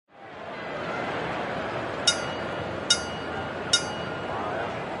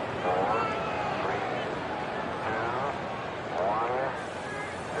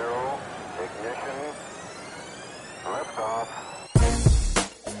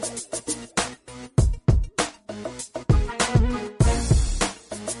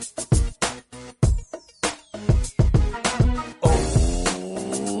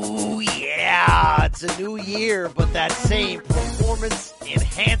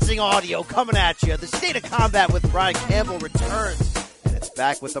amazing audio coming at you. The State of Combat with Brian Campbell returns, and it's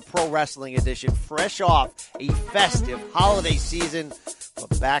back with the Pro Wrestling Edition, fresh off a festive holiday season,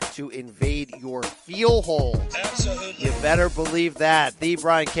 but back to invade your feel hole. Absolutely. You better believe that. The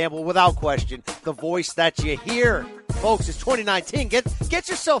Brian Campbell, without question, the voice that you hear. Folks, it's 2019. Get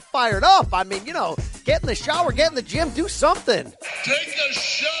yourself fired up. I mean, get in the shower, get in the gym, do something. Take a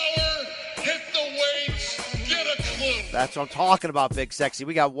shower, hit the weights, get a clue. That's what I'm talking about, Big Sexy.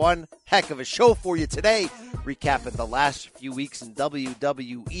 We got one heck of a show for you today, recapping the last few weeks in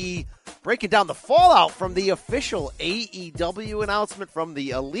WWE, breaking down the fallout from the official AEW announcement from the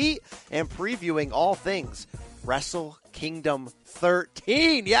Elite, and previewing all things Wrestle Kingdom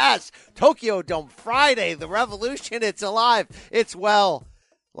 13. Yes, Tokyo Dome Friday, the revolution, it's alive, it's well.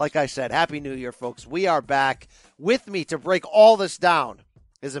 Like I said, Happy New Year, folks. We are back. With me to break all this down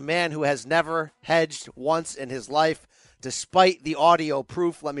is a man who has never hedged once in his life, despite the audio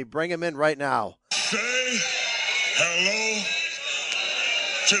proof. Let me bring him in right now. Say hello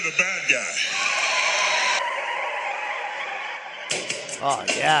to the bad guy. Oh,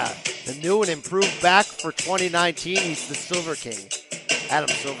 yeah. The new and improved back for 2019. He's the Silver King, Adam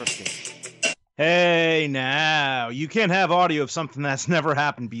Silverstein. Hey, now. You can't have audio of something that's never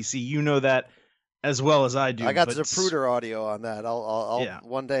happened, BC. You know that as well as I do. I got Zapruder audio on that. Yeah.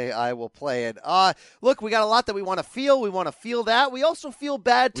 One day I will play it. Look, we got a lot that we want to feel. We want to feel that. We also feel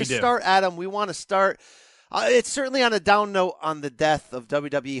bad to start, Adam. We want to start. It's certainly on a down note on the death of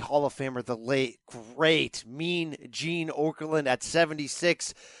WWE Hall of Famer, the late, great, Mean Gene Okerlund at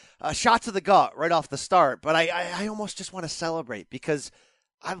 76. Shot to the gut right off the start. But I almost just want to celebrate because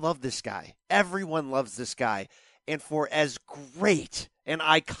I love this guy. Everyone loves this guy. And for as great and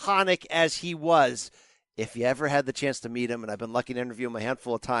iconic as he was, if you ever had the chance to meet him, and I've been lucky to interview him a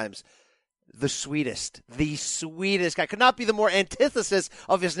handful of times, the sweetest guy. Could not be the more antithesis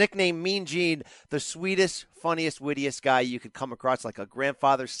of his nickname, Mean Gene. The sweetest, funniest, wittiest guy you could come across, like a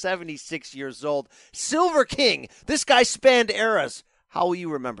grandfather, 76 years old. Silver King. This guy spanned eras. How will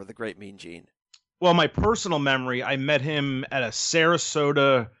you remember the great Mean Gene? Well, my personal memory, I met him at a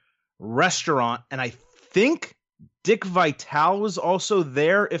Sarasota restaurant, and I think Dick Vitale was also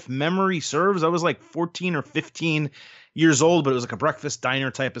there, if memory serves. I was like 14 or 15 years old, but it was like a breakfast diner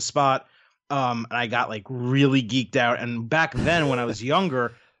type of spot. And I got like really geeked out. And back then when I was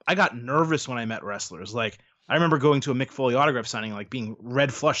younger, I got nervous when I met wrestlers. Like I remember going to a Mick Foley autograph signing, like being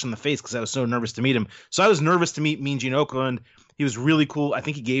red flushed in the face because I was so nervous to meet him. So I was nervous to meet Mean Gene Okerlund. He was really cool. I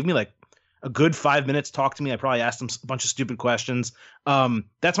think he gave me like a good 5 minutes, talked to me. I probably asked him a bunch of stupid questions.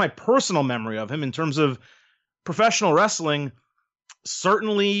 That's my personal memory of him. In terms of professional wrestling,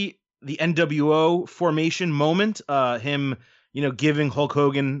 certainly the NWO formation moment, him giving Hulk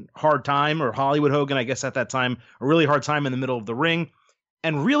Hogan hard time, or Hollywood Hogan, I guess at that time, a really hard time in the middle of the ring.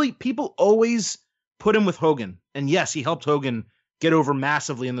 And really, people always put him with Hogan. And yes, he helped Hogan get over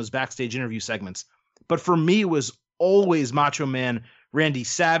massively in those backstage interview segments. But for me, it was always Macho Man Randy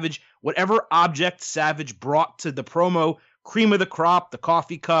Savage. Whatever object Savage brought to the promo, cream of the crop, the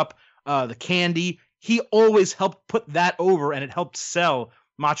coffee cup, the candy, he always helped put that over, and it helped sell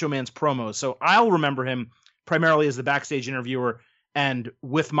Macho Man's promos. So I'll remember him primarily as the backstage interviewer, and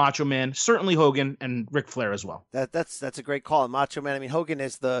with Macho Man, certainly Hogan and Ric Flair as well. That's a great call. And Macho Man, I mean, Hogan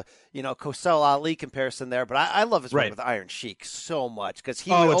is the, Cosell Ali comparison there, but I love his work with Iron Sheik so much because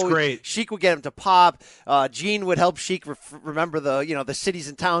great. Sheik would get him to pop. Gene would help Sheik remember the cities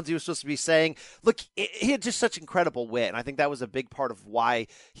and towns he was supposed to be saying. Look, he had just such incredible wit, and I think that was a big part of why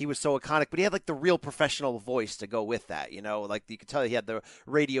he was so iconic. But he had like the real professional voice to go with that. Like you could tell he had the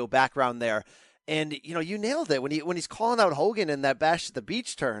radio background there. And, you nailed it when he's calling out Hogan in that Bash at the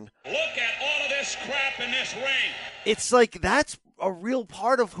Beach turn. Look at all of this crap in this ring. It's like that's a real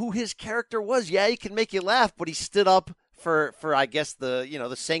part of who his character was. Yeah, he can make you laugh, but he stood up for I guess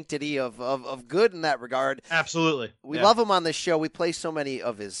the sanctity of good in that regard. Absolutely. We love him on this show. We play so many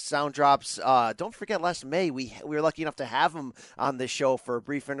of his sound drops. Don't forget last May we were lucky enough to have him on this show for a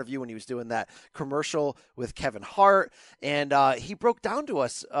brief interview when he was doing that commercial with Kevin Hart, and he broke down to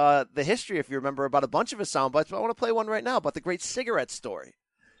us the history, if you remember, about a bunch of his sound bites. But I want to play one right now about the great cigarette story.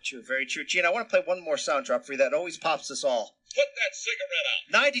 True, very true. Gene, I want to play one more sound drop for you that always pops us all. Put that cigarette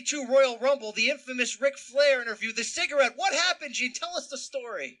out. 92 Royal Rumble, the infamous Ric Flair interview. The cigarette. What happened, Gene? Tell us the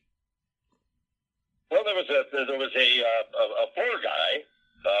story. Well, there was a floor guy,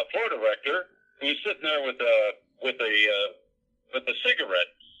 floor director, who was sitting there with a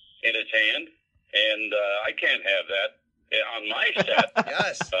cigarette in his hand, and I can't have that on my set.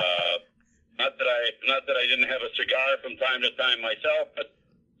 Yes. Not that I didn't have a cigar from time to time myself, but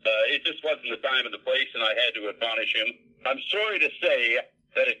it just wasn't the time and the place, and I had to admonish him. I'm sorry to say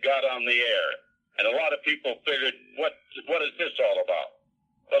that it got on the air. And a lot of people figured, what is this all about?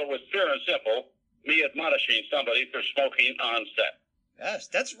 Well, it was pure and simple, me admonishing somebody for smoking on set. Yes,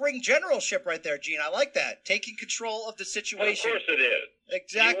 that's ring generalship right there, Gene. I like that. Taking control of the situation. Well, of course it is.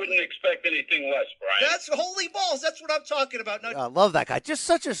 Exactly. You wouldn't expect anything less, Brian. That's holy balls. That's what I'm talking about. I love that guy. Just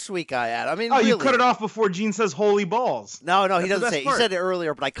such a sweet guy, Ad. I mean, oh, really. You cut it off before Gene says holy balls. No, That's he doesn't say it. part. He said it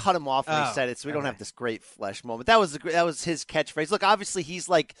earlier, but I cut him off when he said it, so we don't have this great flesh moment. That was his catchphrase. Look, obviously he's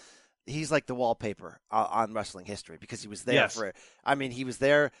like the wallpaper on wrestling history because he was there he was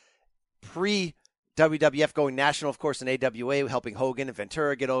there pre WWF going national, of course, in AWA, helping Hogan and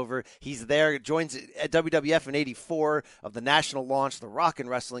Ventura get over. He's there, joins at WWF in 84 of the national launch, the Rock and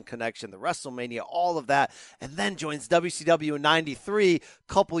Wrestling Connection, the WrestleMania, all of that, and then joins WCW in 93, a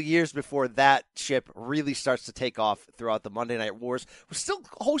couple years before that ship really starts to take off throughout the Monday Night Wars. We're still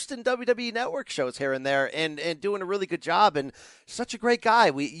hosting WWE Network shows here and there and doing a really good job, and such a great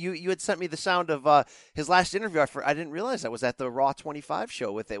guy. You had sent me the sound of his last interview. I didn't realize that was at the Raw 25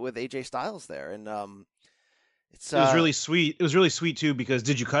 show with AJ Styles there, and it was really sweet. It was really sweet too because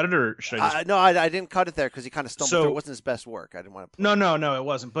did you cut it or should I just... No, I didn't cut it there because he kind of stumbled through. It wasn't his best work. I didn't want to. No, it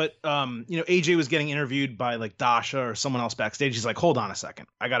wasn't. But AJ was getting interviewed by like Dasha or someone else backstage. He's like, hold on a second,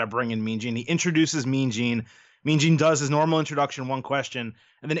 I got to bring in Mean Gene. He introduces Mean Gene. Mean Gene does his normal introduction, one question,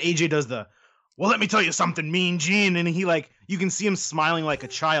 and then AJ does well, let me tell you something, Mean Gene, and he you can see him smiling like a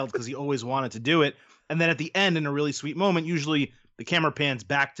child because he always wanted to do it. And then at the end, in a really sweet moment, usually the camera pans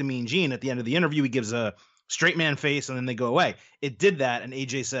back to Mean Gene. At the end of the interview, he gives a straight man face, and then they go away. It did that, and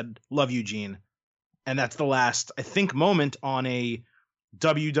AJ said, love you, Gene. And that's the last, I think, moment on a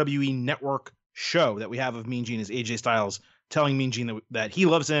WWE Network show that we have of Mean Gene is AJ Styles telling Mean Gene that he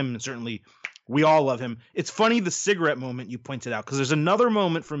loves him, and certainly we all love him. It's funny, the cigarette moment you pointed out, because there's another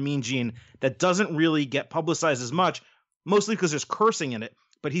moment from Mean Gene that doesn't really get publicized as much, mostly because there's cursing in it,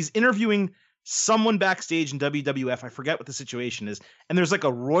 but he's interviewing someone backstage in WWF. I forget what the situation is. And there's like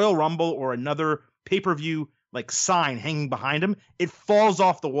a Royal Rumble or another pay-per-view like sign hanging behind him. It falls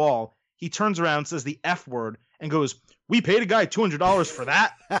off the wall. He turns around, says the F word, and goes, we paid a guy $200 for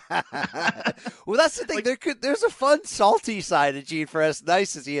that. Well, that's the thing. There's a fun, salty side of Gene for as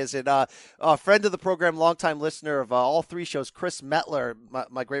nice as he is. And a friend of the program, longtime listener of all three shows, Chris Metler,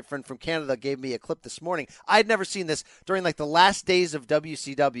 my great friend from Canada, gave me a clip this morning. I'd never seen this during like the last days of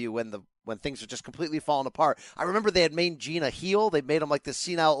WCW when things were just completely falling apart. I remember they had made Gene a heel. They made him like this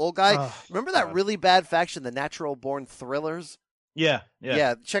senile old guy. Remember that really bad faction, the Natural Born Thrillers? Yeah.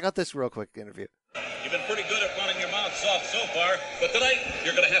 Check out this real quick interview. You've been pretty good at running your mouth soft so far, but tonight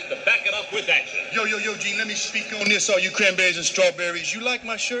you're going to have to back it up with action. Yo, Gene, let me speak on this, all you cranberries and strawberries. You like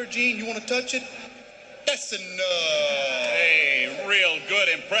my shirt, Gene? You want to touch it? That's enough. Hey, real good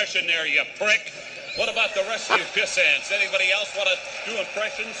impression there, you prick. What about the rest of you pissants? Anybody else want to do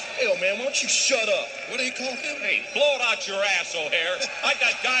impressions? Hell, man, why don't you shut up? What do you call him? Hey, blow it out your ass, O'Hare. I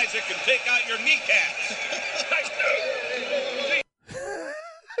got guys that can take out your kneecaps.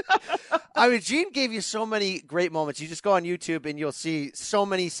 I mean, Gene gave you so many great moments. You just go on YouTube and you'll see so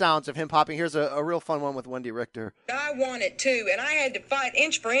many sounds of him popping. Here's a real fun one with Wendy Richter. I want it too, and I had to fight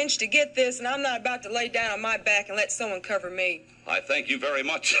inch for inch to get this, and I'm not about to lay down on my back and let someone cover me. I thank you very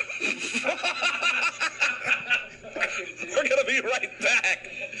much. We're going to be right back.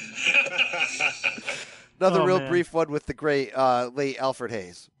 Another real brief one with the great late Alfred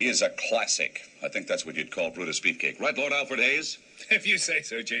Hayes. He is a classic. I think that's what you'd call Brutus Beefcake. Right, Lord Alfred Hayes? If you say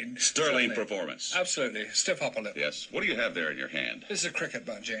so, Gene. Sterling Certainly. performance. Absolutely. Stiff upper lip. Yes. What do you have there in your hand? This is a cricket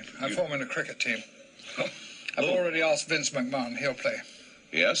bat, Gene. I'm forming a cricket team. I've already asked Vince McMahon. He'll play.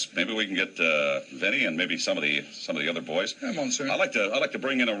 Yes, maybe we can get Vinny and maybe some of the other boys. Come on, sir. I'd like to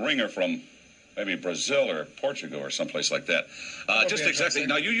bring in a ringer from maybe Brazil or Portugal or someplace like that. Just exactly.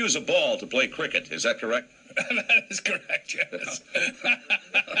 Now, you use a ball to play cricket. Is that correct? That is correct, yes.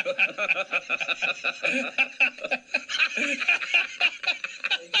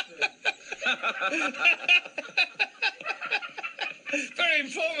 Very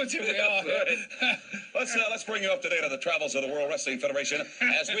informative we are. Let's bring you up to date on the travels of the World Wrestling Federation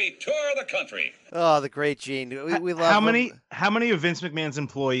as we tour the country. Oh, the great Gene. We love him. How many of Vince McMahon's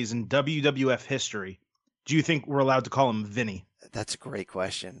employees in WWF history do you think were allowed to call him Vinny? That's a great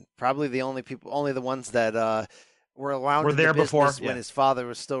question. Probably the only the ones that were around were there before when his father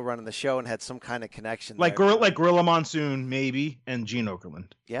was still running the show and had some kind of connection. Like Gorilla Monsoon, maybe, and Gene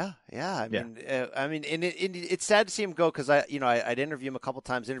Okerlund. Yeah. I mean, and it's sad to see him go because I'd interview him a couple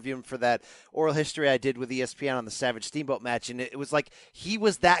times. Interview him for that oral history I did with ESPN on the Savage Steamboat match, and it was like he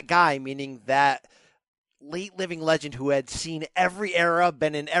was that guy, meaning that late living legend who had seen every era,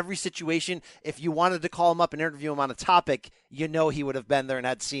 been in every situation. If you wanted to call him up and interview him on a topic, he would have been there and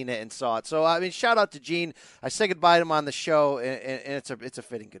had seen it and saw it. So, I mean, shout out to Gene. I say goodbye to him on the show, and it's a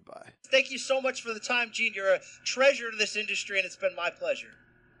fitting goodbye. Thank you so much for the time, Gene. You're a treasure to this industry, and it's been my pleasure.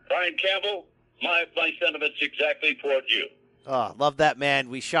 Brian Campbell, my sentiments exactly toward you. Oh, love that man.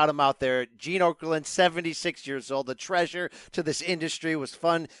 We shot him out there. Gene Okerlund, 76 years old, a treasure to this industry. It was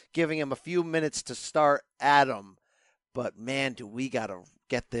fun giving him a few minutes to start Adam. But, man, do we got to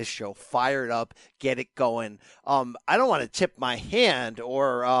get this show fired up, get it going. I don't want to tip my hand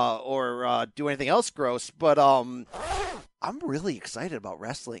or do anything else gross, but I'm really excited about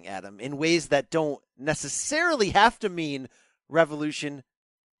wrestling, Adam, in ways that don't necessarily have to mean Revolution,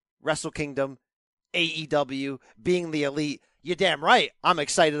 Wrestle Kingdom, AEW, being the elite. You're damn right. I'm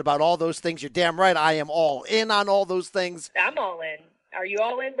excited about all those things. You're damn right. I am all in on all those things. I'm all in. Are you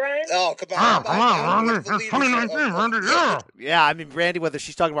all in, Brian? Oh, come on. Yeah, I mean, Brandy, whether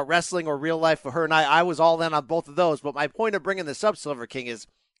she's talking about wrestling or real life, for her and I was all in on both of those. But my point of bringing this up, Silver King, is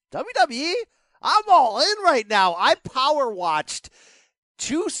WWE, I'm all in right now. I power watched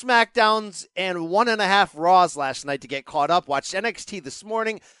 2 SmackDowns and 1.5 Raws last night to get caught up. Watched NXT this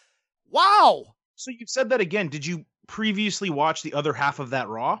morning. Wow. So you've said that again. Did you previously watch the other half of that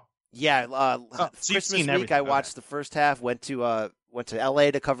Raw? Yeah, so Christmas week I watched the first half, went to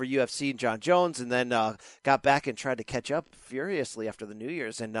LA to cover UFC and John Jones, and then got back and tried to catch up furiously after the New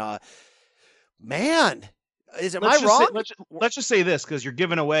Year's. And man, am I wrong? Let's just say this, because you're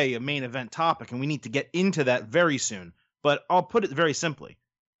giving away a main event topic, and we need to get into that very soon. But I'll put it very simply.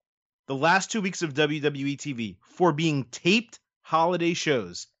 The last 2 weeks of WWE TV, for being taped holiday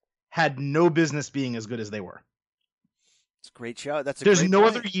shows, had no business being as good as they were. It's a great show. There's no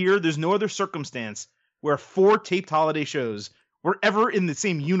other year, there's no other circumstance where 4 taped holiday shows were ever in the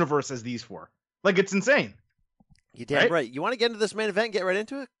same universe as these 4. Like, it's insane. You're damn right. You want to get into this main event and get right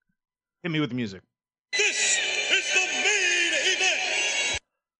into it? Hit me with the music. This is the main event.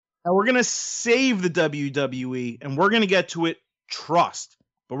 Now, we're going to save the WWE, and we're going to get to it, trust.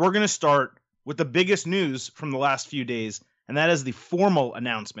 But we're going to start with the biggest news from the last few days, and that is the formal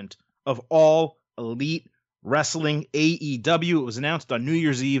announcement of All Elite Wrestling AEW. It was announced on New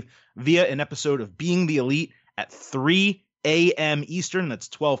Year's Eve via an episode of Being the Elite at 3 a.m. Eastern. That's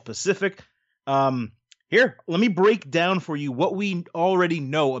 12 Pacific. Here, let me break down for you what we already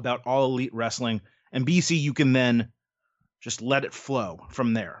know about All Elite Wrestling, and BC, you can then just let it flow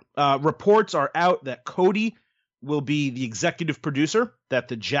from there. Reports are out that Cody will be the executive producer, that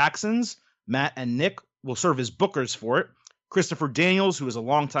the Jacksons, Matt and Nick, will serve as bookers for it. Christopher Daniels, who is a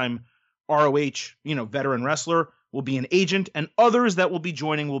longtime ROH, veteran wrestler, will be an agent, and others that will be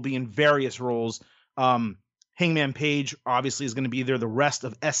joining will be in various roles. Hangman Page obviously is going to be there, the rest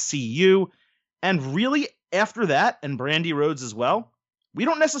of SCU, and really after that, and Brandy Rhodes as well, we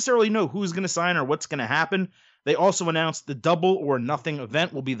don't necessarily know who's going to sign or what's going to happen. They also announced the Double or Nothing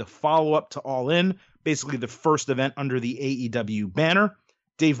event will be the follow-up to All In, basically the first event under the AEW banner.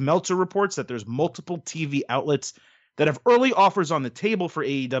 Dave Meltzer reports that there's multiple TV outlets that have early offers on the table for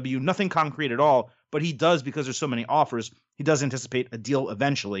AEW, nothing concrete at all, but he does, because there's so many offers, he does anticipate a deal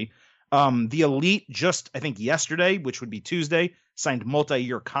eventually. The Elite just, I think yesterday, which would be Tuesday, signed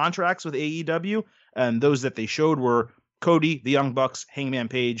multi-year contracts with AEW, and those that they showed were Cody, the Young Bucks, Hangman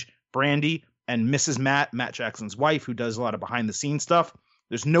Page, Brandy, and Mrs. Matt Jackson's wife, who does a lot of behind-the-scenes stuff.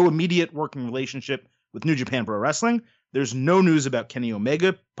 There's no immediate working relationship with New Japan Pro Wrestling. There's no news about Kenny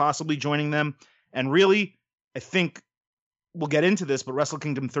Omega possibly joining them, and really, I think we'll get into this, but Wrestle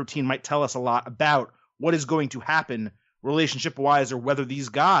Kingdom 13 might tell us a lot about what is going to happen relationship-wise, or whether these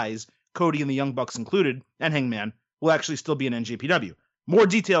guys, Cody and the Young Bucks included, and Hangman, will actually still be in NJPW. More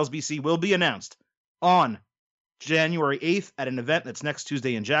details, BC, will be announced on January 8th at an event that's next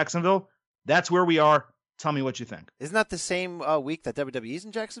Tuesday in Jacksonville. That's where we are. Tell me what you think. Isn't that the same week that WWE's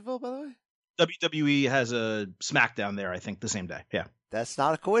in Jacksonville, by the way? WWE has a SmackDown there, I think, the same day. Yeah. That's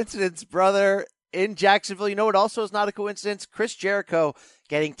not a coincidence, brother. In Jacksonville, you know what also is not a coincidence? Chris Jericho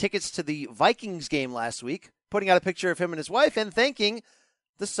getting tickets to the Vikings game last week, putting out a picture of him and his wife, and thanking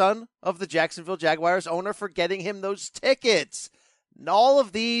the son of the Jacksonville Jaguars owner for getting him those tickets. And all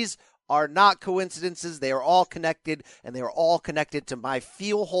of these are not coincidences. They are all connected, and they are all connected to my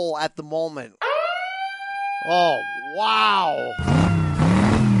feel hole at the moment. Oh, wow.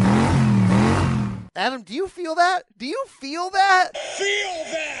 Adam, do you feel that? Do you feel that? Feel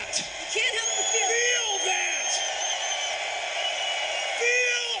that. You can't help but Feel that.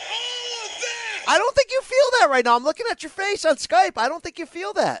 Feel all of that. I don't think you feel that right now. I'm looking at your face on Skype. I don't think you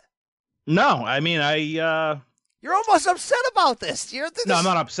feel that. No, I mean, You're almost upset about this. No, I'm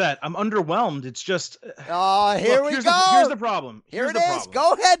not upset. I'm underwhelmed. It's just. Oh, here we go. Here's the problem. Here it is.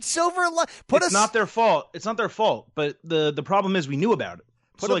 Go ahead, Silver. It's not their fault. It's not their fault. But the problem is we knew about it.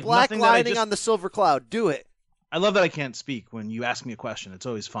 Put a black lining on the silver cloud. Do it. I love that I can't speak when you ask me a question. It's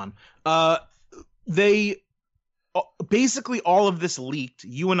always fun. They basically all of this leaked.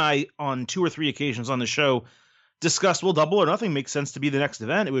 You and I on 2 or 3 occasions on the show discussed, well, Double or Nothing makes sense to be the next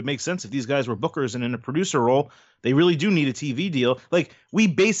event. It would make sense if these guys were bookers and in a producer role. They really do need a TV deal. Like, we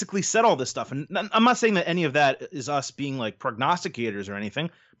basically said all this stuff. And I'm not saying that any of that is us being like prognosticators or anything,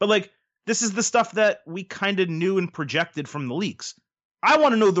 but like, this is the stuff that we kind of knew and projected from the leaks. I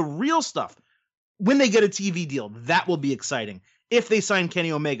want to know the real stuff. When they get a TV deal, that will be exciting. If they sign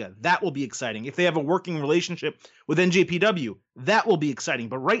Kenny Omega, that will be exciting. If they have a working relationship with NJPW, that will be exciting.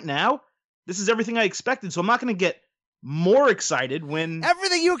 But right now, this is everything I expected, so I'm not going to get more excited when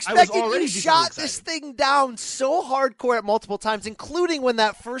everything you expected. You shot this thing down so hardcore at multiple times, including when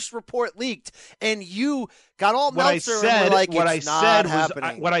that first report leaked, and you got all Meltzer and were like, it's not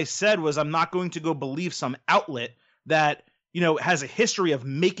happening. What I said was I'm not going to go believe some outlet that, you know, has a history of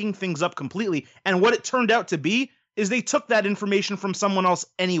making things up completely. And what it turned out to be is they took that information from someone else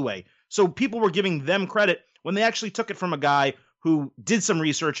anyway. So people were giving them credit when they actually took it from a guy who did some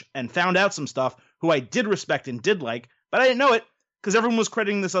research and found out some stuff, who I did respect and did like, but I didn't know it because everyone was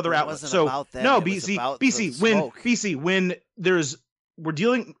crediting this other outlet. So no, BC, when we're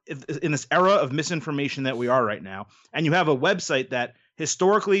dealing in this era of misinformation that we are right now, and you have a website that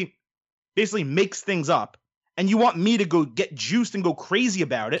historically basically makes things up, and you want me to go get juiced and go crazy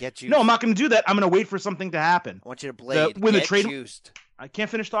about it. No, I'm not going to do that. I'm going to wait for something to happen. I want you to get juiced. I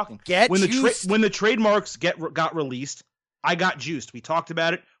can't finish talking. When the trademarks got released, I got juiced. We talked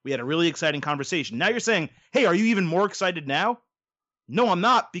about it. We had a really exciting conversation. Now you're saying, hey, are you even more excited now? No, I'm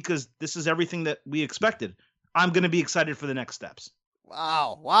not, because this is everything that we expected. I'm going to be excited for the next steps.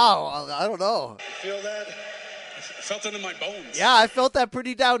 Wow. I don't know. You feel that? I felt it in my bones. Yeah, I felt that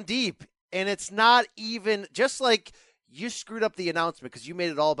pretty down deep. And it's not even, just like you screwed up the announcement because you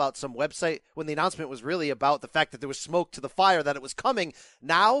made it all about some website when the announcement was really about the fact that there was smoke to the fire, that it was coming.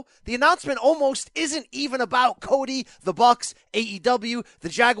 Now, the announcement almost isn't even about Cody, the Bucks, AEW, the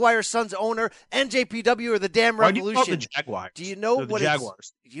Jaguar Sons owner, NJPW, or the damn Revolution. Why do you call it the Jaguars? Do you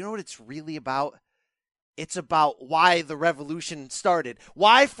know what it's really about? It's about why the Revolution started.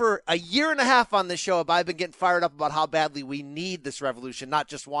 Why for a year and a half on this show have I been getting fired up about how badly we need this revolution, not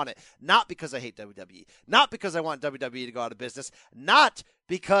just want it. Not because I hate WWE. Not because I want WWE to go out of business. Not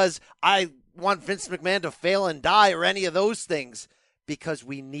because I want Vince McMahon to fail and die or any of those things. Because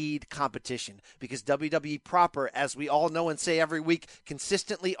we need competition. Because WWE proper, as we all know and say every week,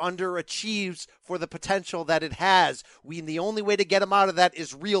 consistently underachieves for the potential that it has. The only way to get them out of that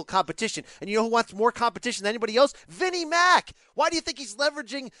is real competition. And you know who wants more competition than anybody else? Vinnie Mac. Why do you think he's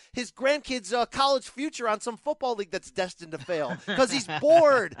leveraging his grandkids' college future on some football league that's destined to fail? Because he's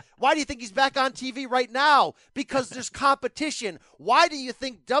bored. Why do you think he's back on TV right now? Because there's competition. Why do you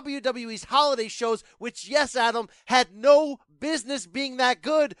think WWE's holiday shows, which, yes, Adam, had no business being that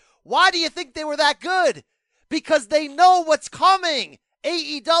good, why do you think they were that good? Because they know what's coming.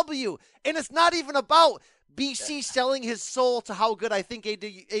 AEW. And it's not even about BC selling his soul to how good I think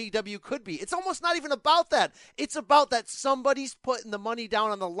AEW could be. It's almost not even about that. It's about that somebody's putting the money down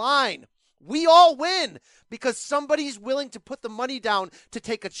on the line. We all win because somebody's willing to put the money down to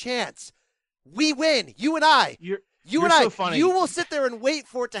take a chance. We win. You and I. You and I, funny. You will sit there and wait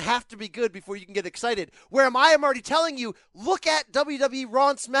for it to have to be good before you can get excited. Where I am already telling you, look at WWE Raw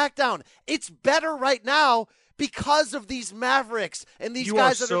and SmackDown. It's better right now because of these Mavericks and these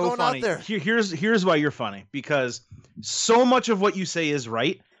guys that are going out there. Here's why you're funny. Because so much of what you say is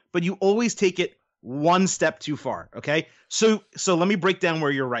right, but you always take it one step too far, okay? So let me break down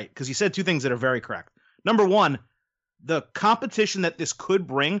where you're right, because you said 2 things that are very correct. Number 1, the competition that this could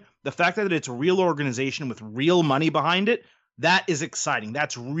bring, the fact that it's a real organization with real money behind it, that is exciting.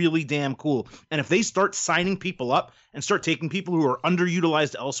 That's really damn cool. And if they start signing people up and start taking people who are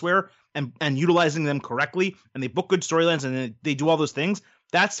underutilized elsewhere and utilizing them correctly, and they book good storylines and they do all those things,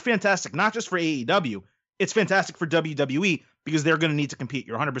 that's fantastic. Not just for AEW. It's fantastic for WWE because they're going to need to compete.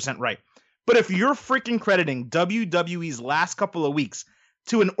 You're 100% right. But if you're freaking crediting WWE's last couple of weeks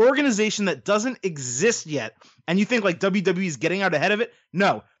to an organization that doesn't exist yet, and you think like WWE is getting out ahead of it,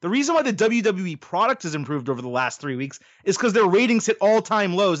 no. The reason why the WWE product has improved over the last 3 weeks is because their ratings hit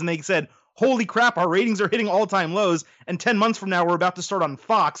all-time lows, and they said, holy crap, our ratings are hitting all-time lows, and 10 months from now, we're about to start on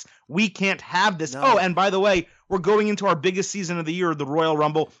Fox. We can't have this. No. Oh, and by the way, we're going into our biggest season of the year, the Royal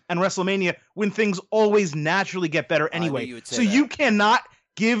Rumble and WrestleMania, when things always naturally get better anyway. So you cannot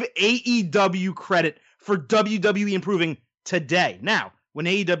give AEW credit for WWE improving today. Now, when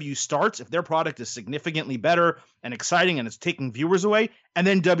AEW starts, if their product is significantly better and exciting and it's taking viewers away, and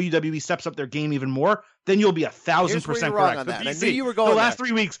then WWE steps up their game even more, then you'll be 1,000% correct. On that. BC, I knew you were going the last there.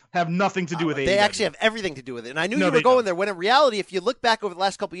 3 weeks have nothing to do with AEW. They actually have everything to do with it. And I knew you were going there, when in reality, if you look back over the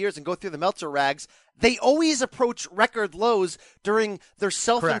last couple of years and go through the Meltzer rags, they always approach record lows during their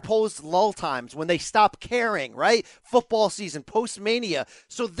self-imposed lull times when they stop caring, right? Football season, post-Mania.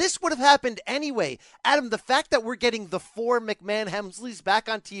 So this would have happened anyway. Adam, the fact that we're getting the 4 McMahon-Hemsleys back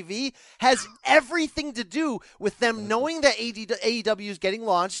on TV has everything to do with them knowing that AEW is getting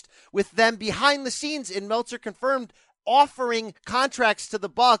launched, with them behind the scenes, and Meltzer confirmed, offering contracts to the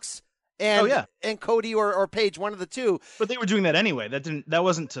Bucks and Cody or Paige, one of the two. But they were doing that anyway. That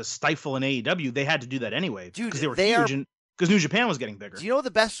wasn't to stifle an AEW. They had to do that anyway because they were huge because New Japan was getting bigger. Do you know the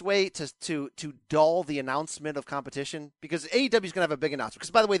best way to dull the announcement of competition? Because AEW is going to have a big announcement.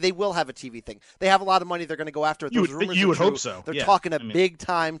 Because, by the way, they will have a TV thing. They have a lot of money. They're going to go after it. You would hope so. They're talking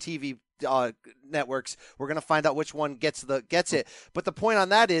big-time TV networks. We're going to find out which one gets it. But the point on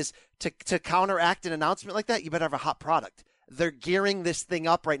that is to counteract an announcement like that, you better have a hot product. They're gearing this thing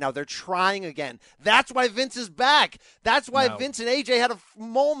up right now. They're trying again. That's why Vince is back. That's why Vince and AJ had a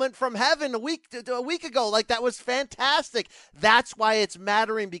moment from heaven a week ago. Like, that was fantastic. That's why it's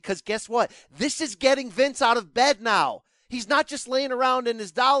mattering, because guess what? This is getting Vince out of bed now. He's not just laying around in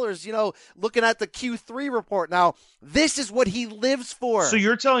his dollars, looking at the Q3 report now. This is what he lives for. So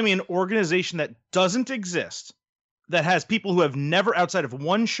you're telling me an organization that doesn't exist, that has people who have never, outside of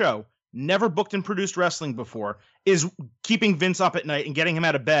one show, never booked and produced wrestling before, is keeping Vince up at night and getting him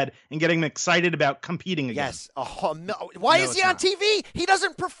out of bed and getting him excited about competing again. Yes. Why is he on TV? He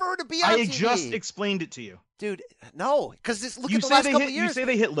doesn't prefer to be on TV. I just explained it to you. Dude, no. Because look at the last couple of years. You say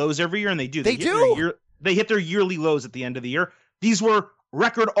they hit lows every year, and they do. They do. They hit their yearly lows at the end of the year. These were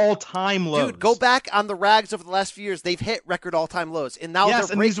record all-time lows. Dude, go back on the rags over the last few years. They've hit record all-time lows. And now they're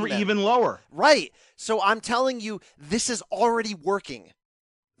breaking these were even lower. Right. So I'm telling you, this is already working.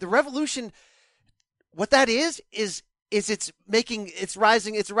 The Revolution, what that is it's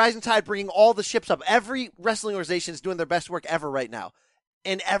rising tide, bringing all the ships up. Every wrestling organization is doing their best work ever right now.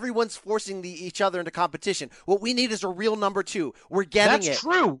 And everyone's forcing each other into competition. What we need is a real number 2. We're getting it. That's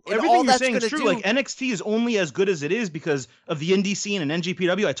true. And everything you're saying is true. Like, NXT is only as good as it is because of the indie scene and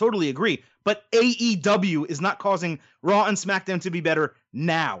NGPW. I totally agree. But AEW is not causing Raw and SmackDown to be better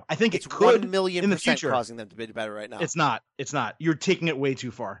now. I think it could 1,000,000% in the future. causing them to be better right now. It's not. You're taking it way too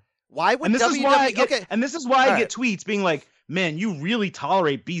far. Why would and this WWE... is why I get tweets being like, man, you really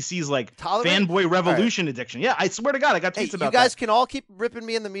tolerate BC's fanboy revolution addiction. Yeah, I swear to God, I got tweets about that. You guys can all keep ripping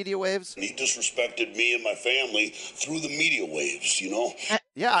me in the media waves. He disrespected me and my family through the media waves,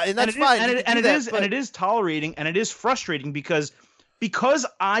 Yeah, and that's fine. And it is tolerating, and it is frustrating because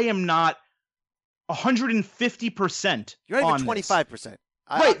I am not 150%. You're not even 25%.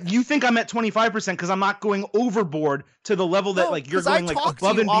 Right, you think I'm at 25% because I'm not going overboard to the level that you're going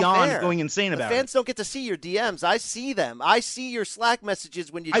above and beyond, going insane about it. Fans don't get to see your DMs. I see them. I see your Slack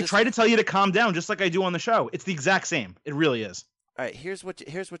messages when you. I try to tell you to calm down, just like I do on the show. It's the exact same. It really is. All right, here's what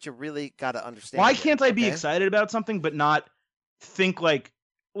you really got to understand. Why can't I be excited about something but not think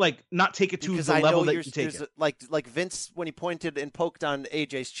not take it to the level that you take it? Like Vince, when he pointed and poked on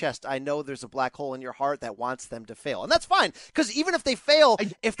AJ's chest, I know there's a black hole in your heart that wants them to fail. And that's fine, because even if they fail,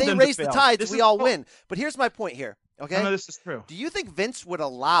 if they raise the tides, we all win. But here's my point here, okay? No, this is true. Do you think Vince would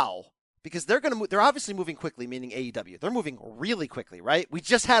allow, because they're obviously moving quickly, meaning AEW. They're moving really quickly, right? We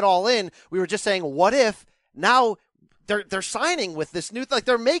just had All In. We were just saying, what if? Now they're signing with this new,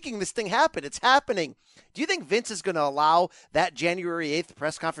 they're making this thing happen. It's happening. Do you think Vince is going to allow that January 8th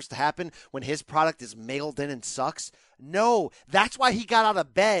press conference to happen when his product is mailed in and sucks? No. That's why he got out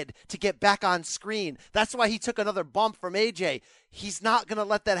of bed to get back on screen. That's why he took another bump from AJ. He's not going to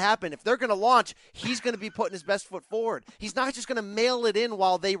let that happen. If they're going to launch, he's going to be putting his best foot forward. He's not just going to mail it in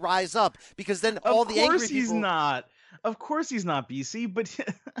while they rise up, because then all the angry people... Of course he's not, BC, but...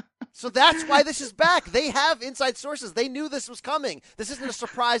 So that's why this is back. They have inside sources. They knew this was coming. This isn't a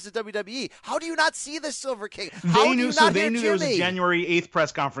surprise to WWE. How do you not see this, Silver King? They knew there was a January 8th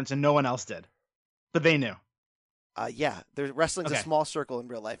press conference and no one else did. But they knew. Yeah, wrestling's a small circle in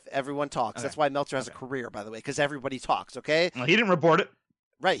real life. Everyone talks. Okay. That's why Meltzer has a career, by the way, because everybody talks, okay? Well, he didn't report it.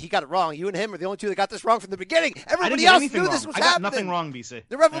 Right, he got it wrong. You and him are the only two that got this wrong from the beginning. Everybody else knew this was happening. I got nothing wrong, BC.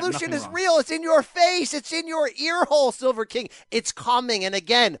 The revolution is real. It's in your face. It's in your ear hole, Silver King. It's coming. And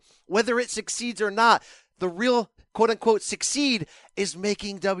again, whether it succeeds or not, the real quote-unquote succeed is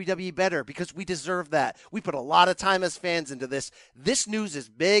making WWE better, because we deserve that. We put a lot of time as fans into this. This news is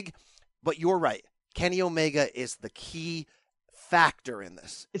big, but you're right. Kenny Omega is the key factor in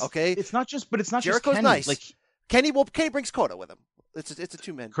this. Okay, it's not just Jericho's just Kenny. Nice. Like Kenny brings Kota with him. It's a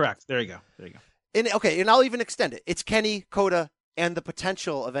 2-man. Correct. There you go. And I'll even extend it. It's Kenny, Kota, and the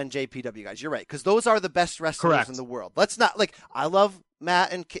potential of NJPW guys. You're right, because those are the best wrestlers in the world. Let's not I love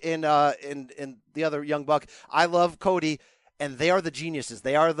Matt and the other young buck. I love Cody, and they are the geniuses.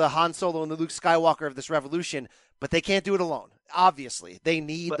 They are the Han Solo and the Luke Skywalker of this revolution, but they can't do it alone. Obviously, they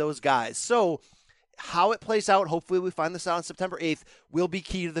need those guys. So how it plays out, hopefully we find this out on September 8th, will be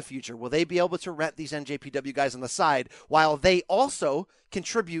key to the future. Will they be able to rent these NJPW guys on the side while they also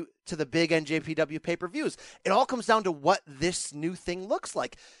contribute to the big NJPW pay-per-views? It all comes down to what this new thing looks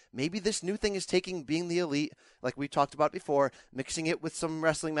like. Maybe this new thing is taking Being the Elite, like we talked about before, mixing it with some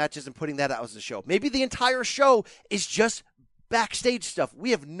wrestling matches and putting that out as a show. Maybe the entire show is just backstage stuff.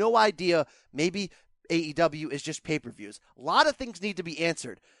 We have no idea. Maybe AEW is just pay-per-views. A lot of things need to be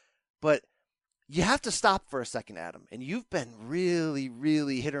answered, but you have to stop for a second, Adam, and you've been really,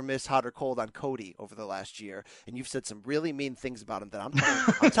 really hit or miss, hot or cold on Cody over the last year, and you've said some really mean things about him that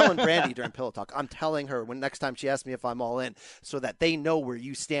I'm telling Brandy during Pillow Talk. I'm telling her when next time she asks me if I'm all in, so that they know where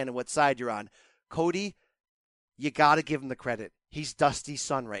you stand and what side you're on. Cody, you got to give him the credit. He's Dusty's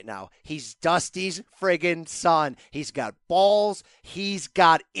son right now. He's Dusty's friggin' son. He's got balls. He's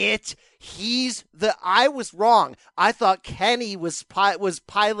got it. I was wrong. I thought Kenny was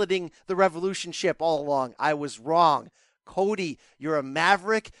piloting the Revolution ship all along. I was wrong. Cody, you're a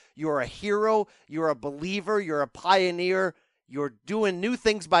maverick. You're a hero. You're a believer. You're a pioneer. You're doing new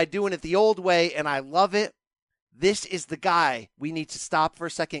things by doing it the old way, and I love it. This is the guy we need to stop for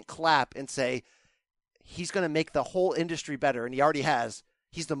a second, clap, and say, he's going to make the whole industry better, and he already has.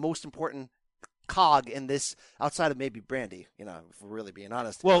 He's the most important cog in this, outside of maybe Brandy, if we're really being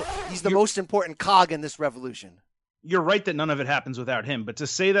honest. Well, he's the most important cog in this revolution. You're right that none of it happens without him, but to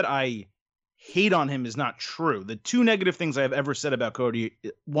say that I hate on him is not true. The two negative things I have ever said about Cody,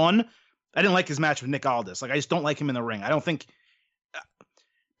 one, I didn't like his match with Nick Aldis. I just don't like him in the ring. I don't think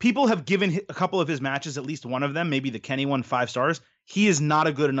people have given a couple of his matches, at least one of them, maybe the Kenny one, 5 stars. He is not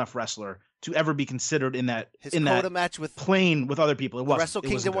a good enough wrestler to ever be considered in that Kota match with plane with other people. It wasn't. Wrestle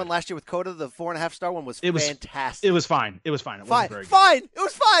Kingdom one last year with Kota, the 4.5-star one was fantastic. It was fine. It was fine. It wasn't very good. Fine. It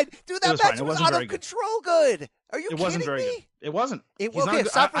was fine. Dude, that match was out of control good. Are you kidding me? It wasn't very good. It wasn't.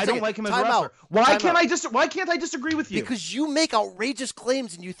 I don't like him as a wrestler. Why can't I disagree with you? Because you make outrageous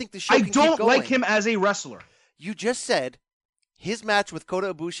claims and you think the show can keep going. I don't like him as a wrestler. You just said his match with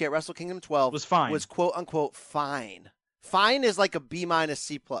Kota Ibushi at Wrestle Kingdom 12 was fine. Was quote unquote fine. Fine is like a B-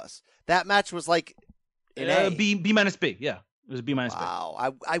 C+. That match was like an A. B-. Yeah, it was a B-.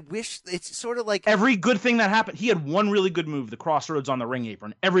 Wow, I wish it's sort of like every good thing that happened. He had one really good move, the crossroads on the ring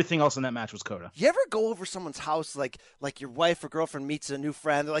apron. Everything else in that match was Kota. You ever go over someone's house, like your wife or girlfriend meets a new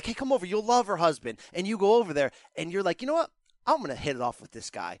friend? They're like, "Hey, come over. You'll love her husband." And you go over there, and you're like, "You know what? I'm going to hit it off with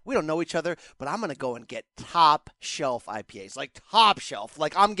this guy. We don't know each other, but I'm going to go and get top shelf IPAs, like top shelf.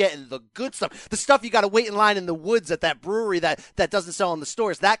 Like I'm getting the good stuff, the stuff you got to wait in line in the woods at that brewery that doesn't sell in the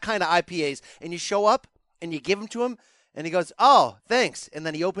stores, that kind of IPAs." And you show up and you give them to him and he goes, "Oh, thanks." And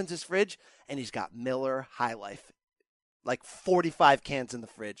then he opens his fridge and he's got Miller High Life, like 45 cans in the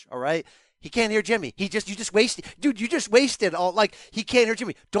fridge. All right. He can't hear Jimmy. You just wasted, dude. You just wasted all. Like he can't hear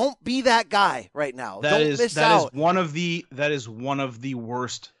Jimmy. Don't be that guy right now. Don't miss out. That is one of the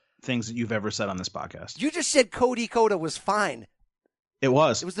worst things that you've ever said on this podcast. You just said Cody Kota was fine. It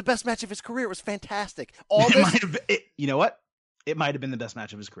was. It was the best match of his career. It was fantastic. You know what? It might have been the best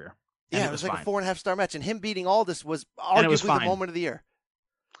match of his career. Yeah, it was like a 4.5-star match, and him beating Aldis was arguably the moment of the year.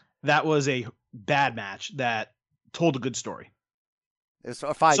 That was a bad match that told a good story.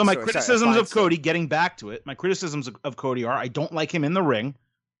 So my criticisms of Cody, getting back to it, my criticisms of Cody are I don't like him in the ring,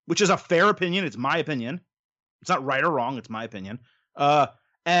 which is a fair opinion. It's my opinion. It's not right or wrong. It's my opinion.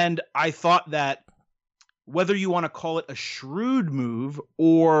 And I thought that whether you want to call it a shrewd move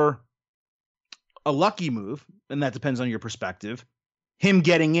or a lucky move, and that depends on your perspective, him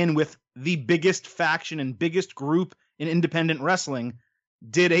getting in with the biggest faction and biggest group in independent wrestling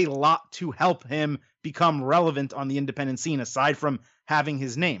did a lot to help him become relevant on the independent scene, aside from having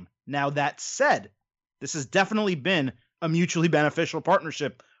his name. Now, that said, this has definitely been a mutually beneficial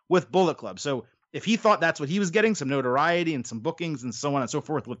partnership with Bullet Club. So if he thought that's what he was getting, some notoriety and some bookings and so on and so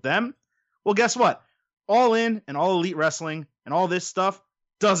forth with them, well, guess what? All In and All Elite Wrestling and all this stuff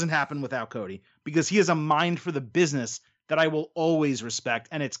doesn't happen without Cody, because he has a mind for the business that I will always respect.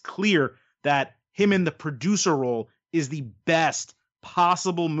 And it's clear that him in the producer role is the best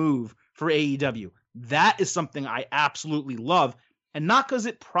possible move for AEW. That is something I absolutely love. And not because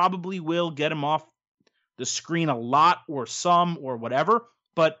it probably will get him off the screen a lot or some or whatever,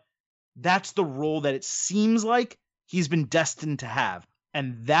 but that's the role that it seems like he's been destined to have.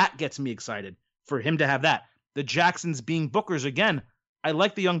 And that gets me excited for him to have that. The Jacksons being bookers, again, I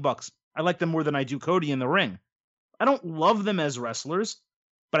like the Young Bucks. I like them more than I do Cody in the ring. I don't love them as wrestlers,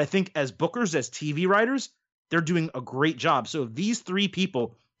 but I think as bookers, as TV writers, they're doing a great job. So if these three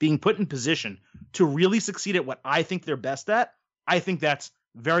people being put in position to really succeed at what I think they're best at, I think that's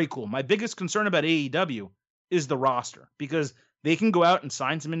very cool. My biggest concern about AEW is the roster, because they can go out and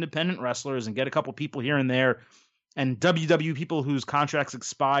sign some independent wrestlers and get a couple people here and there, and WWE people whose contracts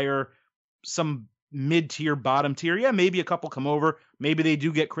expire, some mid-tier, bottom tier. Yeah, maybe a couple come over. Maybe they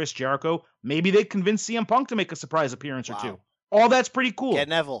do get Chris Jericho. Maybe they convince CM Punk to make a surprise appearance or two. All that's pretty cool. Get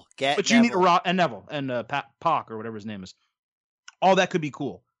Neville. But you need and Neville and Pac or whatever his name is. All that could be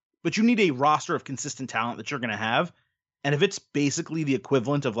cool. But you need a roster of consistent talent that you're going to have. And if it's basically the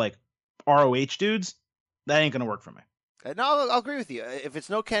equivalent of like ROH dudes, that ain't going to work for me. No, I'll agree with you. If it's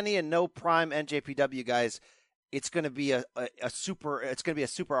no Kenny and no prime NJPW guys, it's going to be a super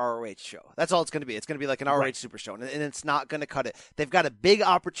ROH show. That's all it's going to be. It's going to be like an ROH super show, and it's not going to cut it. They've got a big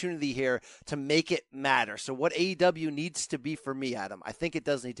opportunity here to make it matter. So what AEW needs to be for me, Adam, I think it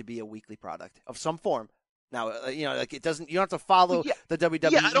does need to be a weekly product of some form. Now, like it doesn't. You don't have to follow the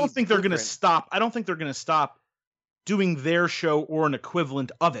WWE. Yeah, I don't think they're going to stop. I don't think they're going to stop doing their show or an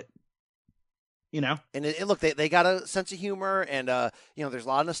equivalent of it. And look, they got a sense of humor, and there's a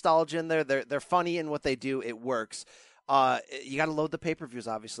lot of nostalgia in there. They're funny in what they do. It works. You got to load the pay-per-views,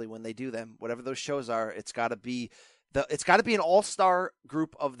 obviously, when they do them. Whatever those shows are, it's got to be an all-star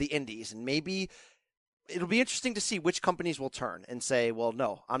group of the indies, and maybe it'll be interesting to see which companies will turn and say, well,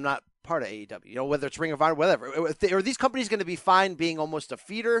 no, I'm not part of AEW, whether it's Ring of Honor, whatever. Are these companies going to be fine being almost a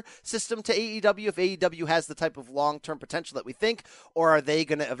feeder system to AEW if AEW has the type of long-term potential that we think, or are they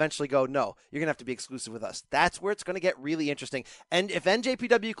going to eventually go, no, you're going to have to be exclusive with us? That's where it's going to get really interesting. And if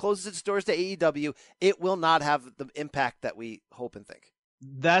NJPW closes its doors to AEW, it will not have the impact that we hope and think.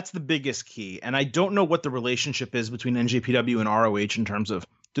 That's the biggest key. And I don't know what the relationship is between NJPW and ROH in terms of,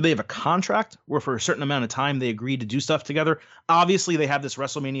 do they have a contract where for a certain amount of time they agree to do stuff together? Obviously, they have this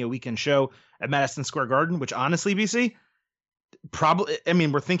WrestleMania weekend show at Madison Square Garden, which honestly, BC, probably,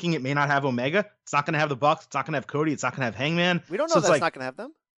 we're thinking it may not have Omega. It's not going to have the Bucks. It's not going to have Cody. It's not going to have Hangman. We don't know that's not going to have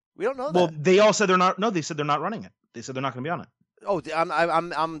them. We don't know that. Well, they all said they're not. No, they said they're not running it. They said they're not going to be on it. Oh,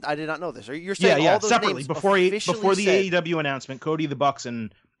 I did not know this. You're saying all those separately names before the said... AEW announcement, Cody, the Bucks,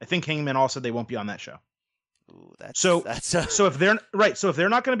 and I think Hangman all said they won't be on that show. Ooh, so if they're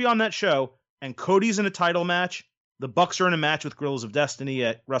not going to be on that show, and Cody's in a title match, the Bucks are in a match with Guerrillas of Destiny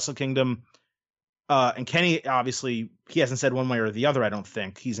at Wrestle Kingdom, and Kenny, obviously, he hasn't said one way or the other. I don't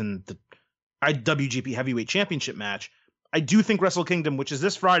think he's in the IWGP Heavyweight Championship match. I do think Wrestle Kingdom, which is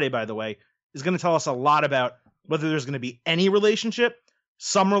this Friday, by the way, is going to tell us a lot about whether there's going to be any relationship,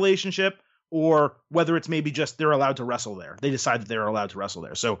 some relationship, or whether it's maybe just they're allowed to wrestle there. They decide that they're allowed to wrestle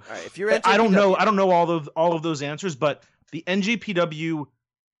there. So right, if you're NJPW, I don't know all of those answers, but the NJPW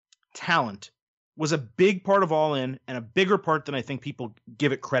talent was a big part of All In, and a bigger part than I think people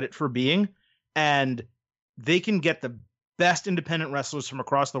give it credit for being. And they can get the best independent wrestlers from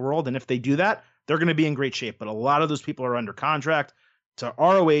across the world, and if they do that, they're going to be in great shape. But a lot of those people are under contract to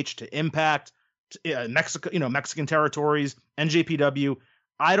ROH, to Impact, to Mexico, Mexican territories, NJPW.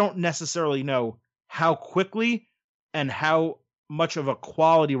 I don't necessarily know how quickly and how much of a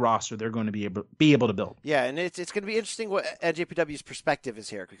quality roster they're going to be able to build. Yeah, and it's going to be interesting what NJPW's perspective is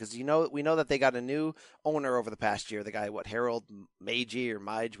here, because we know that they got a new owner over the past year. The guy, Harold Meij or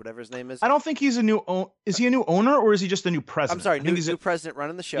Mige, whatever his name is. I don't think he's a new is he a new owner, or is he just a new president? I'm sorry, new president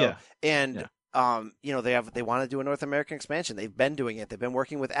running the show. Yeah. And they want to do a North American expansion. They've been doing it. They've been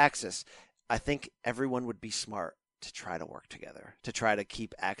working with Axis. I think everyone would be smart to try to work together, to try to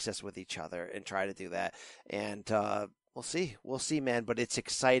keep access with each other and try to do that. And we'll see, man. But it's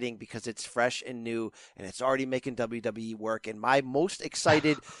exciting because it's fresh and new, and it's already making WWE work. And my most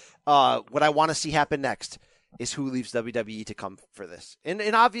excited, what I want to see happen next is who leaves WWE to come for this. And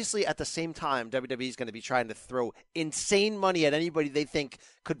obviously, at the same time, WWE is going to be trying to throw insane money at anybody they think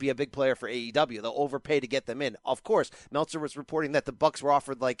could be a big player for AEW. They'll overpay to get them in. Of course, Meltzer was reporting that the Bucks were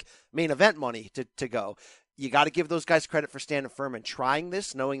offered main event money to go. You got to give those guys credit for standing firm and trying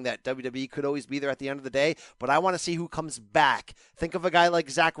this, knowing that WWE could always be there at the end of the day. But I want to see who comes back. Think of a guy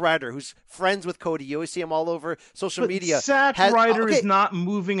like Zack Ryder, who's friends with Cody. You always see him all over social media. Zack Ryder is not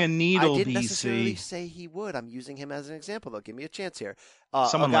moving a needle, I didn't DC. necessarily say he would. I'm using him as an example, though. Give me a chance here.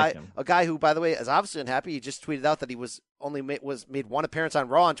 Like him. A guy who, by the way, is obviously unhappy. He just tweeted out that he was made one appearance on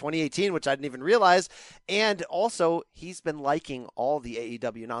Raw in 2018, which I didn't even realize. And also, he's been liking all the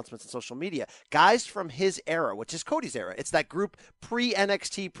AEW announcements on social media. Guys from his era, which is Cody's era. It's that group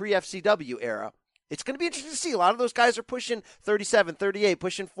pre-NXT, pre-FCW era. It's going to be interesting to see. A lot of those guys are pushing 37, 38,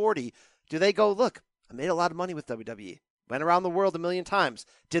 pushing 40. Do they go, look, I made a lot of money with WWE. Went around the world a million times.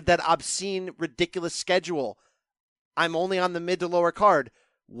 Did that obscene, ridiculous schedule. I'm only on the mid to lower card.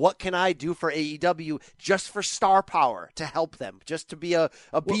 What can I do for AEW just for star power to help them, just to be a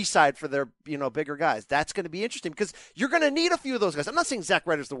B-side for their bigger guys? That's going to be interesting because you're going to need a few of those guys. I'm not saying Zack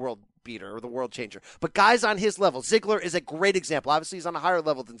Ryder's the world beater or the world changer, but guys on his level. Ziggler is a great example. Obviously, he's on a higher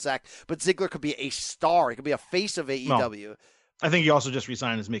level than Zack, but Ziggler could be a star. He could be a face of AEW. Well, I think he also just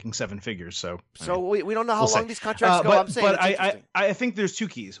resigned as making 7 figures. So we don't know how long these contracts go. But I think there's 2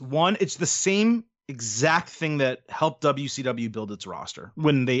 keys. One, it's the same exact thing that helped WCW build its roster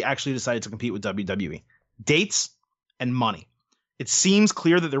when they actually decided to compete with WWE. Dates and money. It seems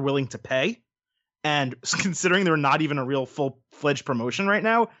clear that they're willing to pay, and considering they're not even a real full-fledged promotion right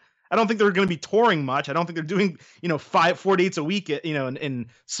now, I don't think they're going to be touring much. I don't think they're doing 4 dates a week in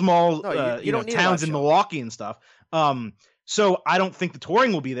small towns in Milwaukee and stuff. So I don't think the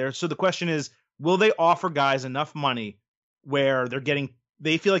touring will be there. So the question is, will they offer guys enough money where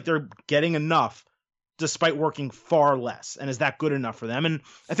they feel like they're getting enough despite working far less? And is that good enough for them? And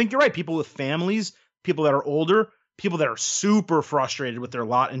I think you're right. People with families, people that are older, people that are super frustrated with their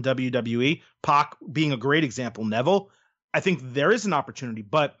lot in WWE, Pac being a great example, Neville, I think there is an opportunity,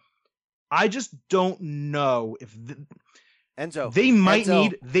 but I just don't know if they might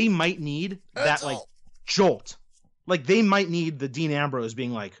need that like jolt. Like they might need the Dean Ambrose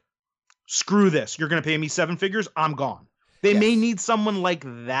being like, screw this. You're going to pay me 7 figures. I'm gone. They may need someone like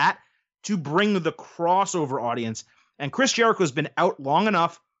that to bring the crossover audience. And Chris Jericho's been out long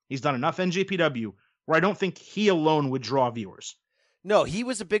enough. He's done enough NJPW where I don't think he alone would draw viewers. No, he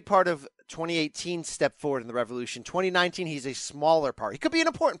was a big part of 2018 step forward in the Revolution. 2019, he's a smaller part. He could be an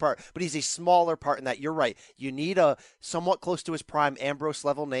important part, but he's a smaller part in that. You're right. You need a somewhat close to his prime Ambrose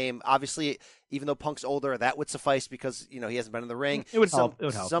level name. Obviously, even though Punk's older, that would suffice because, he hasn't been in the ring. It would help.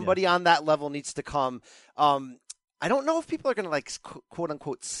 Somebody on that level needs to come. I don't know if people are going to quote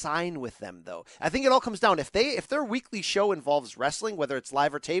unquote sign with them though. I think it all comes down if their weekly show involves wrestling, whether it's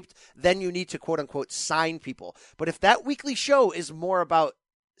live or taped, then you need to quote unquote sign people. But if that weekly show is more about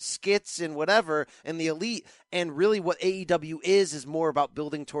skits and whatever and the elite, and really what AEW is more about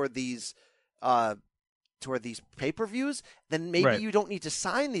building toward these pay-per-views, then maybe you don't need to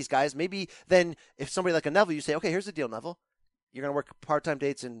sign these guys. Maybe then if somebody like a Neville, you say, okay, here's the deal, Neville. You're going to work part-time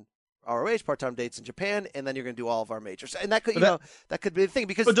dates in ROH, part-time dates in Japan, and then you're going to do all of our majors. And that could, that could be the thing.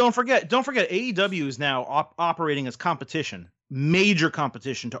 But don't forget, AEW is now operating as competition, major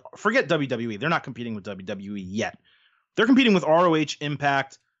competition. Forget WWE. They're not competing with WWE yet. They're competing with ROH,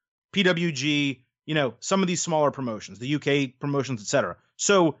 Impact, PWG, some of these smaller promotions, the UK promotions, etc.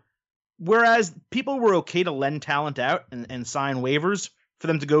 So whereas people were okay to lend talent out and sign waivers for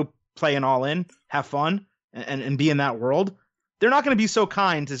them to go play an all-in, have fun, and be in that world, they're not going to be so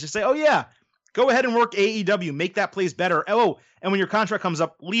kind to just say, oh, yeah, go ahead and work AEW, make that place better. Oh, and when your contract comes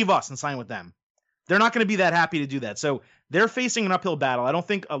up, leave us and sign with them. They're not going to be that happy to do that. So they're facing an uphill battle. I don't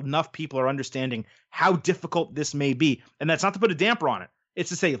think enough people are understanding how difficult this may be. And that's not to put a damper on it. It's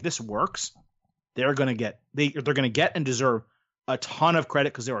to say if this works, they're going to get and deserve a ton of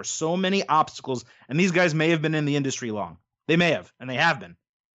credit because there are so many obstacles. And these guys may have been in the industry long. They may have, and they have been.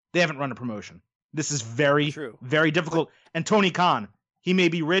 They haven't run a promotion. This is very, very difficult. And Tony Khan, he may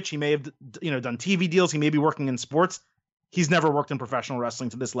be rich. He may have, done TV deals. He may be working in sports. He's never worked in professional wrestling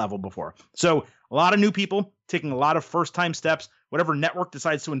to this level before. So a lot of new people taking a lot of first-time steps. Whatever network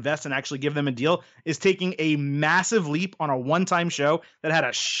decides to invest and actually give them a deal is taking a massive leap on a one-time show that had a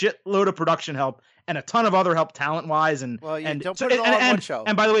shitload of production help and a ton of other help talent-wise. And don't put it all on one show.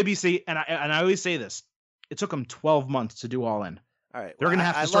 And by the way, BC, and I always say this, it took them 12 months to do All In. All right. They're going to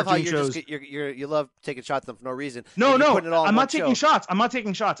have to start doing shows. You love taking shots at them for no reason. No. I'm not taking shots. I'm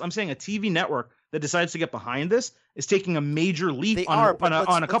saying a TV network that decides to get behind this is taking a major leap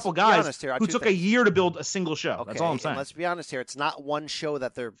on a couple guys who took a year to build a single show. Okay, that's all I'm saying. Let's be honest here. It's not one show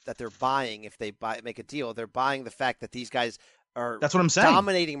that they're buying if they make a deal. They're buying the fact that these guys are that's what I'm saying.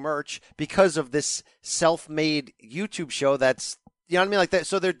 Dominating merch because of this self-made YouTube show that's you know what I mean? Like that.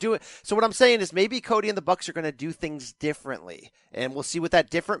 So they're doing. So what I'm saying is maybe Cody and the Bucks are going to do things differently, and we'll see what that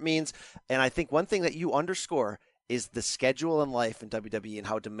different means. And I think one thing that you underscore is the schedule and life in WWE and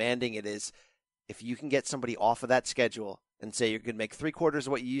how demanding it is. If you can get somebody off of that schedule and say you're going to make 3/4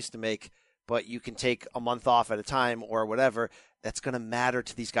 of what you used to make, but you can take a month off at a time or whatever, that's going to matter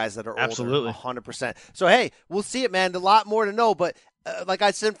to these guys that are older. Absolutely. 100%. So, hey, we'll see it, man. A lot more to know, but like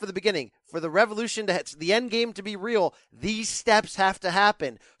I said from the beginning, for the revolution the end game to be real, these steps have to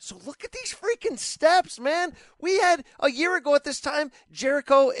happen. So look at these freaking steps, man. We had a year ago at this time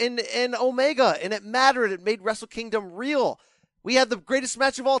Jericho and Omega, and it mattered. It made Wrestle Kingdom real. We had the greatest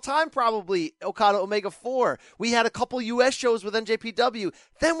match of all time, probably, Okada Omega 4. We had a couple U.S. shows with NJPW.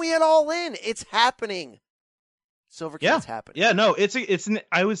 Then we had All In. It's happening. Silver King's happening. Yeah, no,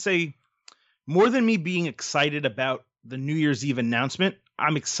 I would say, more than me being excited about the New Year's Eve announcement,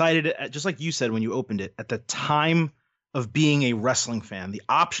 I'm excited, just like you said when you opened it, at the time of being a wrestling fan, the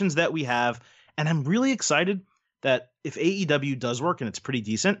options that we have. And I'm really excited that if AEW does work and it's pretty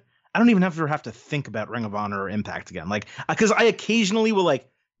decent, I don't even have to think about Ring of Honor or Impact again. Like, because I occasionally will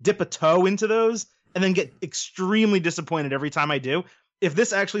like dip a toe into those and then get extremely disappointed every time I do. If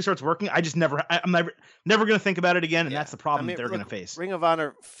this actually starts working, I'm never going to think about it again, and that's the problem they're going to face. Ring of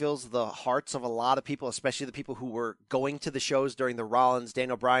Honor fills the hearts of a lot of people, especially the people who were going to the shows during the Rollins,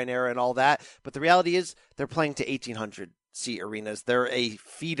 Daniel Bryan era and all that. But the reality is they're playing to 1,800-seat arenas. They're a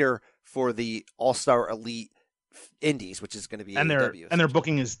feeder for the All-Star Elite Indies, which is going to be AEW. And their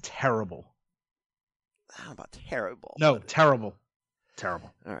booking is terrible. I don't know about terrible. No, terrible.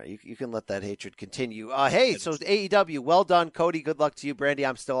 Terrible. All right, you can let that hatred continue. Hey, so AEW, well done, Cody. Good luck to you, Brandy.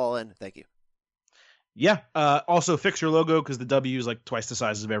 I'm still all in. Thank you. Yeah. Also, fix your logo because the W is like twice the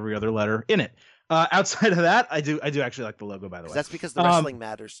size of every other letter in it. Outside of that, I do actually like the logo. By the way, that's because the wrestling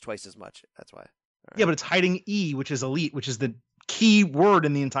matters twice as much. That's why. Right. Yeah, but it's hiding E, which is elite, which is the key word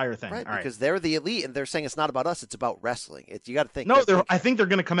in the entire thing. Right, because they're the elite, and they're saying it's not about us; it's about wrestling. You got to think. No, I think they're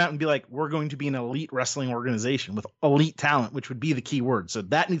going to come out and be like, "We're going to be an elite wrestling organization with elite talent," which would be the key word. So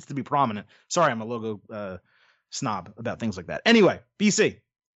that needs to be prominent. Sorry, I'm a logo snob about things like that. Anyway, BC,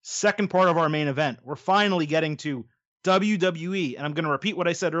 second part of our main event. We're finally getting to WWE, and I'm going to repeat what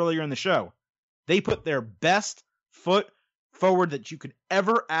I said earlier in the show. They put their best foot forward that you could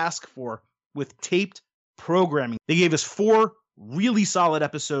ever ask for with taped programming. They gave us 4 really solid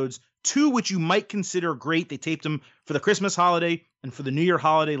episodes, 2 which you might consider great. They taped them for the Christmas holiday and for the New Year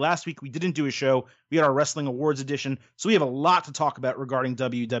holiday. Last week we didn't do a show. We had our Wrestling Awards edition, so we have a lot to talk about regarding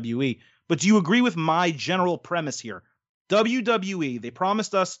WWE. But do you agree with my general premise here? WWE, they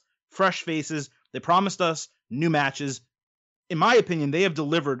promised us fresh faces. They promised us new matches. In my opinion, they have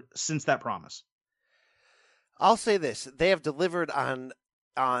delivered since that promise. I'll say this. They have delivered on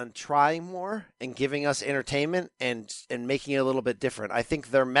trying more and giving us entertainment and making it a little bit different. I think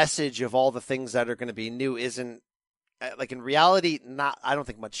their message of all the things that are going to be new isn't, like, in reality, I don't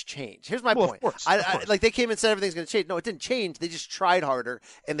think much changed. Here's my point. Of course. Like, they came and said everything's going to change. No, it didn't change. They just tried harder,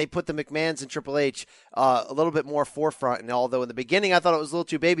 and they put the McMahons and Triple H a little bit more forefront. And although in the beginning I thought it was a little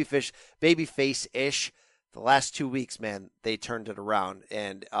too babyface-ish, the last 2 weeks, man, they turned it around,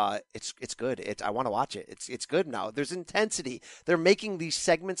 and it's good. I want to watch it. It's good now. There's intensity. They're making these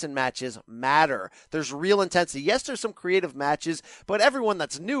segments and matches matter. There's real intensity. Yes, there's some creative matches, but everyone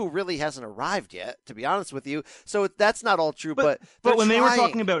that's new really hasn't arrived yet, to be honest with you. So that's not all true. But when they were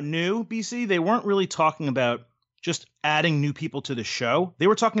talking about new, BC, they weren't really talking about just adding new people to the show. They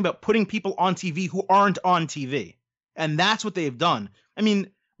were talking about putting people on TV who aren't on TV, and that's what they've done. I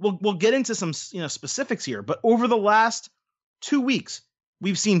mean, We'll get into some specifics here, but over the last 2 weeks,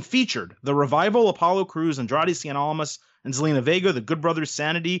 we've seen featured the Revival, Apollo Crews, Andrade Cien Almas, and Zelina Vega, the Good Brothers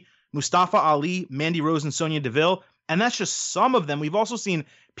Sanity, Mustafa Ali, Mandy Rose, and Sonya Deville, and that's just some of them. We've also seen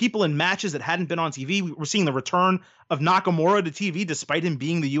people in matches that hadn't been on TV. We're seeing the return of Nakamura to TV despite him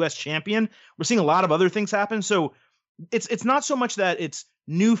being the U.S. champion. We're seeing a lot of other things happen, so it's not so much that it's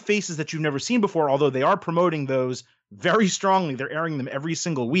new faces that you've never seen before, although they are promoting those very strongly. They're airing them every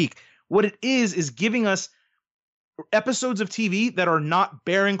single week. What it is giving us episodes of TV that are not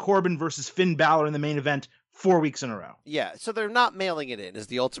Baron Corbin versus Finn Balor in the main event 4 weeks in a row. Yeah, so they're not mailing it in is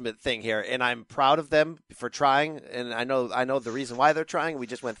the ultimate thing here, and I'm proud of them for trying, and I know the reason why they're trying. We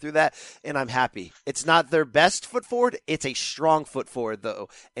just went through that, and I'm happy. It's not their best foot forward. It's a strong foot forward, though,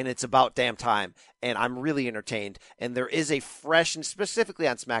 and it's about damn time, and I'm really entertained, and there is a fresh, and specifically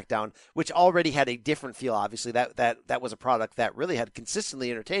on SmackDown, which already had a different feel, obviously. That was a product that really had consistently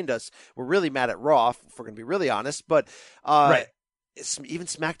entertained us. We're really mad at Raw, if we're going to be really honest, but right. Even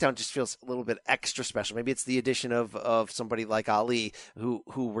SmackDown just feels a little bit extra special. Maybe it's the addition of somebody like Ali, who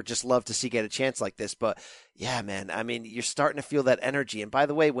we're just love to see get a chance like this. But yeah, man, I mean, you're starting to feel that energy. And by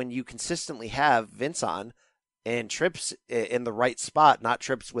the way, when you consistently have Vince on and Trips in the right spot, not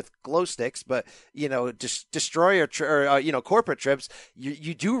Trips with glow sticks, but destroyer or corporate Trips,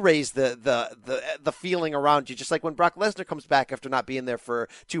 you do raise the feeling around you. Just like when Brock Lesnar comes back after not being there for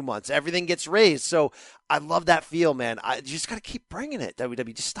 2 months, everything gets raised. So I love that feel, man. You just got to keep bringing it,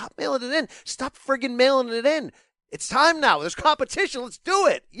 WWE. Just stop mailing it in. Stop friggin' mailing it in. It's time now. There's competition. Let's do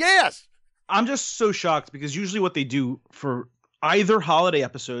it. Yes. I'm just so shocked because usually what they do for either holiday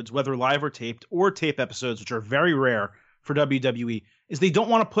episodes, whether live or tape episodes, which are very rare for WWE, is they don't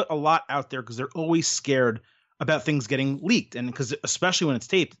want to put a lot out there because they're always scared about things getting leaked. And because especially when it's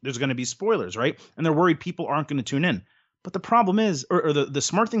taped, there's going to be spoilers, right? And they're worried people aren't going to tune in. But the problem is, or the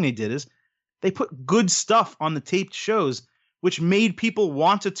smart thing they did is they put good stuff on the taped shows, which made people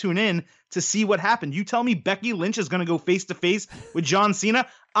want to tune in to see what happened. You tell me Becky Lynch is going to go face-to-face with John Cena?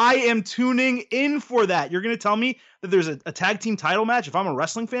 I am tuning in for that. You're going to tell me that there's a tag team title match, if I'm a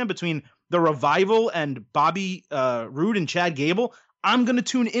wrestling fan, between The Revival and Bobby Roode and Chad Gable? I'm going to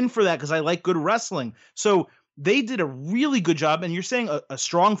tune in for that because I like good wrestling. So they did a really good job, and you're saying a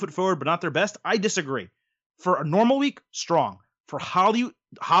strong foot forward, but not their best? I disagree. For a normal week, strong. For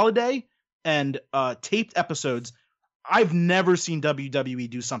holiday and taped episodes, I've never seen WWE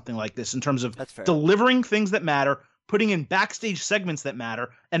do something like this in terms of delivering things that matter, putting in backstage segments that matter,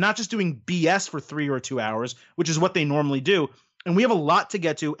 and not just doing BS for 3 or 2 hours, which is what they normally do. And we have a lot to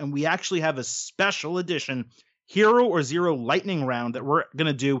get to, and we actually have a special edition Hero or Zero lightning round that we're going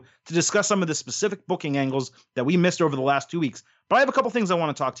to do to discuss some of the specific booking angles that we missed over the last 2 weeks. But I have a couple things I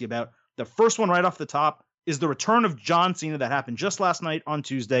want to talk to you about. The first one right off the top is the return of John Cena that happened just last night on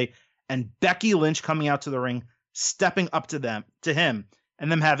Tuesday, and Becky Lynch coming out to the ring, stepping up to him,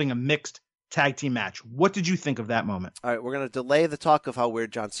 and them having a mixed tag team match. What did you think of that moment? All right, we're going to delay the talk of how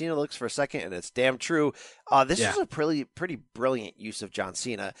weird John Cena looks for a second, and it's damn true. This is a pretty brilliant use of John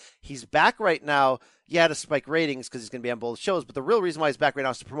Cena. He's back right now, to spike ratings because he's going to be on both shows, but the real reason why he's back right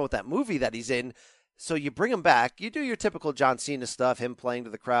now is to promote that movie that he's in. So you bring him back, you do your typical John Cena stuff, him playing to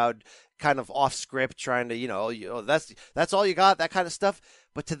the crowd, kind of off script, trying to, that's all you got, that kind of stuff.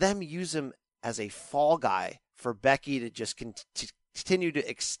 But to them, use him as a fall guy for Becky to just continue to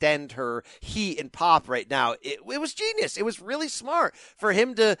extend her heat and pop right now. It was genius. It was really smart for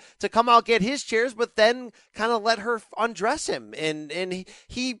him to come out, get his cheers, but then kind of let her undress him. And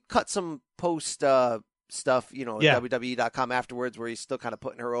he cut some post stuff, WWE.com afterwards where he's still kind of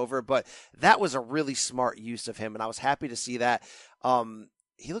putting her over. But that was a really smart use of him, and I was happy to see that.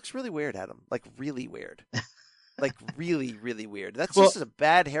 He looks really weird, Adam. Like, really weird. Like, really, really weird. That's just a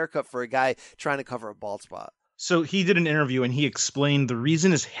bad haircut for a guy trying to cover a bald spot. So he did an interview and he explained the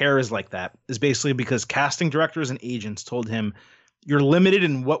reason his hair is like that is basically because casting directors and agents told him, you're limited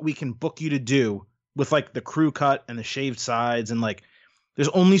in what we can book you to do with like the crew cut and the shaved sides. And like, there's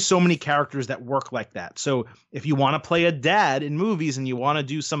only so many characters that work like that. So if you want to play a dad in movies and you want to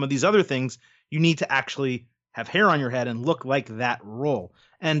do some of these other things, you need to actually have hair on your head and look like that role.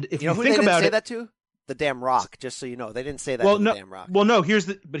 And if you think about it, say that to the damn Rock, just so you know, they didn't say that to the damn Rock. Well, no, here's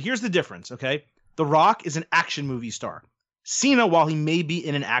the difference. Okay. The Rock is an action movie star. Cena, while he may be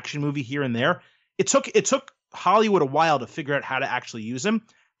in an action movie here and there, it took Hollywood a while to figure out how to actually use him.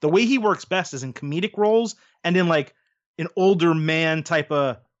 The way he works best is in comedic roles and in like an older man type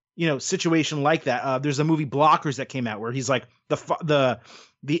of, situation like that. There's a movie Blockers that came out where he's like the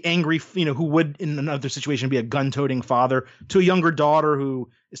angry, who would in another situation be a gun-toting father to a younger daughter who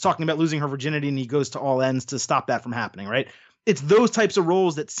is talking about losing her virginity, and he goes to all ends to stop that from happening, right? It's those types of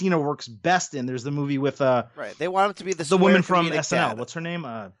roles that Cena works best in. There's the movie with right. They want him to be the woman from SNL. Dad. What's her name?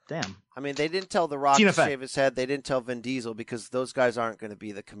 Damn. I mean, they didn't tell The Rock to shave his head. They didn't tell Vin Diesel because those guys aren't going to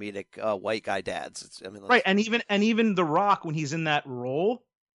be the comedic white guy dads. Right, and even The Rock, when he's in that role,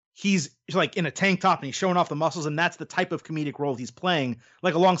 he's like in a tank top and he's showing off the muscles, and that's the type of comedic role he's playing.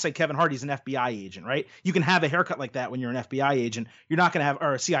 Like alongside Kevin Hart, he's an FBI agent, right? You can have a haircut like that when you're an FBI agent. You're not going to have,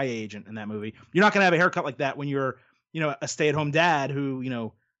 or a CIA agent in that movie. You're not going to have a haircut like that when you're a stay-at-home dad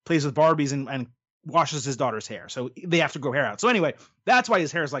who, plays with Barbies and washes his daughter's hair. So they have to grow hair out. So anyway, that's why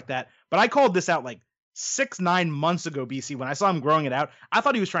his hair is like that. But I called this out like 6-9 months ago, BC, when I saw him growing it out. I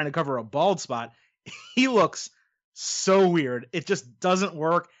thought he was trying to cover a bald spot. He looks so weird. It just doesn't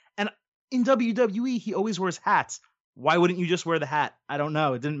work. And in WWE, he always wears hats. Why wouldn't you just wear the hat? I don't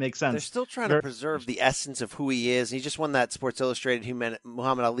know. It didn't make sense. They're still trying to preserve the essence of who he is. He just won that Sports Illustrated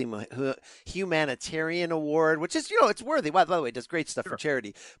Muhammad Ali Humanitarian Award, which is, it's worthy. By the way, he does great stuff for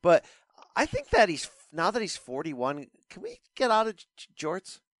charity. But I think that now that he's 41, can we get out of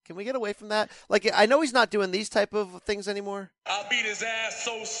jorts? Can we get away from that? Like, I know he's not doing these type of things anymore. I'll beat his ass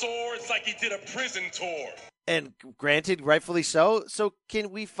so sore, it's like he did a prison tour. And granted, rightfully so. So can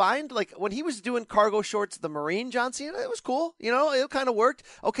we find, like, when he was doing cargo shorts, the Marine John Cena, it was cool. It kind of worked.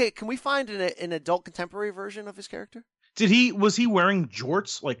 Okay, can we find an adult contemporary version of his character? Was he wearing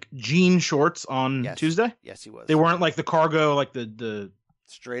jorts, like jean shorts on Tuesday? Yes, he was. They weren't like the cargo, like the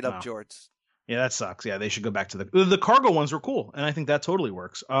straight up jorts. Yeah, that sucks. Yeah, they should go back to the cargo ones were cool, and I think that totally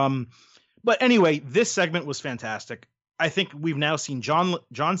works. But anyway, this segment was fantastic. I think we've now seen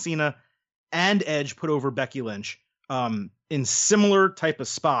John Cena and Edge put over Becky Lynch in similar type of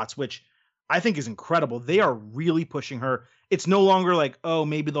spots, which I think is incredible. They are really pushing her. It's no longer like, oh,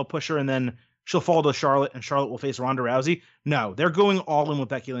 maybe they'll push her and then she'll fall to Charlotte and Charlotte will face Ronda Rousey. No, they're going all in with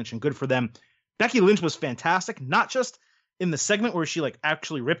Becky Lynch, and good for them. Becky Lynch was fantastic, not just in the segment where she like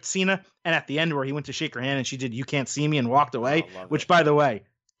actually ripped Cena, and at the end where he went to shake her hand and she did "You Can't See Me" and walked away, which, by the way,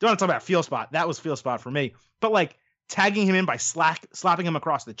 don't want to talk about feel spot. That was feel spot for me. But like tagging him in by slapping him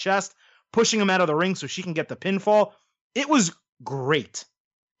across the chest, pushing him out of the ring so she can get the pinfall. It was great.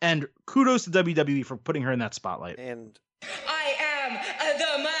 And kudos to WWE for putting her in that spotlight. And I am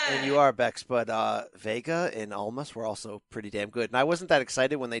the man. And you are, Bex, but Vega and Almas were also pretty damn good. And I wasn't that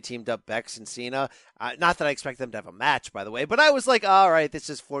excited when they teamed up Bex and Cena. Not that I expect them to have a match, by the way, but I was like, all right, this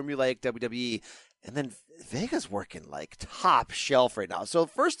is formulaic WWE. And then Vega's working like top shelf right now. So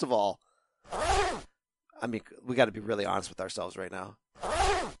first of all, I mean, we got to be really honest with ourselves right now.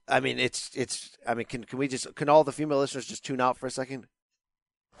 I mean, can all the female listeners just tune out for a second?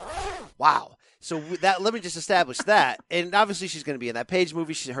 Wow. So let me just establish that. And obviously she's going to be in that Paige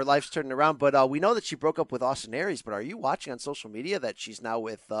movie. Her life's turning around. But we know that she broke up with Austin Aries. But are you watching on social media that she's now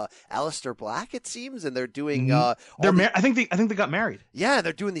with Aleister Black, it seems? And they're doing... I think they got married. Yeah,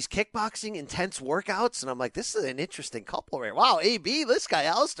 they're doing these kickboxing, intense workouts. And I'm like, this is an interesting couple right? Wow, AB, this guy,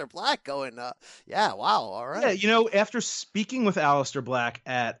 Aleister Black, going... yeah, wow, all right. Yeah, after speaking with Aleister Black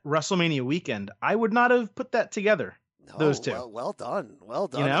at WrestleMania weekend, I would not have put that together. Those two. Well done. Well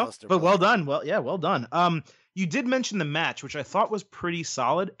done. But well done. Well done. You did mention the match, which I thought was pretty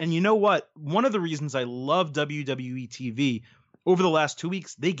solid. And you know what? One of the reasons I love WWE TV over the last 2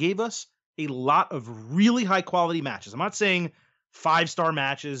 weeks, they gave us a lot of really high quality matches. I'm not saying 5-star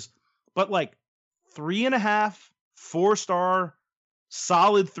matches, but like 3.5, 4-star,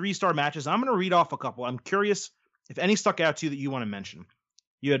 solid 3-star matches. I'm going to read off a couple. I'm curious if any stuck out to you that you want to mention.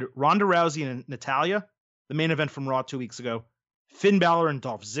 You had Ronda Rousey and Natalya, the main event from Raw 2 weeks ago. Finn Balor and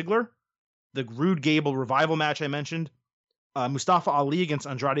Dolph Ziggler. The Rude Gable revival match I mentioned. Mustafa Ali against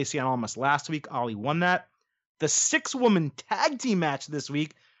Andrade Cien Almas last week. Ali won that. The 6-woman tag team match this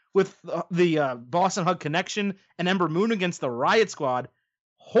week with the Boston Hug Connection and Ember Moon against the Riot Squad.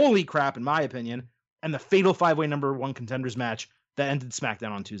 Holy crap, in my opinion. And the fatal 5-way number 1 contenders match that ended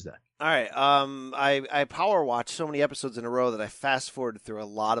SmackDown on Tuesday. All right. I power watched so many episodes in a row that I fast forwarded through a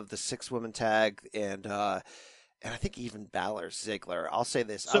lot of the 6-woman tag and I think even Balor Ziggler. I'll say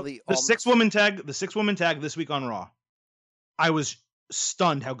this: so the 6-woman tag this week on Raw. I was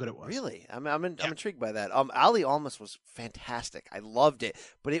stunned how good it was. Really, I'm intrigued by that. Ali Almas was fantastic. I loved it,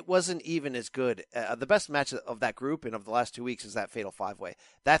 but it wasn't even as good. The best match of that group and of the last 2 weeks is that Fatal 5-way.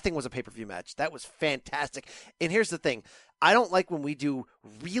 That thing was a pay-per-view match. That was fantastic. And here's the thing. I don't like when we do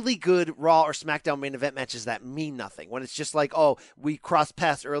really good Raw or SmackDown main event matches that mean nothing. When it's just like, oh, we crossed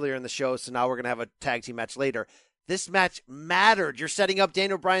paths earlier in the show, so now we're going to have a tag team match later. This match mattered. You're setting up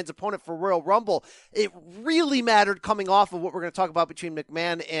Daniel Bryan's opponent for Royal Rumble. It really mattered coming off of what we're going to talk about between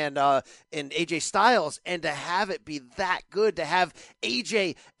McMahon and AJ Styles, and to have it be that good, to have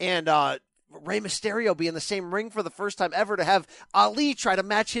AJ and Rey Mysterio be in the same ring for the first time ever, to have Ali try to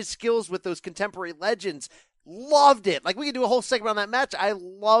match his skills with those contemporary legends. Loved it. Like, we could do a whole segment on that match. I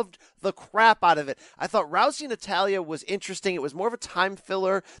loved the crap out of it. I thought Rousey and Natalya was interesting. It was more of a time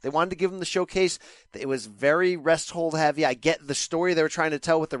filler. They wanted to give them the showcase. It was very rest hold heavy. I get the story they were trying to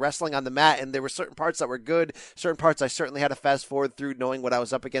tell with the wrestling on the mat, and there were certain parts that were good. Certain parts I certainly had to fast forward through, knowing what I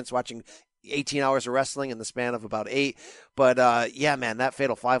was up against, watching 18 hours of wrestling in the span of about 8. But yeah, man, that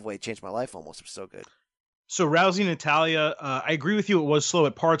Fatal 5-way changed my life almost. It was so good. So Rousey and Natalya, I agree with you. It was slow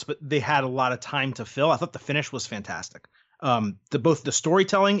at parts, but they had a lot of time to fill. I thought the finish was fantastic. Both the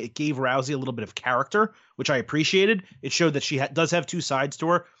storytelling, it gave Rousey a little bit of character, which I appreciated. It showed that she does have 2 sides to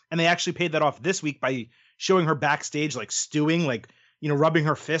her, and they actually paid that off this week by showing her backstage, like stewing, like, rubbing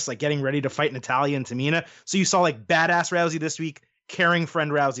her fists, like getting ready to fight Natalya and Tamina. So you saw like badass Rousey this week, caring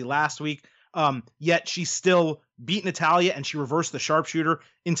friend Rousey last week. Yet she still beat Natalya, and she reversed the sharpshooter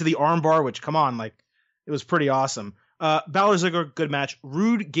into the armbar, which, come on, like, it was pretty awesome. Balor Ziggler, good match.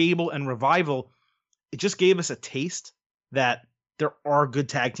 Rude, Gable, and Revival, it just gave us a taste that there are good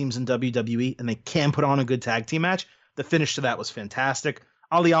tag teams in WWE, and they can put on a good tag team match. The finish to that was fantastic.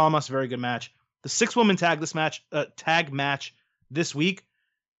 Ali Almas, very good match. The 6-woman tag match this week,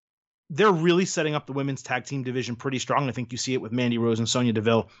 they're really setting up the women's tag team division pretty strong. I think you see it with Mandy Rose and Sonya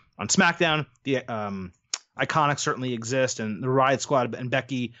Deville on SmackDown. The Iconics certainly exist, and the Riot Squad and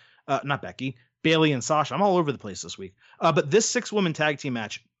Bayley and Sasha. I'm all over the place this week. But this 6-woman tag team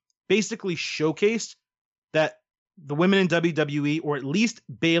match basically showcased that the women in WWE, or at least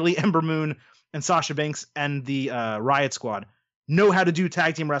Bayley, Ember Moon, and Sasha Banks and the Riot Squad, know how to do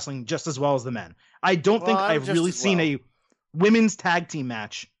tag team wrestling just as well as the men. I don't think I've really seen a women's tag team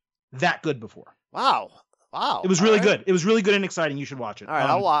match that good before. Wow. It was really good. It was really good and exciting. You should watch it. All right,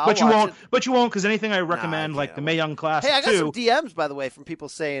 I'll watch it. But you won't, because anything I recommend, like the Mae Young Classic. Hey, I got some DMs, by the way, from people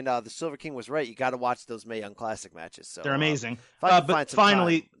saying the Silver King was right. You got to watch those Mae Young Classic matches. So they're amazing. But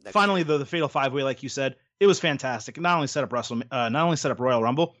finally, the Fatal 5-Way, like you said, it was fantastic. It not only set up Royal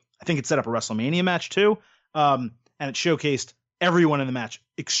Rumble, I think it set up a WrestleMania match too, and it showcased everyone in the match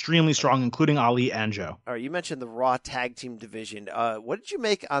extremely strong, including Ali and Joe. All right, you mentioned the Raw Tag Team division. What did you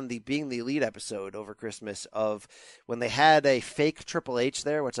make on the Being the Elite episode over Christmas of when they had a fake Triple H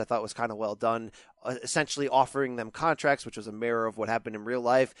there, which I thought was kind of well done, essentially offering them contracts, which was a mirror of what happened in real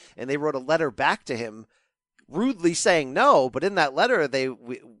life, and they wrote a letter back to him rudely saying no, but in that letter they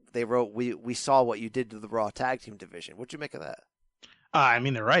wrote, we saw what you did to the Raw Tag Team division. What'd you make of that? I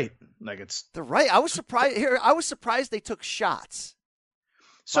mean, they're right. They're right. I was surprised they took shots.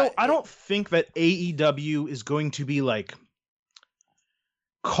 So I don't think that AEW is going to be like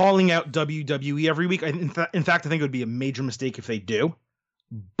calling out WWE every week. In fact, I think it would be a major mistake if they do.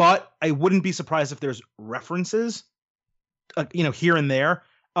 But I wouldn't be surprised if there's references, here and there.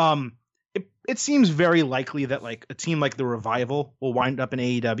 It seems very likely that like a team like the Revival will wind up in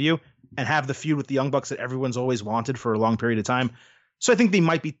AEW and have the feud with the Young Bucks that everyone's always wanted for a long period of time. So I think they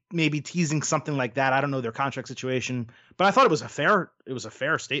might be maybe teasing something like that. I don't know their contract situation, but I thought it was a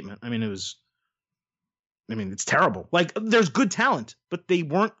fair statement. I mean, it's terrible. Like, there's good talent, but they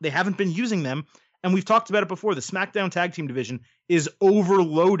haven't been using them. And we've talked about it before. The SmackDown Tag Team division is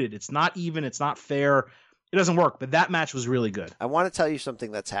overloaded. It's not even, it's not fair. It doesn't work, but that match was really good. I want to tell you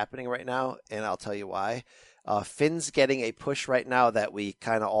something that's happening right now, and I'll tell you why. Finn's getting a push right now that we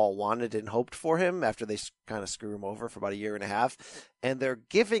kind of all wanted and hoped for him after they kind of screw him over for about a year and a half. And they're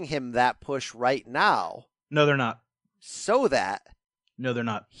giving him that push right now. No, they're not. So that. No, they're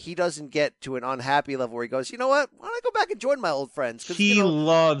not. He doesn't get to an unhappy level where he goes, you know what? Why don't I go back and join my old friends? He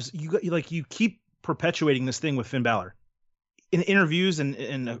loves, you keep perpetuating this thing with Finn Balor. In interviews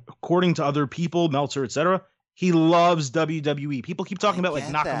and according to other people, Meltzer, etc., he loves WWE. People keep talking about like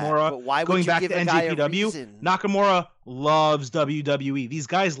Nakamura going back to NJPW. Nakamura loves WWE. These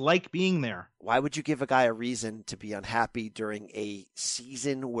guys like being there. Why would you give a guy a reason to be unhappy during a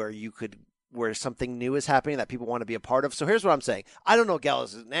season where something new is happening that people want to be a part of? So here's what I'm saying. I don't know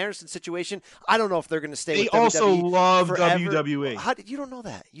Gallows' and Anderson situation. I don't know if they're going to stay with WWE. They also love forever. WWE. You don't know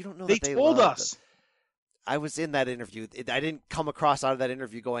that. You don't know they that they told us. I was in that interview. I didn't come across out of that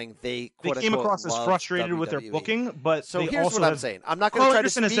interview going, they came across as frustrated with their booking, but so here's what I'm saying. I'm not going to try to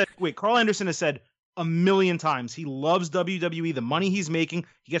speak. Carl Anderson has said a million times he loves WWE, the money he's making,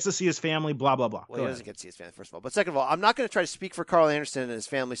 he gets to see his family, blah, blah, blah. Well, he doesn't get to see his family, first of all. But second of all, I'm not going to try to speak for Carl Anderson and his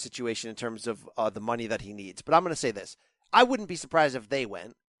family situation in terms of the money that he needs. But I'm going to say this. I wouldn't be surprised if they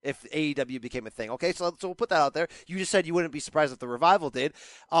went. If AEW became a thing. Okay, so we'll put that out there. You just said you wouldn't be surprised if the Revival did.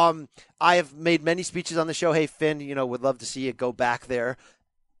 I have made many speeches on the show. Hey, Finn, would love to see you go back there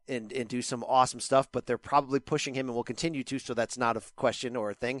and do some awesome stuff, but they're probably pushing him and will continue to, so that's not a question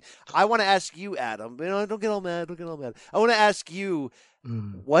or a thing. I want to ask you, Adam. Don't get all mad. I want to ask you,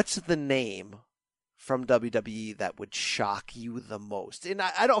 what's the name from WWE that would shock you the most? And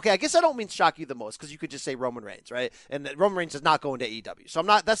I guess I don't mean shock you the most, because you could just say Roman Reigns, right? And Roman Reigns is not going to AEW. So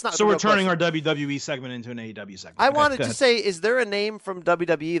that's not. So we're turning our WWE segment into an AEW segment. I wanted to say, is there a name from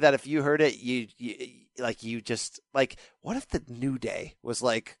WWE that if you heard it, you just what if the New Day was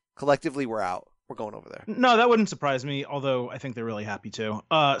like, collectively we're out, we're going over there? No, that wouldn't surprise me, although I think they're really happy to.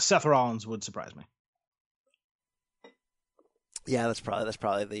 Seth Rollins would surprise me. Yeah, that's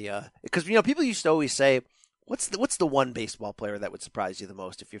probably the because people used to always say, what's the one baseball player that would surprise you the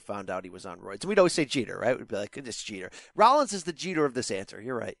most if you found out he was on roids? And we'd always say Jeter, right? We'd be like, it's Jeter. Rollins is the Jeter of this answer.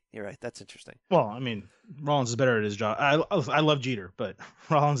 You're right. That's interesting. Well, I mean, Rollins is better at his job. I love Jeter, but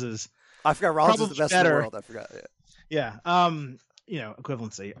Rollins is. I forgot Rollins is the best in the world. I forgot. Yeah.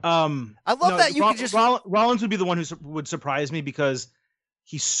 Equivalency. I love that you could just. Rollins would be the one who would surprise me because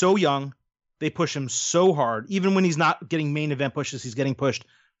he's so young. They push him so hard. Even when he's not getting main event pushes, he's getting pushed.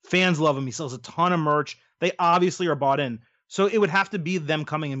 Fans love him. He sells a ton of merch. They obviously are bought in. So it would have to be them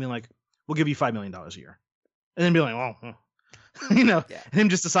coming and being like, we'll give you $5 million a year. And then be like, well, and him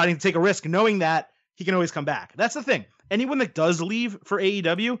just deciding to take a risk, knowing that he can always come back. That's the thing. Anyone that does leave for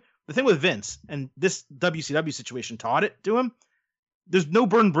AEW, the thing with Vince, and this WCW situation taught it to him, there's no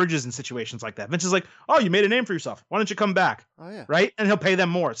burn bridges in situations like that. Vince is like, oh, you made a name for yourself. Why don't you come back? Oh, yeah. Right? And he'll pay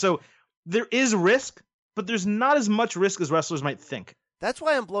them more. So there is risk, but there's not as much risk as wrestlers might think. That's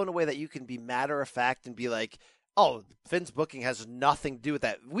why I'm blown away that you can be matter of fact and be like, Oh, Vince booking has nothing to do with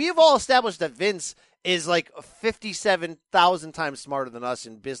that. We have all established that Vince is like 57,000 times smarter than us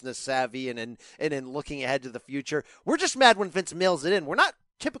in business savvy and in looking ahead to the future. We're just mad when Vince mails it in. We're not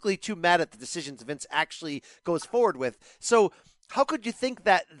typically too mad at the decisions Vince actually goes forward with. So how could you think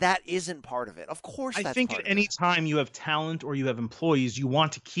that isn't part of it? Of course that's part of it. I think at any time you have talent or you have employees, you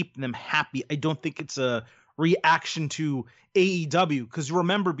want to keep them happy. I don't think it's a reaction to AEW, because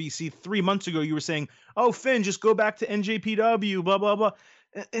remember, BC, 3 months ago you were saying, oh, Finn, just go back to NJPW, blah, blah, blah.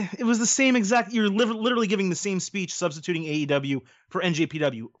 It was the same exact, you're literally giving the same speech substituting AEW for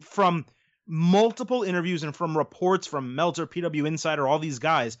NJPW. From multiple interviews and from reports from Meltzer, PW Insider, all these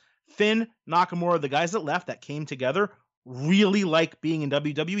guys, Finn, Nakamura, the guys that left that came together, really like being in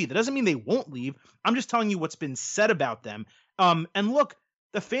WWE. That doesn't mean they won't leave. I'm just telling you what's been said about them. And look,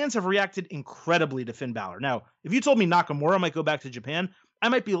 the fans have reacted incredibly to Finn Balor. Now, if you told me Nakamura might go back to Japan, I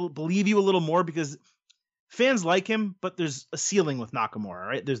might believe you a little more, because fans like him, but there's a ceiling with Nakamura,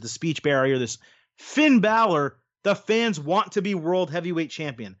 right? There's the speech barrier. There's Finn Balor. The fans want to be world heavyweight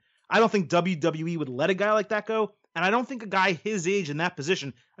champion. I don't think WWE would let a guy like that go. And I don't think a guy his age in that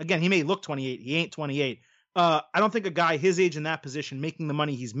position, again, he may look 28. He ain't 28. I don't think a guy his age in that position, making the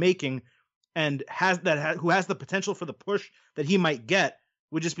money he's making and who has the potential for the push that he might get,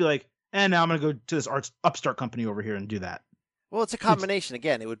 would just be like, and now I'm going to go to this upstart company over here and do that. Well, it's a combination.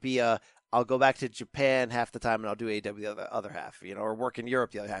 Again, it would be I'll go back to Japan half the time and I'll do AEW the other half, or work in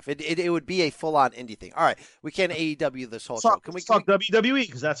Europe the other half. It would be a full-on indie thing. All right, we can't AEW this whole show. Can we talk WWE,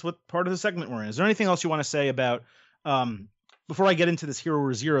 because that's what part of the segment we're in. Is there anything else you want to say about, before I get into this Hero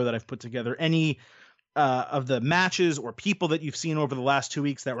or Zero that I've put together, any of the matches or people that you've seen over the last 2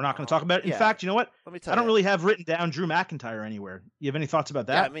 weeks that we're not going to talk about? In fact, you know what? Let me tell I don't really have written down Drew McIntyre anywhere. You have any thoughts about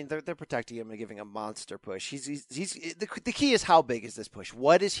that? Yeah, I mean, they're protecting him and giving him a monster push. He's the key is, how big is this push?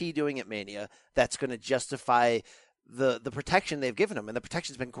 What is he doing at Mania that's going to justify the protection they've given him? And the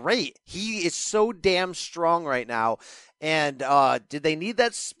protection's been great. He is so damn strong right now. And did they need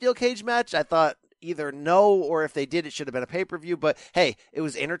that steel cage match? I thought either no, or if they did, it should have been a pay-per-view. But hey, it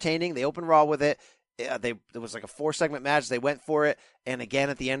was entertaining. They opened Raw with it. It was like a 4-segment match. They went for it. And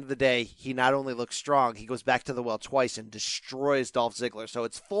again, at the end of the day, he not only looks strong, he goes back to the well twice and destroys Dolph Ziggler. So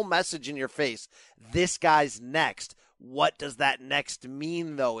it's full message in your face. This guy's next. What does that next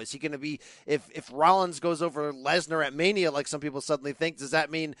mean, though? Is he going to be, if Rollins goes over Lesnar at Mania, like some people suddenly think, does that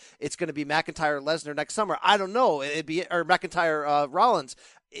mean it's going to be McIntyre Lesnar next summer? I don't know. It'd be, or McIntyre Rollins.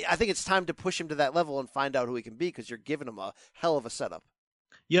 I think it's time to push him to that level and find out who he can be, because you're giving him a hell of a setup.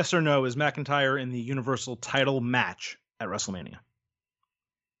 Yes or no, is McIntyre in the Universal title match at WrestleMania?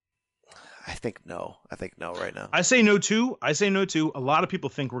 I think no right now. I say no too. A lot of people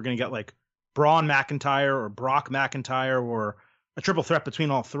think we're going to get like Braun McIntyre or Brock McIntyre or a triple threat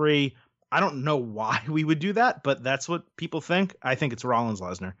between all three. I don't know why we would do that, but that's what people think. I think it's Rollins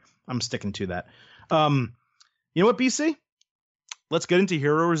Lesnar. I'm sticking to that. You know what, BC? Let's get into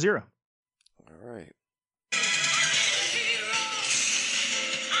Hero or Zero. All right.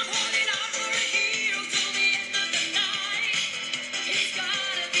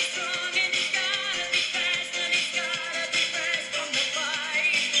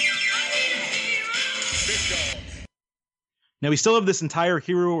 Now, we still have this entire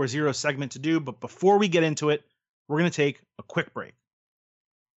Hero or Zero segment to do, but before we get into it, we're going to take a quick break.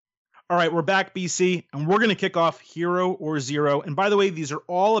 All right, we're back, BC, and we're going to kick off Hero or Zero. And by the way, these are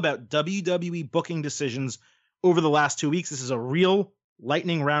all about WWE booking decisions over the last 2 weeks. This is a real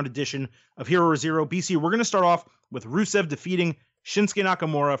lightning round edition of Hero or Zero. BC, we're going to start off with Rusev defeating Shinsuke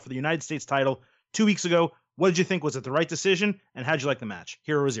Nakamura for the United States title 2 weeks ago. What did you think? Was it the right decision? And how'd you like the match?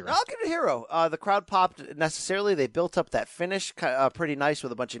 Hero or Zero? I'll give it a hero. The crowd popped necessarily. They built up that finish pretty nice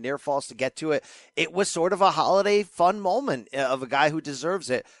with a bunch of near falls to get to it. It was sort of a holiday fun moment of a guy who deserves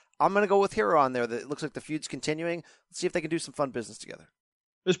it. I'm going to go with hero on there. It looks like the feud's continuing. Let's see if they can do some fun business together.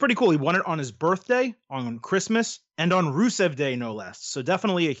 It was pretty cool. He won it on his birthday, on Christmas, and on Rusev Day, no less. So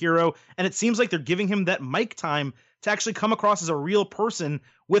definitely a hero. And it seems like they're giving him that mic time to actually come across as a real person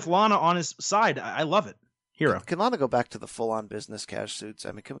with Lana on his side. I love it. Hero. Can Lana go back to the full-on business cash suits?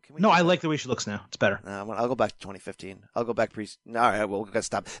 I mean, can we? No, I like the way she looks now. It's better. I'll go back to 2015. I'll go back all right, we'll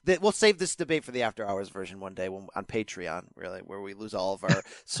stop. We'll save this debate for the After Hours version one day on Patreon, really, where we lose all of our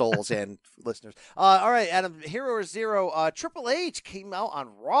souls and listeners. All right, Adam, Hero or Zero. Triple H came out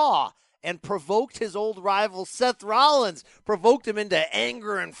on Raw and provoked his old rival Seth Rollins, provoked him into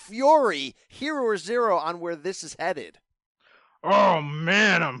anger and fury. Hero or Zero on where this is headed. Oh,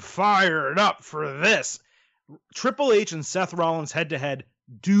 man, I'm fired up for this. Triple H and Seth Rollins head-to-head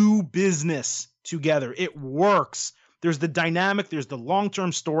do business together. It works. There's the dynamic. There's the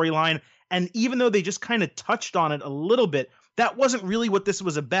long-term storyline. And even though they just kind of touched on it a little bit, that wasn't really what this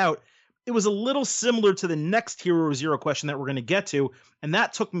was about. It was a little similar to the next Hero Zero question that we're going to get to, and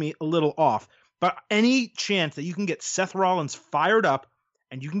that took me a little off. But any chance that you can get Seth Rollins fired up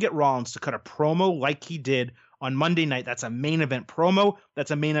and you can get Rollins to cut a promo like he did on Monday night, that's a main event promo, that's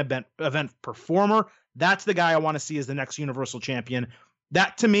a main event performer, that's the guy I want to see as the next Universal Champion.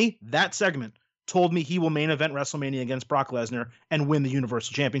 That, to me, that segment told me he will main event WrestleMania against Brock Lesnar and win the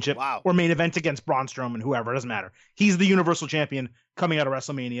Universal Championship. Wow. Or main event against Braun Strowman, whoever, it doesn't matter. He's the Universal Champion coming out of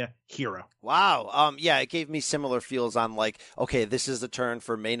WrestleMania, hero. Wow. Yeah, it gave me similar feels on like, okay, this is the turn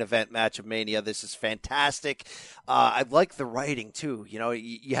for main event match of Mania. This is fantastic. I like the writing too. You know,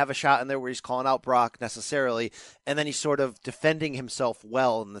 you have a shot in there where he's calling out Brock necessarily, and then he's sort of defending himself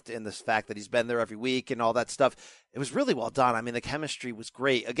well in the fact that he's been there every week and all that stuff. It was really well done. I mean, the chemistry was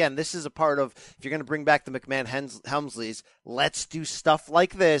great. Again, this is a part of, if you're going to bring back the McMahon Helmsleys, let's do stuff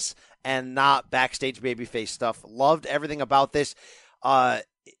like this and not backstage babyface stuff. Loved everything about this.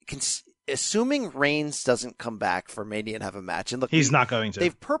 Assuming Reigns doesn't come back for Mania and have a match, and look, he's not going to.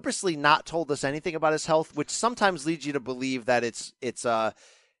 They've purposely not told us anything about his health, which sometimes leads you to believe that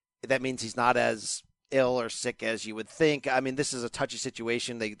that means he's not as ill or sick as you would think. I mean, this is a touchy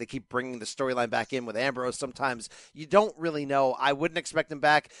situation. They keep bringing the storyline back in with Ambrose. Sometimes you don't really know. I wouldn't expect him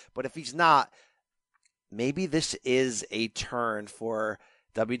back, but if he's not, maybe this is a turn for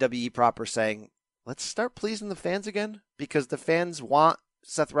WWE proper saying, let's start pleasing the fans again, because the fans want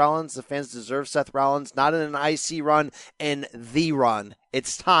Seth Rollins. The fans deserve Seth Rollins, not in an IC run, in the run.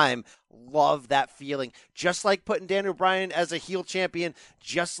 It's time. Love that feeling. Just like putting Daniel Bryan as a heel champion,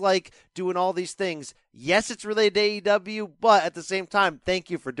 just like doing all these things. Yes, it's related to AEW, but at the same time, thank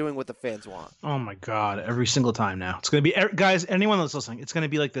you for doing what the fans want. Oh my God, every single time now. It's going to be, guys, anyone that's listening, it's going to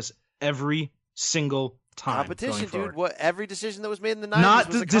be like this every single time. Competition, dude. What every decision that was made in the 90s not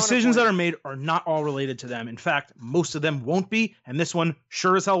was the decisions that are made are not all related to them. In fact, most of them won't be, and this one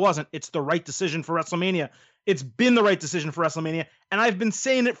sure as hell wasn't. It's the right decision for WrestleMania. It's been the right decision for WrestleMania, and I've been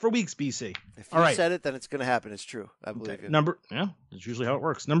saying it for weeks, BC. If you said it, then it's going to happen. It's true. I believe you. That's usually how it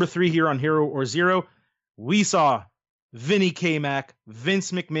works. Number 3 here on Hero or Zero, we saw Vinny K-Mac,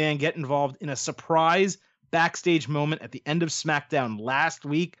 Vince McMahon get involved in a surprise backstage moment at the end of SmackDown last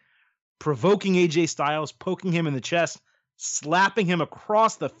week, provoking AJ Styles, poking him in the chest, slapping him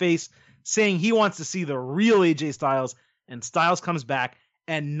across the face, saying he wants to see the real AJ Styles, and Styles comes back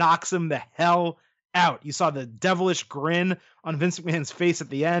and knocks him the hell out. You saw the devilish grin on Vince McMahon's face at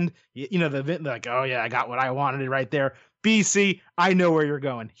the end. You know, like, oh yeah, I got what I wanted right there. BC, I know where you're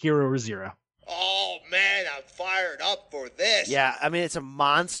going. Hero or Zero. Oh, man, I'm fired up for this. Yeah, I mean, it's a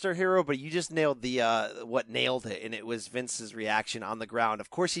monster hero, but you just nailed what nailed it, and it was Vince's reaction on the ground. Of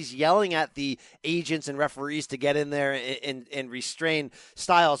course, he's yelling at the agents and referees to get in there and restrain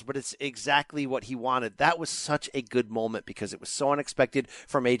Styles, but it's exactly what he wanted. That was such a good moment because it was so unexpected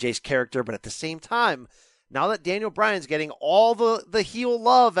from AJ's character, but at the same time, now that Daniel Bryan's getting all the heel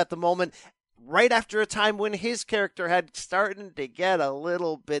love at the moment, right after a time when his character had started to get a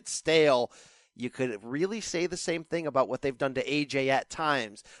little bit stale, you could really say the same thing about what they've done to AJ at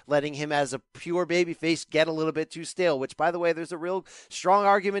times, letting him as a pure babyface get a little bit too stale, which, by the way, there's a real strong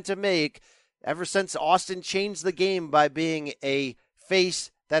argument to make. Ever since Austin changed the game by being a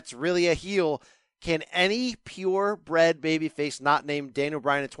face that's really a heel, can any purebred babyface not named Daniel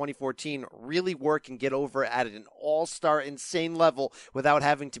Bryan in 2014 really work and get over at an all-star insane level without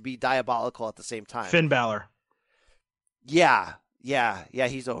having to be diabolical at the same time? Finn Balor. Yeah,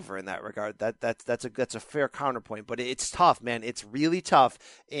 he's over in that regard. That's a fair counterpoint, but it's tough, man. It's really tough,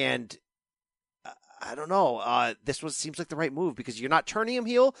 and I don't know. This seems like the right move because you're not turning him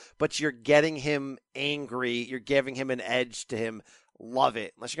heel, but you're getting him angry. You're giving him an edge to him. Love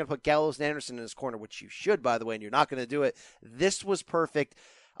it. Unless you're going to put Gallows and Anderson in his corner, which you should, by the way, and you're not going to do it. This was perfect.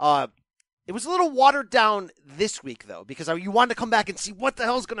 It was a little watered down this week, though, because you wanted to come back and see what the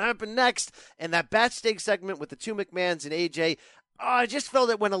hell's going to happen next. And that backstage segment with the two McMahons and AJ, I just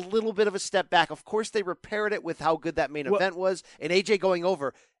felt it went a little bit of a step back. Of course, they repaired it with how good that main event was, and AJ going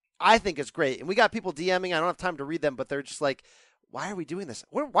over, I think is great. And we got people DMing. I don't have time to read them, but they're just like, why are we doing this?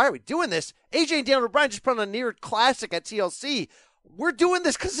 Why are we doing this? AJ and Daniel Bryan just put on a near classic at TLC. We're doing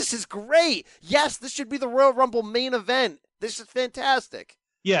this because this is great. Yes, this should be the Royal Rumble main event. This is fantastic.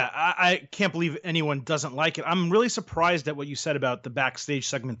 Yeah, I can't believe anyone doesn't like it. I'm really surprised at what you said about the backstage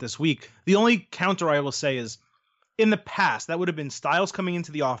segment this week. The only counter I will say is, in the past, that would have been Styles coming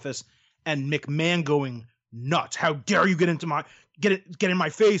into the office and McMahon going nuts. How dare you get in my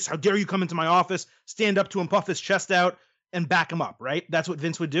face? How dare you come into my office, stand up to him, puff his chest out, and back him up, right? That's what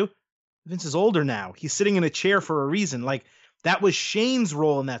Vince would do. Vince is older now. He's sitting in a chair for a reason. Like, That was Shane's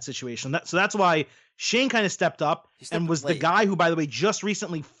role in that situation. So that's why Shane kind of stepped up and was the guy who, by the way, just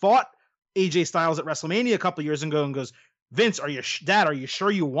recently fought AJ Styles at WrestleMania a couple years ago and goes, Vince, are you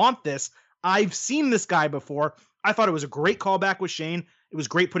sure you want this? I've seen this guy before. I thought it was a great callback with Shane. It was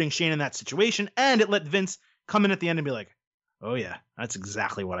great putting Shane in that situation, and it let Vince come in at the end and be like, oh yeah, that's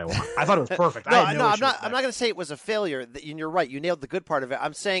exactly what I want. I thought it was perfect. I'm not going to say it was a failure. And you're right. You nailed the good part of it.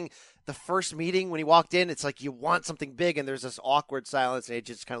 I'm saying the first meeting when he walked in, it's like you want something big, and there's this awkward silence, and they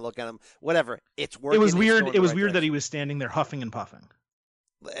just kind of look at him. Whatever. It's working. It was weird. It was weird that he was standing there huffing and puffing.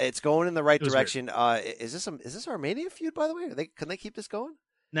 It's going in the right direction. Is this our Mania feud, by the way? Can they keep this going?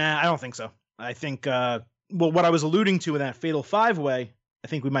 Nah, I don't think so. I think what I was alluding to in that Fatal 5-Way, I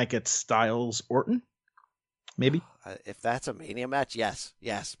think we might get Styles Orton. Maybe. If that's a Mania match, yes,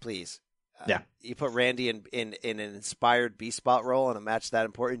 please. Yeah. You put Randy in an inspired B-spot role in a match that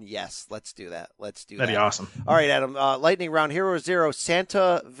important, yes, let's do that. That'd be awesome. All right, Adam. Lightning round, Hero Zero,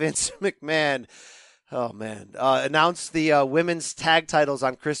 Santa Vince McMahon. Oh, man. Announced the women's tag titles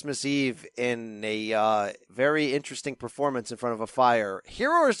on Christmas Eve in a very interesting performance in front of a fire.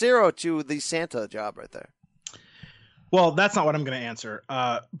 Hero or Zero to the Santa job right there? Well, that's not what I'm going to answer.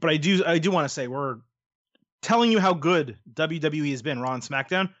 But I do want to say we're telling you how good WWE has been, Raw and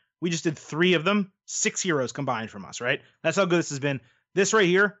SmackDown. We just did 3 of them, 6 heroes combined from us, right? That's how good this has been. This right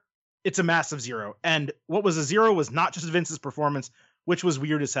here, it's a massive 0. And what was a 0 was not just Vince's performance, which was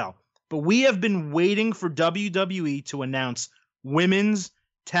weird as hell. But we have been waiting for WWE to announce women's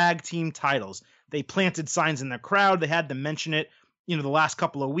tag team titles. They planted signs in the crowd. They had to mention it, the last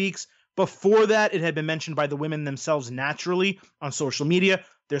couple of weeks. Before that, it had been mentioned by the women themselves naturally on social media.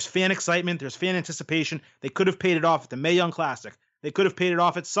 There's fan excitement. There's fan anticipation. They could have paid it off at the Mae Young Classic. They could have paid it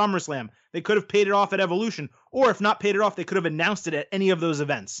off at SummerSlam. They could have paid it off at Evolution. Or if not paid it off, they could have announced it at any of those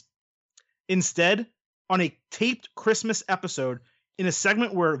events. Instead, on a taped Christmas episode, in a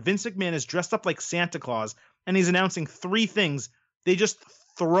segment where Vince McMahon is dressed up like Santa Claus and he's announcing 3 things, they just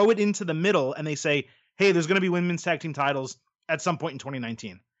throw it into the middle and they say, hey, there's going to be women's tag team titles at some point in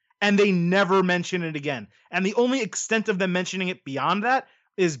 2019. And they never mention it again. And the only extent of them mentioning it beyond that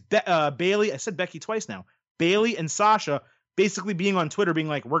is Bayley. I said Becky twice now. Bayley and Sasha basically being on Twitter being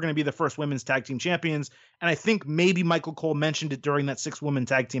like, we're going to be the first women's tag team champions. And I think maybe Michael Cole mentioned it during that 6-woman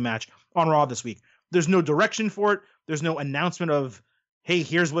tag team match on Raw this week. There's no direction for it. There's no announcement of, hey,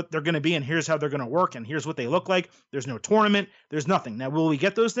 here's what they're going to be and here's how they're going to work and here's what they look like. There's no tournament. There's nothing. Now, will we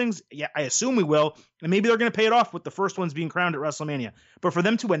get those things? Yeah, I assume we will. And maybe they're going to pay it off with the first ones being crowned at WrestleMania. But for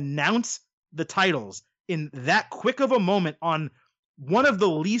them to announce the titles in that quick of a moment on one of the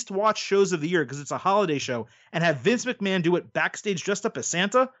least watched shows of the year, because it's a holiday show, and have Vince McMahon do it backstage dressed up as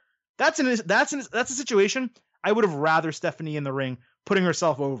Santa, that's a situation I would have rather Stephanie in the ring putting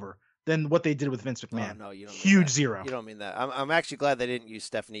herself over than what they did with Vince McMahon. Oh, no, you don't. Huge 0. You don't mean that. I'm actually glad they didn't use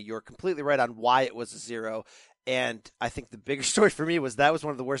Stephanie. You're completely right on why it was a 0. And I think the bigger story for me was that was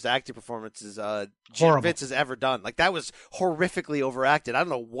one of the worst acting performances Vince has ever done. Like, that was horrifically overacted. I don't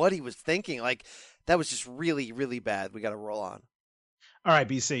know what he was thinking. Like, that was just really, really bad. We got to roll on. All right,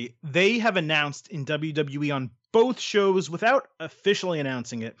 BC. They have announced in WWE on both shows without officially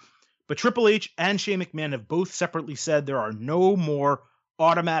announcing it, but Triple H and Shane McMahon have both separately said there are no more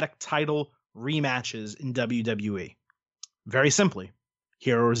automatic title rematches in WWE. Very simply,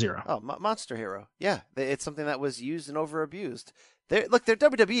 Hero or Zero. Oh, Monster Hero. Yeah, it's something that was used and over-abused. They're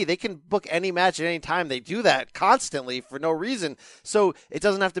WWE. They can book any match at any time. They do that constantly for no reason. So it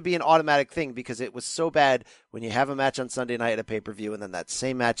doesn't have to be an automatic thing because it was so bad when you have a match on Sunday night at a pay-per-view and then that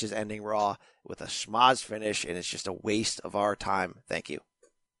same match is ending Raw with a schmoz finish and it's just a waste of our time. Thank you.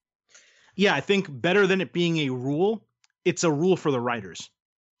 Yeah, I think better than it being a rule, it's a rule for the writers.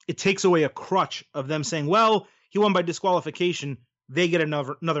 It takes away a crutch of them saying, well, he won by disqualification. They get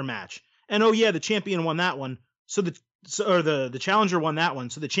another match. And oh yeah, the champion won that one. So the challenger won that one,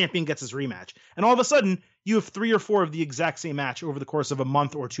 so the champion gets his rematch. And all of a sudden, you have 3 or 4 of the exact same match over the course of a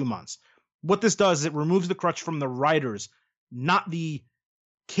month or 2 months. What this does is it removes the crutch from the writers, not the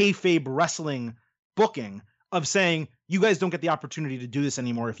kayfabe wrestling booking of saying, you guys don't get the opportunity to do this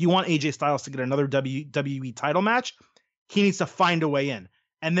anymore. If you want AJ Styles to get another WWE title match, he needs to find a way in.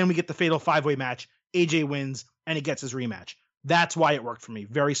 And then we get the fatal 5-way match. AJ wins, and he gets his rematch. That's why it worked for me.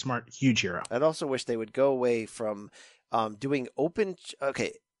 Very smart, huge hero. I'd also wish they would go away from doing open.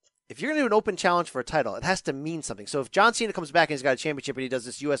 Okay, if you're going to do an open challenge for a title, it has to mean something. So if John Cena comes back and he's got a championship and he does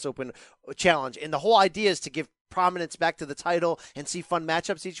this U.S. Open challenge, and the whole idea is to give prominence back to the title and see fun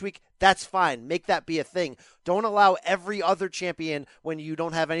matchups each week, that's fine. Make that be a thing. Don't allow every other champion, when you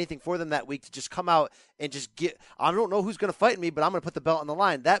don't have anything for them that week, to just come out and just get, I don't know who's going to fight me, but I'm going to put the belt on the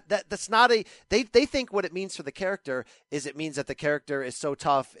line. That's not they think what it means for the character is it means that the character is so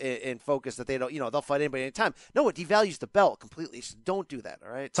tough and focused that they don't, they'll fight anybody anytime. No, it devalues the belt completely. So don't do that.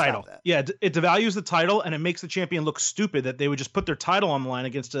 All right. Title. Stop that. Yeah. It devalues the title, and it makes the champion look stupid that they would just put their title on the line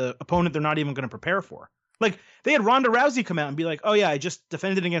against an opponent they're not even going to prepare for. Like, they had Ronda Rousey come out and be like, oh yeah, I just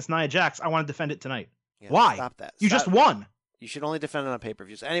defended against Nia Jax. I want to defend it tonight. Yeah, why? Stop that. You just won. You should only defend it on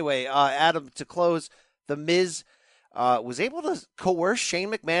pay-per-views. Anyway, Adam, to close, The Miz was able to coerce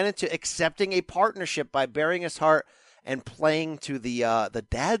Shane McMahon into accepting a partnership by bearing his heart and playing to the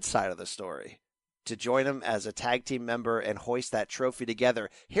dad side of the story to join him as a tag team member and hoist that trophy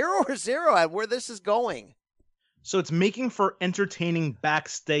together. Hero or zero at where this is going. So it's making for entertaining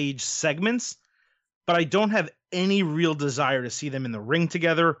backstage segments, but I don't have any real desire to see them in the ring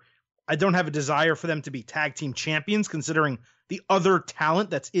together. I don't have a desire for them to be tag team champions, considering the other talent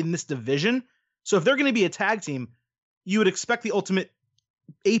that's in this division. So if they're going to be a tag team, you would expect the ultimate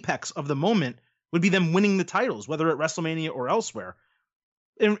apex of the moment would be them winning the titles, whether at WrestleMania or elsewhere.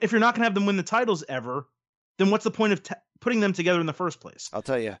 And if you're not going to have them win the titles ever, then what's the point of putting them together in the first place? I'll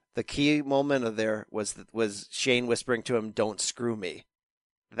tell you, the key moment of there was Shane whispering to him, "Don't screw me."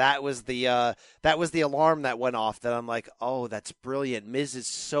 That was the alarm that went off, that I'm like, oh, that's brilliant. Miz is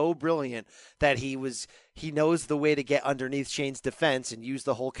so brilliant that he knows the way to get underneath Shane's defense and use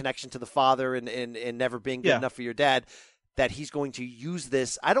the whole connection to the father and never being good enough for your dad, that he's going to use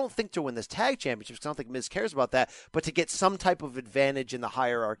this, I don't think to win this tag championship, because I don't think Miz cares about that, but to get some type of advantage in the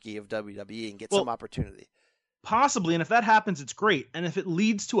hierarchy of WWE and get some opportunity. Possibly, and if that happens, it's great. And if it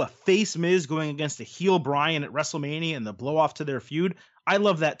leads to a face Miz going against a heel Bryan at WrestleMania and the blow off to their feud, I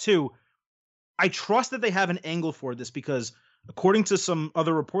love that too. I trust that they have an angle for this, because according to some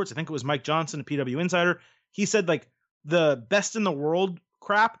other reports, I think it was Mike Johnson, a PW Insider, he said like the best in the world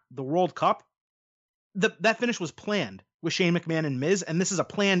crap, the World Cup, that finish was planned with Shane McMahon and Miz, and this is a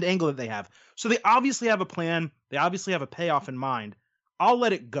planned angle that they have. So they obviously have a plan. They obviously have a payoff in mind. I'll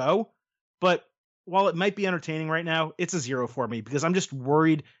let it go, but while it might be entertaining right now, it's a zero for me, because I'm just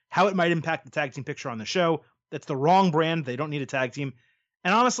worried how it might impact the tag team picture on the show. That's the wrong brand. They don't need a tag team.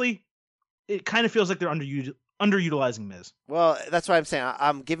 And honestly, it kind of feels like they're underutilizing Miz. Well, that's why I'm saying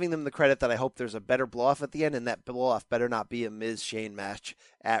I'm giving them the credit that I hope there's a better blow-off at the end, and that blow-off better not be a Miz-Shane match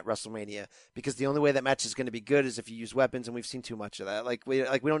at WrestleMania, because the only way that match is going to be good is if you use weapons, and we've seen too much of that. We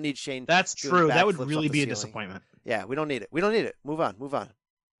don't need Shane. That's true. That would really be a disappointment. Yeah, we don't need it. Move on.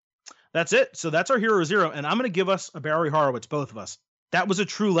 That's it. So that's our Hero Zero, and I'm going to give us a Barry Horowitz, both of us. That was a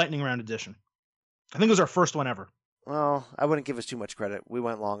true lightning round edition. I think it was our first one ever. Well, I wouldn't give us too much credit. We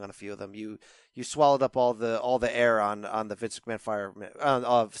went long on a few of them. You swallowed up all the air on the Vince McMahon fire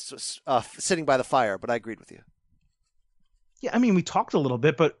sitting by the fire, but I agreed with you. Yeah, I mean, we talked a little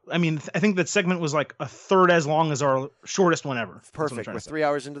bit, but I mean, I think that segment was like a third as long as our shortest one ever. Perfect. We're 3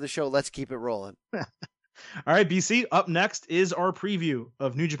 hours into the show. Let's keep it rolling. All right, BC, up next is our preview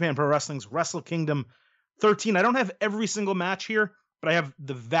of New Japan Pro Wrestling's Wrestle Kingdom 13. I don't have every single match here, but I have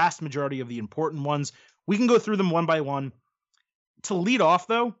the vast majority of the important ones. We can go through them one by one. To lead off,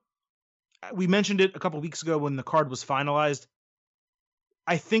 though, we mentioned it a couple weeks ago when the card was finalized.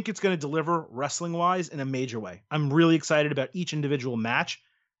 I think it's going to deliver wrestling-wise in a major way. I'm really excited about each individual match.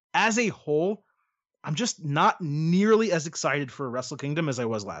 As a whole, I'm just not nearly as excited for Wrestle Kingdom as I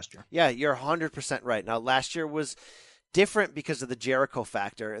was last year. Yeah, you're 100% right. Now, last year was different because of the Jericho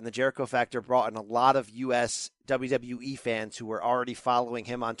factor, and the Jericho factor brought in a lot of U.S. WWE fans who were already following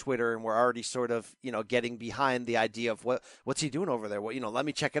him on Twitter and were already sort of, getting behind the idea of what's he doing over there? Well, let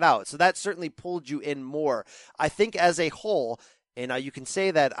me check it out. So that certainly pulled you in more. I think as a whole, and you can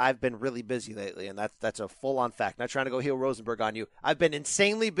say that I've been really busy lately, and that's a full-on fact. Not trying to go heel Rosenberg on you. I've been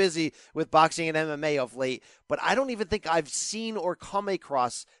insanely busy with boxing and MMA of late, but I don't even think I've seen or come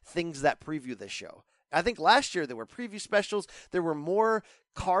across things that preview this show. I think last year there were preview specials. There were more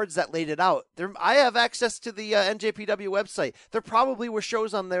cards that laid it out. I have access to the NJPW website. There probably were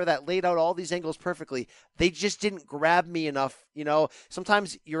shows on there that laid out all these angles perfectly. They just didn't grab me enough.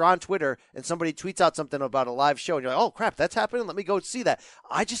 Sometimes you're on Twitter and somebody tweets out something about a live show and you're like, oh crap, that's happening. Let me go see that.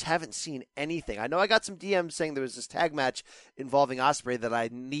 I just haven't seen anything. I know I got some DMs saying there was this tag match involving Ospreay that I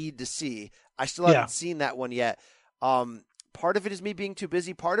need to see. I still haven't seen that one yet. Part of it is me being too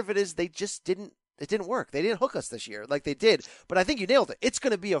busy. Part of it is they just didn't It didn't work. They didn't hook us this year like they did. But I think you nailed it. It's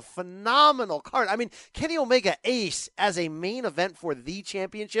going to be a phenomenal card. I mean, Kenny Omega Ace as a main event for the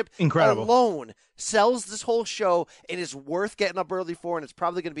championship alone sells this whole show. It is worth getting up early for, and it's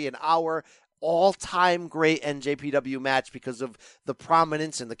probably going to be an hour. All-time great NJPW match because of the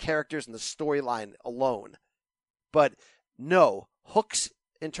prominence and the characters and the storyline alone. But no, hooks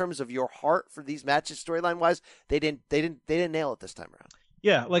in terms of your heart for these matches storyline-wise, they didn't nail it this time around.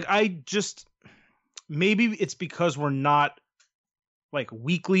 Yeah, like maybe it's because we're not like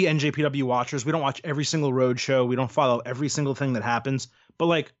weekly NJPW watchers. We don't watch every single road show. We don't follow every single thing that happens. But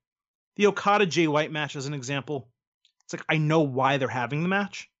like the Okada Jay White match as an example, it's like I know why they're having the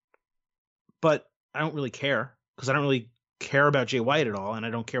match, but I don't really care because I don't really care about Jay White at all, and I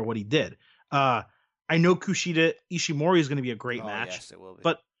don't care what he did. I know Kushida Ishimori is going to be a great match, yes, it will be.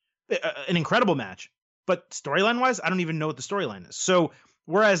 But an incredible match. But storyline-wise, I don't even know what the storyline is. So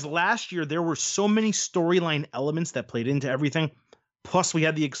whereas last year there were so many storyline elements that played into everything, plus we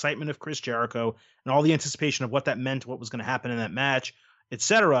had the excitement of Chris Jericho and all the anticipation of what that meant, what was going to happen in that match,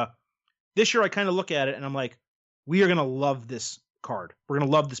 etc. This year I kind of look at it and I'm like, we are going to love this card. We're going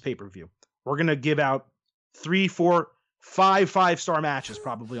to love this pay-per-view. We're going to give out 3, 4, 5-star matches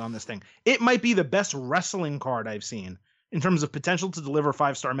probably on this thing. It might be the best wrestling card I've seen in terms of potential to deliver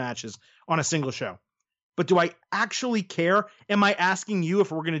 5-star matches on a single show. But do I actually care? Am I asking you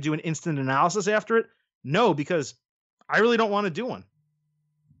if we're going to do an instant analysis after it? No, because I really don't want to do one.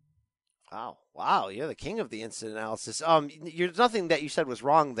 Wow, you're the king of the instant analysis. Nothing that you said was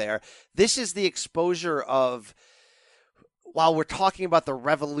wrong there. This is the exposure of, while we're talking about the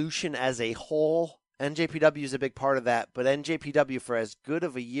revolution as a whole, NJPW is a big part of that, but NJPW, for as good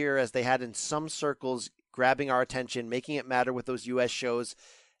of a year as they had in some circles, grabbing our attention, making it matter with those U.S. shows,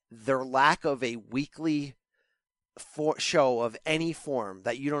 their lack of a weekly show of any form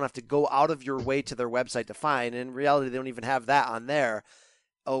that you don't have to go out of your way to their website to find, and in reality, they don't even have that on there,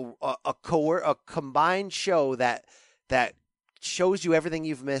 a combined show that shows you everything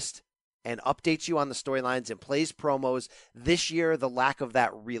you've missed and updates you on the storylines and plays promos. This year, the lack of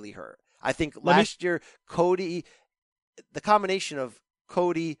that really hurt. I think last year, Cody, the combination of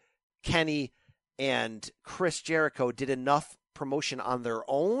Cody, Kenny, and Chris Jericho did enough promotion on their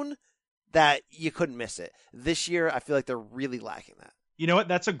own that you couldn't miss it. This year, I feel like they're really lacking that. You know what?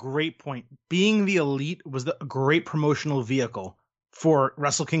 That's a great point. Being the Elite was a great promotional vehicle for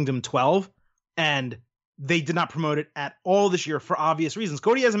Wrestle Kingdom 12, and they did not promote it at all this year for obvious reasons.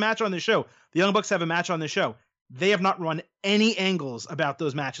 Cody has a match on this show. The Young Bucks have a match on this show. They have not run any angles about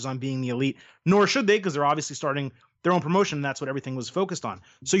those matches on Being the Elite, nor should they, because they're obviously starting their own promotion, and that's what everything was focused on.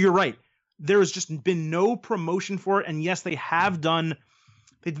 So you're right. There has just been no promotion for it, and yes, they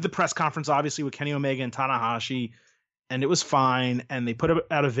did the press conference, obviously, with Kenny Omega and Tanahashi, and it was fine, and they put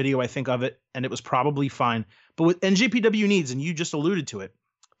out a video, I think, of it, and it was probably fine. But what NJPW needs, and you just alluded to it,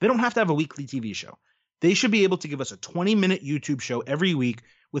 they don't have to have a weekly TV show. They should be able to give us a 20-minute YouTube show every week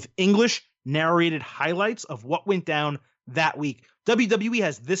with English narrated highlights of what went down that week. WWE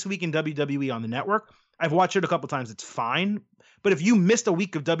has This Week in WWE on the network. I've watched it a couple times. It's fine. But if you missed a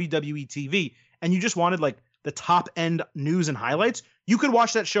week of WWE TV and you just wanted like the top end news and highlights, you could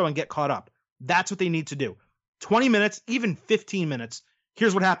watch that show and get caught up. That's what they need to do. 20 minutes, even 15 minutes.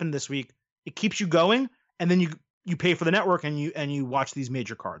 Here's what happened this week. It keeps you going, and then you pay for the network and you watch these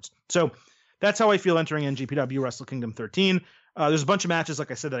major cards. So that's how I feel entering NJPW Wrestle Kingdom 13. There's a bunch of matches, like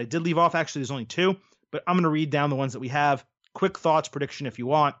I said, that I did leave off. Actually, there's only 2, but I'm going to read down the ones that we have. Quick thoughts, prediction if you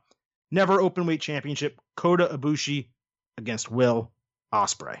want. Never Openweight Championship, Kota Ibushi against Will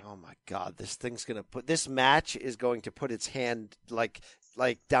Ospreay. Oh my God, this match is going to put its hand like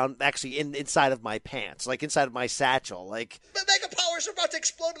down, actually inside of my pants, like inside of my satchel. Like, the Mega Powers are about to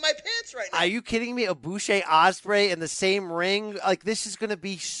explode in my pants right now. Are you kidding me? Ibushi Ospreay in the same ring? Like, this is going to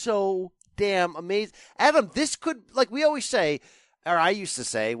be so damn amazing. Adam, this could, like we always say, or I used to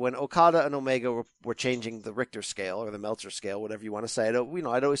say, when Okada and Omega were changing the Richter scale or the Meltzer scale, whatever you want to say, I'd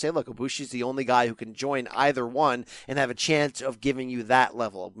always say, look, Ibushi's the only guy who can join either one and have a chance of giving you that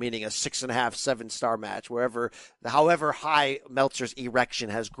level, meaning a 6.5, 7-star match, however high Meltzer's erection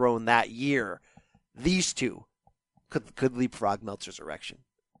has grown that year. These two could leapfrog Meltzer's erection.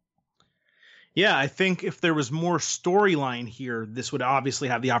 Yeah, I think if there was more storyline here, this would obviously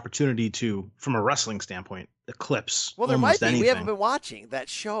have the opportunity to, from a wrestling standpoint, eclipse. Well, there might be. Anything. We haven't been watching that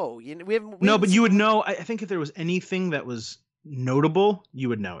show. But you would know. I think if there was anything that was notable, you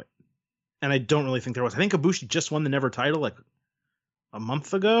would know it. And I don't really think there was. I think Ibushi just won the Never title like a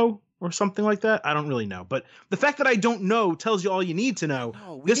month ago or something like that. I don't really know. But the fact that I don't know tells you all you need to know.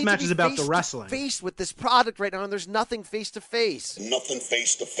 No, this match is about the wrestling. Face with this product right now, and there's nothing face to face. Nothing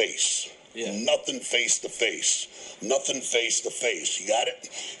face to face. Nothing face to face. Nothing face to face. You got it?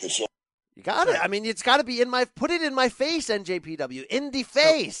 And so you got it. I mean, it's got to be put it in my face, NJPW. In the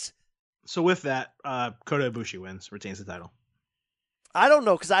face. So with that, Kota Ibushi wins, retains the title. I don't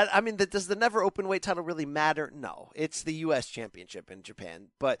know, because I mean, does the never open weight title really matter? No, it's the U.S. Championship in Japan.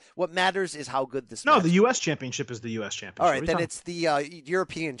 But what matters is how good this. No, the U.S. Championship is the U.S. Championship. All right, then it's the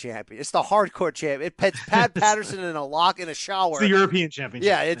European champion. It's the hardcore champion. It puts Pat Patterson in a shower. It's the European Championship.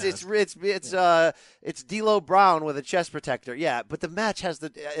 Yeah, it's D'Lo Brown with a chest protector. Yeah, but the match has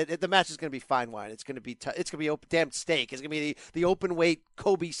the match is going to be fine wine. It's going to be it's going to be damn steak. It's going to be the open weight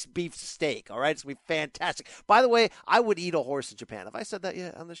Kobe beef steak. All right, it's going to be fantastic. By the way, I would eat a horse in Japan. Have I said that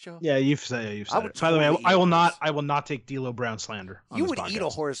yet on this show? Yeah, you've said it. By the way, I will not take D'Lo Brown slander. You would eat a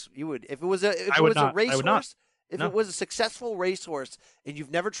horse. You would if it was a racehorse. If it was a successful racehorse and you've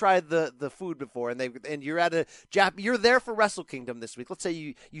never tried the food before and you're at you're there for Wrestle Kingdom this week. Let's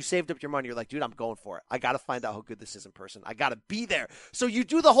say you saved up your money. You're like, dude, I'm going for it. I got to find out how good this is in person. I got to be there. So you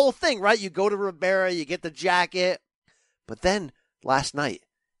do the whole thing, right? You go to Ribera, you get the jacket. But then the last night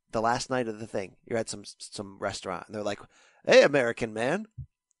of the thing, you're at some restaurant and they're like, hey, American man,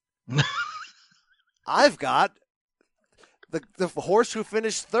 I've got the horse who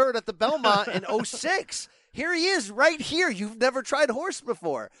finished third at the Belmont in 2006. Here he is right here. You've never tried horse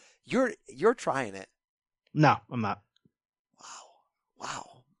before. You're trying it. No, I'm not. Wow.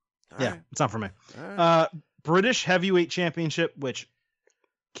 All yeah, right. It's not for me. Right. British Heavyweight Championship, which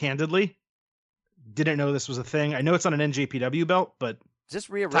candidly didn't know this was a thing. I know it's on an NJPW belt, but is this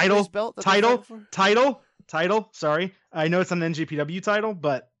Rhea Ripley's belt? Title. Sorry, I know it's an NJPW title,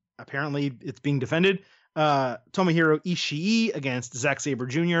 but apparently it's being defended. Tomohiro Ishii against Zack Sabre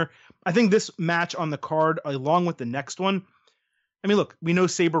Jr. I think this match on the card, along with the next one. I mean, look, we know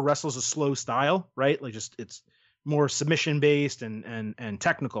Sabre wrestles a slow style, right? Like it's more submission based and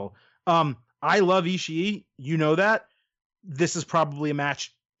technical. I love Ishii. You know that. This is probably a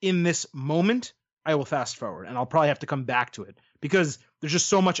match in this moment. I will fast forward and I'll probably have to come back to it because there's just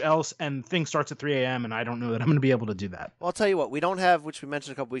so much else and thing starts at 3 a.m. and I don't know that I'm going to be able to do that. Well, I'll tell you what, we don't have, which we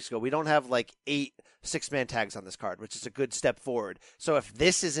mentioned a couple weeks ago, we don't have like 8 6-man tags on this card, which is a good step forward. So if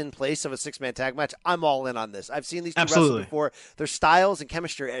this is in place of a 6-man tag match, I'm all in on this. I've seen these two wrestle before. Their styles and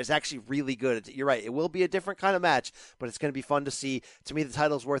chemistry is actually really good. You're right. It will be a different kind of match, but it's going to be fun to see. To me, the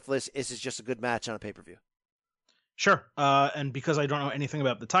title's worthless. This is just a good match on a pay-per-view. Sure. And because I don't know anything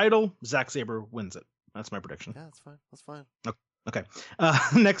about the title, Zack Sabre wins it. That's my prediction. Yeah, that's fine. Okay.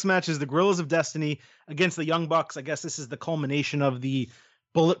 Next match is the Guerrillas of Destiny against the Young Bucks. I guess this is the culmination of the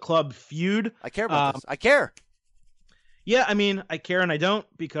Bullet Club feud. I care about this. I care. Yeah, I mean, I care and I don't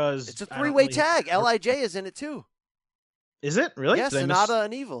because it's a 3-way tag. LIJ is in it too. Is it really? Yes, Sonata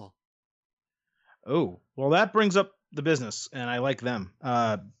and Evil. Oh, well, that brings up the business, and I like them.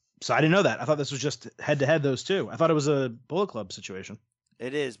 So I didn't know that. I thought this was just head-to-head, those two. I thought it was a Bullet Club situation.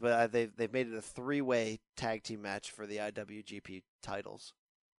 It is, but they've made it a 3-way tag team match for the IWGP titles.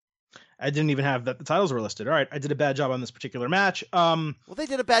 I didn't even have that the titles were listed. All right, I did a bad job on this particular match. Well, they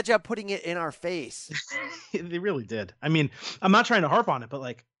did a bad job putting it in our face. They really did. I mean, I'm not trying to harp on it, but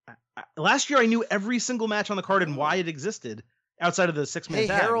like last year I knew every single match on the card and why it existed outside of the 6-man tag.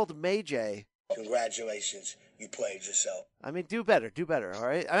 Hey, Harold Mayjay. Congratulations. You played yourself. I mean, do better, all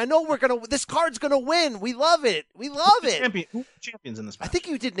right? I know this card's gonna win. We love it. Who's the champions in this match? I think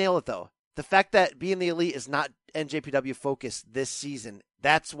you did nail it, though. The fact that being the Elite is not NJPW focused this season,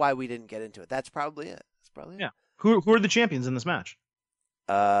 that's why we didn't get into it. That's probably it. Yeah. Who are the champions in this match?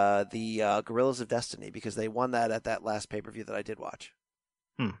 The Guerrillas of Destiny, because they won that at that last pay-per-view that I did watch.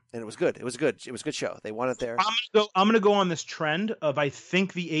 And it was good. It was a good show. They won it there. I'm gonna go on this trend of I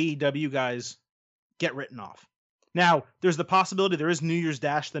think the AEW guys get written off. Now, there's the possibility there is New Year's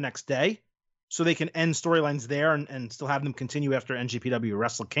Dash the next day, so they can end storylines there and still have them continue after NJPW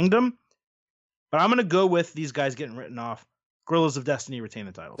Wrestle Kingdom. But I'm going to go with these guys getting written off. Guerrillas of Destiny retain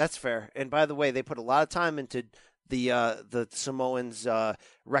the titles. That's fair. And by the way, they put a lot of time into the Samoans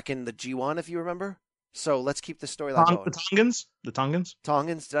wrecking the G1, if you remember. So let's keep the storyline going. The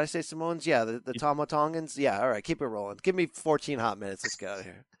Tongans? Did I say Samoans? Yeah, the Tongans. Yeah, all right, keep it rolling. Give me 14 hot minutes. Let's get out of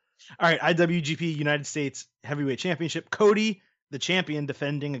here. All right, IWGP United States Heavyweight Championship. Cody, the champion,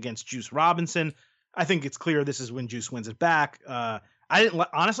 defending against Juice Robinson. I think it's clear this is when Juice wins it back. I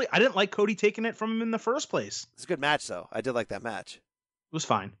didn't like Cody taking it from him in the first place. It's a good match, though. I did like that match. It was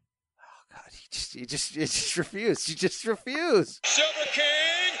fine. Oh God, you just refused. You just refused. Silver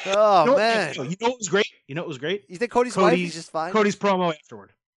King. Oh man, you know what was great? You think Cody's wife is just fine? Cody's promo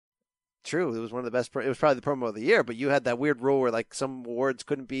afterward. True, it was one of the best. It was probably the promo of the year. But you had that weird rule where like some awards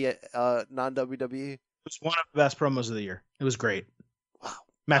couldn't be non-WWE. It was one of the best promos of the year. It was great. Wow,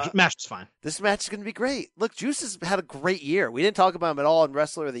 Match was fine. This match is going to be great. Look, Juice has had a great year. We didn't talk about him at all in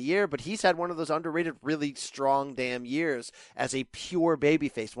Wrestler of the Year, but he's had one of those underrated, really strong damn years as a pure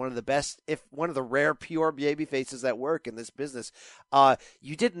babyface. One of the best, if one of the rare pure babyfaces that work in this business.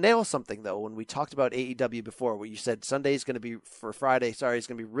 You did nail something, though, when we talked about AEW before, where you said Sunday is going to be, for Friday, is going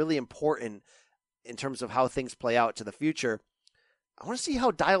to be really important in terms of how things play out to the future. I want to see how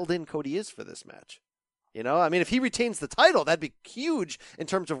dialed in Cody is for this match. You know, I mean, if he retains the title, that'd be huge in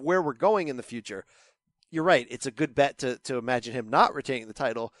terms of where we're going in the future. You're right. It's a good bet to imagine him not retaining the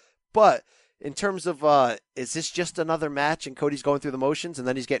title. But in terms of, is this just another match and Cody's going through the motions and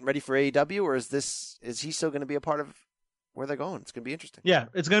then he's getting ready for AEW? Or is he still going to be a part of where they're going? It's going to be interesting. Yeah,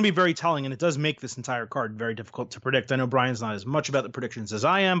 it's going to be very telling, and it does make this entire card very difficult to predict. I know Brian's not as much about the predictions as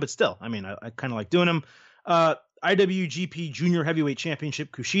I am, but still, I mean, I kind of like doing them. IWGP Junior Heavyweight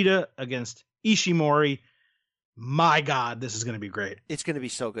Championship, Kushida against Ishimori. My God, this is going to be great. It's going to be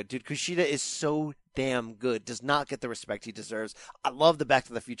so good. Dude, Kushida is so damn good. Does not get the respect he deserves. I love the Back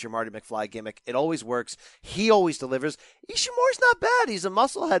to the Future Marty McFly gimmick. It always works. He always delivers. Ishimori's not bad. He's a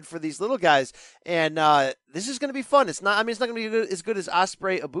musclehead for these little guys. And this is going to be fun. It's not going to be as good as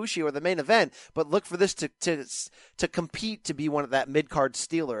Ospreay, Ibushi, or the main event, but look for this to compete to be one of that mid-card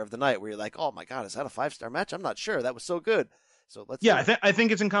stealer of the night where you're like, oh my God, is that a 5-star match? I'm not sure. That was so good. So let's. Yeah, I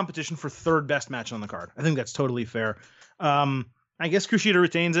think it's in competition for third best match on the card. I think that's totally fair. I guess Kushida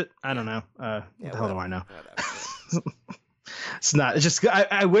retains it. I don't know. What the hell do I know? It's not. It's just.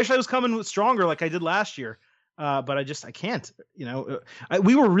 I wish I was coming stronger like I did last year, but I can't. You know,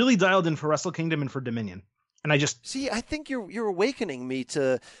 we were really dialed in for Wrestle Kingdom and for Dominion, and I just see. I think you're awakening me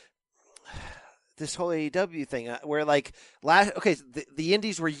to this whole AEW thing, where like the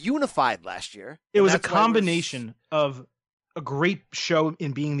Indies were unified last year. It was a combination of a great show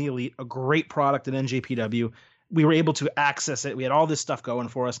in Being the Elite, a great product in NJPW. We were able to access it. We had all this stuff going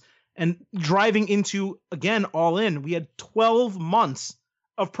for us. And driving into, again, All In, we had 12 months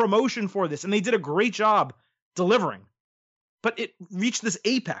of promotion for this. And they did a great job delivering. But it reached this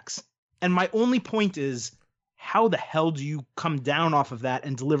apex. And my only point is, how the hell do you come down off of that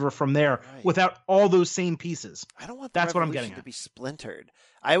and deliver from there without all those same pieces? I don't want that's what I'm getting at. To be splintered.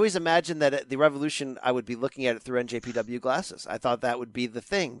 I always imagined that the Revolution, I would be looking at it through NJPW glasses. I thought that would be the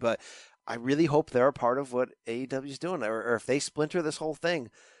thing, but I really hope they're a part of what AEW is doing, or if they splinter this whole thing,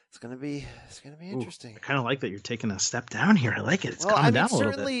 it's gonna be interesting. I kind of like that you're taking a step down here. I like it. It's coming down a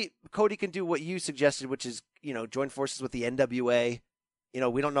little bit. Certainly, Cody can do what you suggested, which is join forces with the NWA.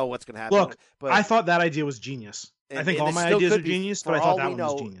 We don't know what's going to happen. Look, but I thought that idea was genius. I think all my ideas are genius, but I thought that one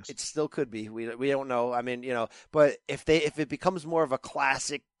was genius. It still could be. We don't know. I mean, but if it becomes more of a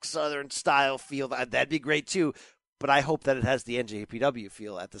classic Southern style feel, that'd be great too. But I hope that it has the NJPW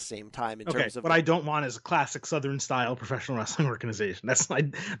feel at the same time in terms of. What I don't want is a classic Southern style professional wrestling organization. That's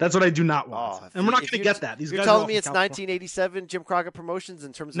what I do not want. And we're not going to get that. You're telling me it's 1987 Jim Crockett Promotions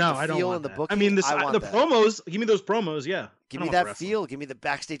in terms of the feel and the booking? I mean, the promos. Give me those promos. Yeah. Give me that feel. Give me the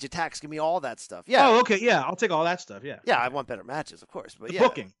backstage attacks. Give me all that stuff. Yeah. Oh, okay. Yeah, I'll take all that stuff. Yeah. Yeah, I want better matches, of course. But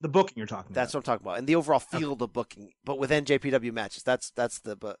the booking you're talking about. That's what I'm talking about, and the overall feel of the booking, but with NJPW matches. That's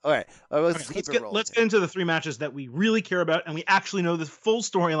the. But all right, let's get into the three matches that we really care about, and we actually know the full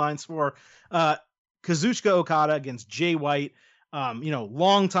storylines for. Kazuchika Okada against Jay White.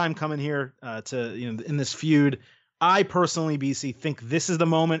 Long time coming here in this feud. I personally, BC, think this is the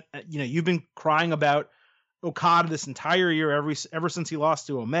moment. You've been crying about Okada this entire year, ever since he lost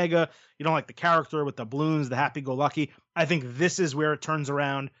to Omega. You don't like the character with the balloons, the happy-go-lucky. I think this is where it turns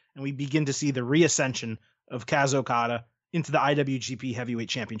around and we begin to see the reascension of Kaz Okada into the IWGP Heavyweight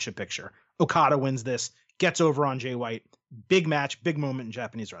Championship picture. Okada wins this, gets over on Jay White. Big match, big moment in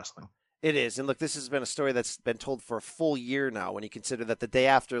Japanese wrestling. It is. And look, this has been a story that's been told for a full year now when you consider that the day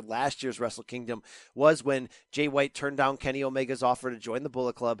after last year's Wrestle Kingdom was when Jay White turned down Kenny Omega's offer to join the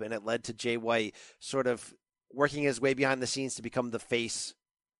Bullet Club, and it led to Jay White sort of working his way behind the scenes to become the face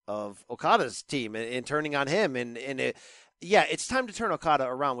of Okada's team and turning on him. It's time to turn Okada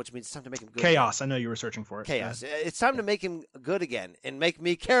around, which means it's time to make him good. Chaos. Again. I know you were searching for it. Chaos. Yeah. It's time to make him good again and make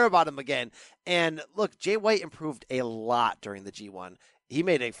me care about him again. And look, Jay White improved a lot during the G1. He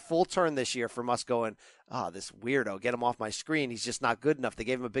made a full turn this year from us going, this weirdo, get him off my screen. He's just not good enough. They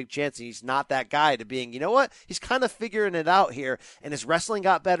gave him a big chance, and he's not that guy, to being, you know what? He's kind of figuring it out here, and his wrestling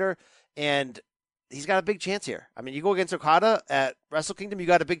got better, and he's got a big chance here. I mean, you go against Okada at Wrestle Kingdom, you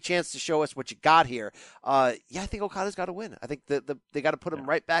got a big chance to show us what you got here. I think Okada's got to win. I think they got to put him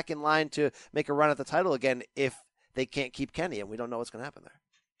right back in line to make a run at the title again if they can't keep Kenny, and we don't know what's going to happen there.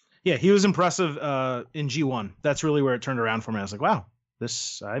 Yeah, he was impressive in G1. That's really where it turned around for me. I was like, wow.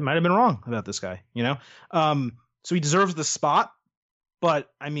 I might have been wrong about this guy, So he deserves the spot.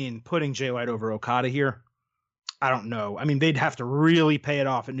 But, I mean, putting Jay White over Okada here, I don't know. I mean, they'd have to really pay it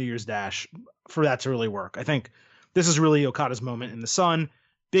off at New Year's Dash for that to really work. I think this is really Okada's moment in the sun.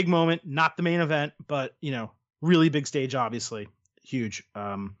 Big moment, not the main event, but, really big stage, obviously. Huge.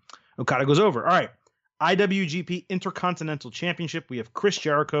 Okada goes over. All right. IWGP Intercontinental Championship. We have Chris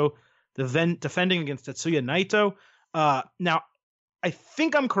Jericho defending against Tetsuya Naito. Now, I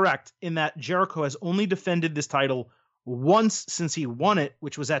think I'm correct in that Jericho has only defended this title once since he won it,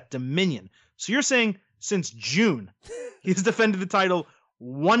 which was at Dominion. So you're saying since June, he's defended the title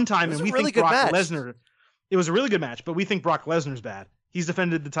one time, and we think Brock Lesnar. It was a really good match, but we think Brock Lesnar's bad. He's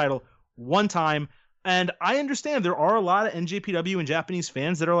defended the title one time, and I understand there are a lot of NJPW and Japanese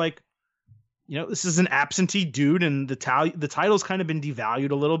fans that are like, this is an absentee dude, and the title's kind of been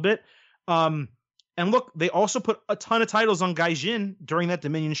devalued a little bit. And look, they also put a ton of titles on Gaijin during that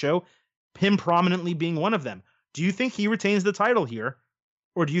Dominion show, him prominently being one of them. Do you think he retains the title here?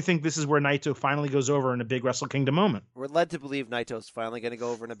 Or do you think this is where Naito finally goes over in a big Wrestle Kingdom moment? We're led to believe Naito's finally going to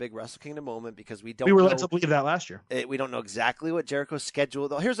go over in a big Wrestle Kingdom moment because we were led to believe that last year. We don't know exactly what Jericho's schedule.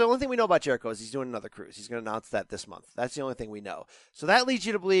 Here's the only thing we know about Jericho is he's doing another cruise. He's going to announce that this month. That's the only thing we know. So that leads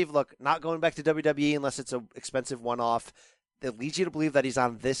you to believe, look, not going back to WWE unless it's an expensive one-off. That leads you to believe that he's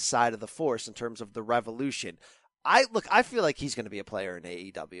on this side of the force in terms of the revolution. I feel like he's going to be a player in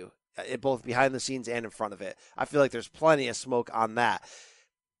AEW, both behind the scenes and in front of it. I feel like there's plenty of smoke on that.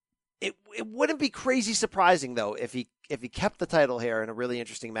 It wouldn't be crazy surprising though if he kept the title here in a really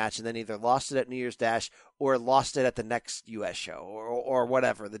interesting match and then either lost it at New Year's Dash or lost it at the next US show or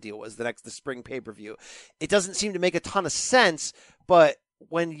whatever the deal was, the spring pay-per-view. It doesn't seem to make a ton of sense, but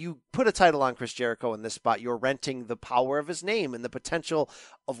when you put a title on Chris Jericho in this spot, you're renting the power of his name and the potential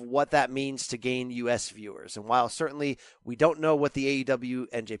of what that means to gain US viewers. And while certainly we don't know what the AEW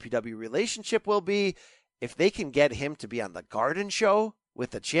and JPW relationship will be, if they can get him to be on the Garden show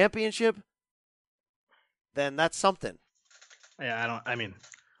with the championship, then that's something. Yeah,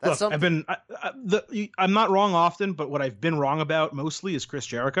 that's something. I'm not wrong often, but what I've been wrong about mostly is Chris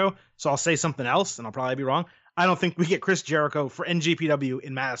Jericho. So I'll say something else, and I'll probably be wrong. I don't think we get Chris Jericho for NJPW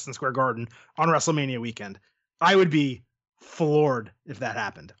in Madison Square Garden on WrestleMania weekend. I would be floored if that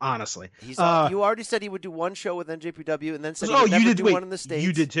happened, honestly. You already said he would do one show with NJPW and then said he would never do one in the States.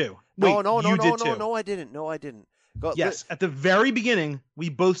 You did too. No, I didn't. Yes, at the very beginning, we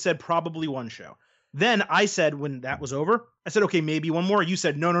both said probably one show. Then I said, when that was over, I said, okay, maybe one more. You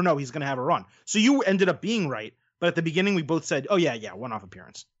said, no, he's going to have a run. So you ended up being right. But at the beginning, we both said, oh, yeah, one-off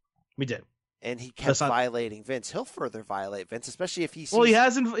appearance. We did. And he kept violating Vince. He'll further violate Vince, especially if he sees... Well, he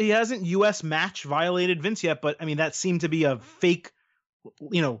hasn't U.S. match violated Vince yet, but, I mean, that seemed to be a fake,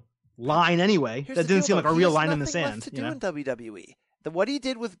 line anyway. That didn't seem like a real line in the sand. He has nothing left to do in WWE. What he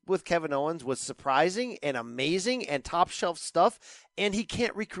did with Kevin Owens was surprising and amazing and top shelf stuff, and he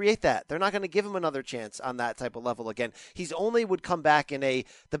can't recreate that. They're not going to give him another chance on that type of level again. He's only would come back the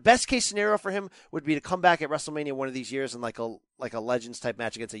best case scenario for him would be to come back at WrestleMania one of these years in like a Legends type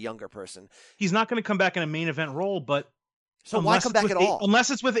match against a younger person. He's not going to come back in a main event role, but so why come back at all? Unless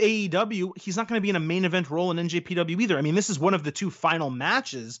it's with AEW, he's not going to be in a main event role in NJPW either. I mean, this is one of the two final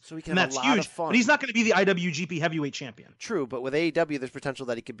matches, so he can and have that's a lot huge. of fun. But he's not going to be the IWGP Heavyweight Champion. True, but with AEW, there's potential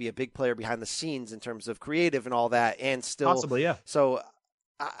that he could be a big player behind the scenes in terms of creative and all that, and still possibly, yeah. So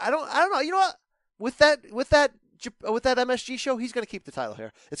I don't know. You know what? With that MSG show, he's going to keep the title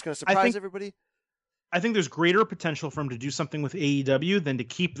here. It's going to surprise everybody. I think there's greater potential for him to do something with AEW than to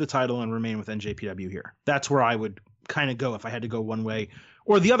keep the title and remain with NJPW here. That's where I would kind of go if I had to go one way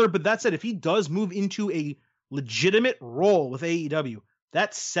or the other. But that said, if he does move into a legitimate role with AEW,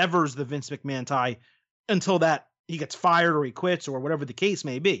 that severs the Vince McMahon tie until that he gets fired or he quits or whatever the case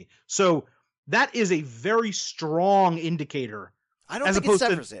may be. So that is a very strong indicator. I don't think it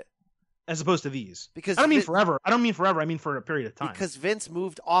severs it. As opposed to these. Because I don't mean forever. I don't mean forever. I mean for a period of time. Because Vince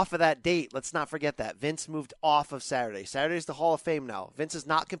moved off of that date. Let's not forget that. Vince moved off of Saturday. Saturday's the Hall of Fame now. Vince is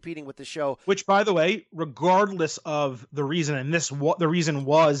not competing with the show. Which, by the way, regardless of the reason, and the reason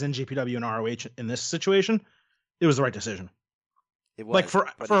was NJPW and ROH in this situation, it was the right decision. It was. Like for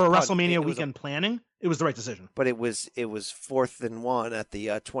a WrestleMania weekend planning, it was the right decision. But it was 4th and 1 at the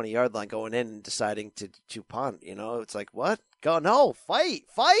 20-yard line going in and deciding to punt. It's like, what? Go, no, fight,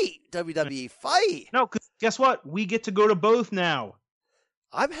 WWE, fight. No, because guess what? We get to go to both now.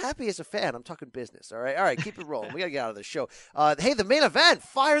 I'm happy as a fan. I'm talking business. All right, keep it rolling. We got to get out of the show. Hey, the main event,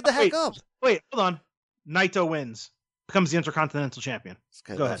 fired the heck up. Wait, hold on. Naito wins. Becomes the Intercontinental Champion.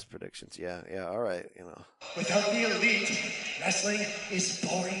 Go ahead. Predictions. Yeah, all right. Without the elite, wrestling is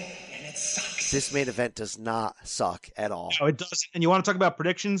boring and it sucks. This main event does not suck at all. No, it doesn't. And you want to talk about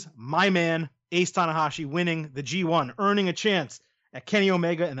predictions? My man, Ace Tanahashi, winning the G1, earning a chance at Kenny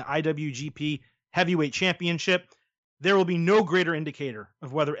Omega in the IWGP Heavyweight Championship, there will be no greater indicator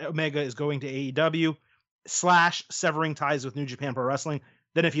of whether Omega is going to AEW / severing ties with New Japan Pro Wrestling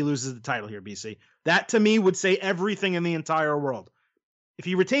than if he loses the title here, BC. That, to me, would say everything in the entire world. If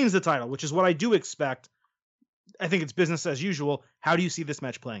he retains the title, which is what I do expect, I think it's business as usual. How do you see this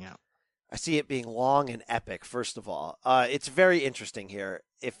match playing out? I see it being long and epic, first of all. It's very interesting here.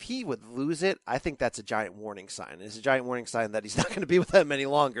 If he would lose it, I think that's a giant warning sign. It's a giant warning sign that he's not going to be with them any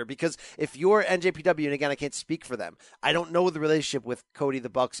longer. Because if you're NJPW, and again, I can't speak for them, I don't know the relationship with Cody the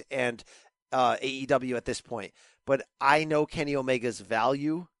Bucks and AEW at this point. But I know Kenny Omega's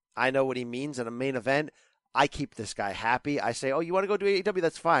value. I know what he means in a main event. I keep this guy happy. I say, oh, you want to go to AEW?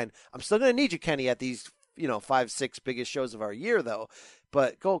 That's fine. I'm still going to need you, Kenny, at these 5, 6 biggest shows of our year, though.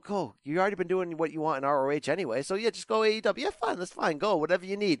 But go. You've already been doing what you want in ROH anyway. So, yeah, just go AEW. Yeah, fine. That's fine. Go. Whatever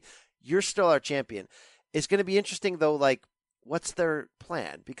you need. You're still our champion. It's going to be interesting, though, like, what's their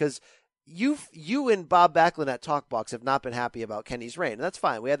plan? Because you and Bob Backlund at Talkbox have not been happy about Kenny's reign. And that's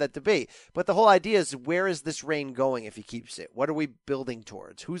fine. We had that debate. But the whole idea is, where is this reign going if he keeps it? What are we building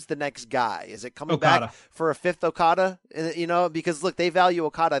towards? Who's the next guy? Is it coming back for a 5th Okada? Because, look, they value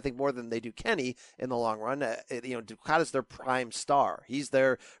Okada, I think, more than they do Kenny in the long run. Okada's their prime star. He's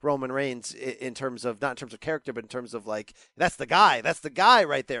their Roman Reigns not in terms of character, but in terms of, like, that's the guy. That's the guy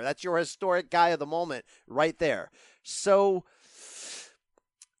right there. That's your historic guy of the moment right there. So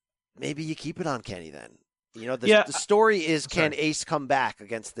maybe you keep it on Kenny then. The story is, can Ace come back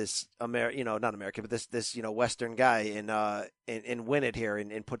against this not American, but this Western guy and win it here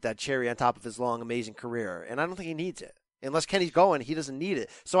and put that cherry on top of his long, amazing career. And I don't think he needs it. Unless Kenny's going, he doesn't need it.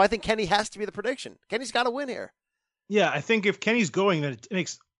 So I think Kenny has to be the prediction. Kenny's got to win here. Yeah, I think if Kenny's going, then it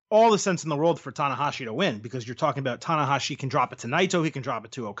makes all the sense in the world for Tanahashi to win, because you're talking about Tanahashi can drop it to Naito, he can drop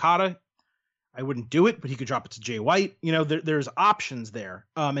it to Okada. I wouldn't do it, but he could drop it to Jay White. There's options there.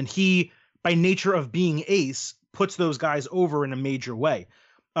 And he, by nature of being Ace, puts those guys over in a major way.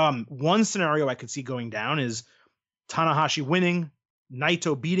 One scenario I could see going down is Tanahashi winning,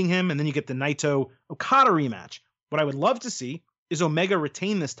 Naito beating him, and then you get the Naito-Okada rematch. What I would love to see is Omega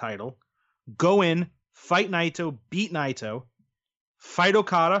retain this title, go in, fight Naito, beat Naito, fight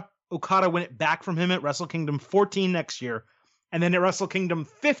Okada, Okada win it back from him at Wrestle Kingdom 14 next year, and then at Wrestle Kingdom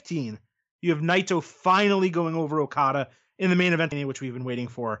 15, you have Naito finally going over Okada in the main event, which we've been waiting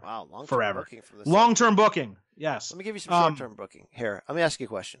for forever. Long-term booking, yes. Let me give you some short-term booking. Here, let me ask you a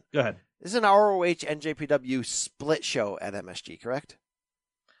question. Go ahead. This is an ROH NJPW split show at MSG, correct?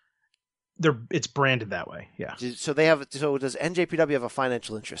 It's branded that way, yeah. So does NJPW have a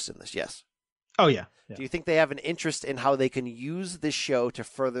financial interest in this? Yes. Oh, yeah. Do you think they have an interest in how they can use this show to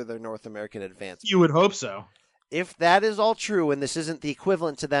further their North American advancement? You would hope so. If that is all true, and this isn't the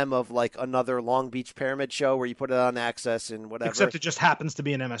equivalent to them of like another Long Beach Pyramid show where you put it on Access and whatever. Except it just happens to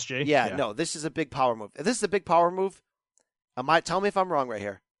be an MSG. Yeah, no, this is a big power move. If this is a big power move, tell me if I'm wrong right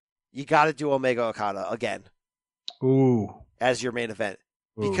here. You got to do Omega Okada again. Ooh. As your main event.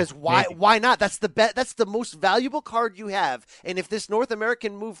 Because why not? That's the most valuable card you have. And if this North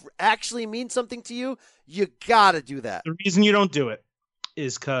American move actually means something to you, you got to do that. The reason you don't do it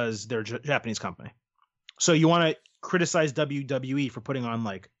is because they're a Japanese company. So you want to criticize WWE for putting on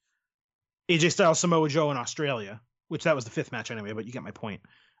like AJ Styles, Samoa Joe in Australia, which that was the 5th match anyway, but you get my point.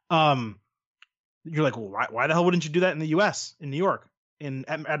 You're like, well, why the hell wouldn't you do that in the US, in New York, at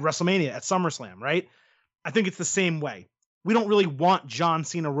WrestleMania, at SummerSlam, right? I think it's the same way. We don't really want John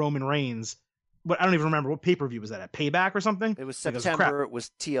Cena, Roman Reigns. But I don't even remember what pay-per-view was that at, Payback or something? It was September. It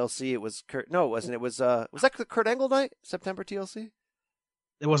was TLC. It was Kurt. No, it wasn't. It was that the Kurt Angle night? September TLC?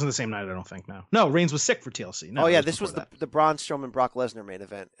 It wasn't the same night, I don't think, no. Reigns was sick for TLC. No, this was the Braun Strowman, Brock Lesnar main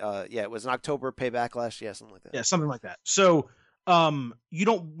event. It was an October Payback last year, something like that. Yeah, something like that. So you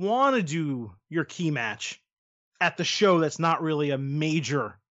don't want to do your key match at the show that's not really a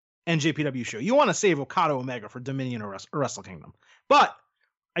major NJPW show. You want to save Okada Omega for Dominion or Wrestle Kingdom. But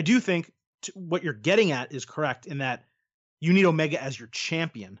I do think what you're getting at is correct in that you need Omega as your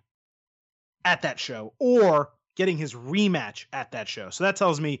champion at that show, or getting his rematch at that show. So that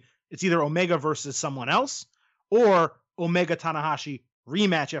tells me it's either Omega versus someone else or Omega Tanahashi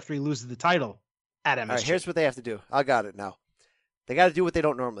rematch after he loses the title at MSG. All right, here's what they have to do. I got it now. They got to do what they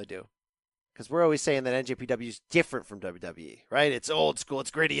don't normally do. Because we're always saying that NJPW is different from WWE, right? It's old school,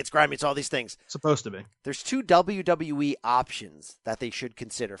 it's gritty, it's grimy, it's all these things. It's supposed to be. There's 2 WWE options that they should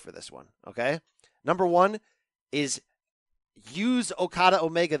consider for this one, okay? Number 1 is use Okada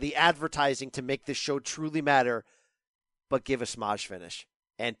Omega, the advertising, to make this show truly matter, but give a smosh finish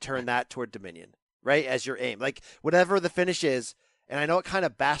and turn that toward Dominion, right, as your aim. Like, whatever the finish is, and I know it kind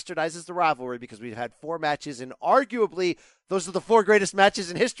of bastardizes the rivalry because we've had 4 matches in arguably Those are the 4 greatest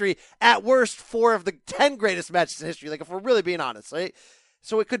matches in history. At worst, 4 of the 10 greatest matches in history. Like, if we're really being honest, right?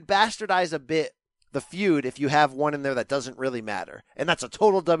 So it could bastardize a bit the feud if you have one in there that doesn't really matter. And that's a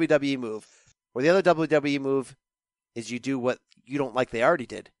total WWE move. Or the other WWE move is you do what you don't like they already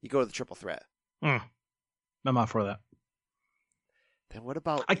did. You go to the triple threat. I'm not for that. Then what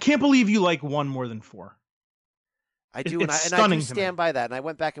about... I can't believe you like one more than 4. I do, and I do stand by that. And I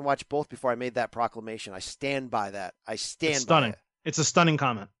went back and watched both before I made that proclamation. I stand by that. It's stunning. By it. It's a stunning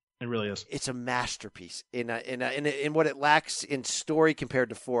comment. It really is. It's a masterpiece in what it lacks in story compared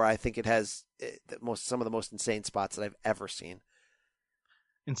to 4. I think it has some of the most insane spots that I've ever seen.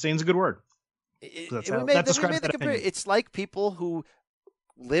 Insane's a good word. It's like people who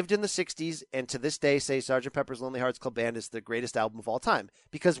lived in the 60s and to this day say Sgt. Pepper's Lonely Hearts Club Band is the greatest album of all time.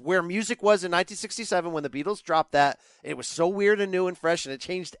 Because where music was in 1967 when the Beatles dropped that, it was so weird and new and fresh and it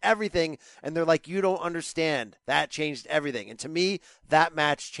changed everything. And they're like, you don't understand. That changed everything. And to me, that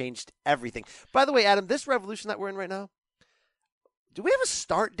match changed everything. By the way, Adam, this revolution that we're in right now, do we have a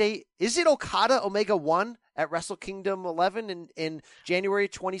start date? Is it Okada Omega 1 at Wrestle Kingdom 11 in January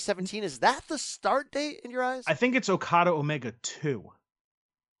 2017? Is that the start date in your eyes? I think it's Okada Omega 2.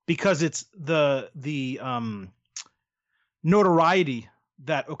 Because it's the notoriety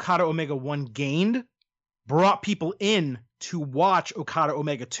that Okada Omega 1 gained brought people in to watch Okada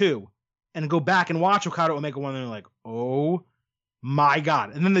Omega 2 and go back and watch Okada Omega 1 and they're like, oh my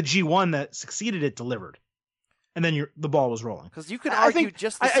God. And then the G1 that succeeded it delivered. And then the ball was rolling. Because you could argue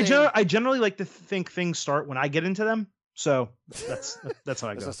I generally like to think things start when I get into them. So that's how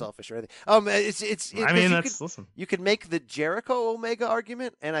I go. That's not selfish or anything. Listen. You could make the Jericho Omega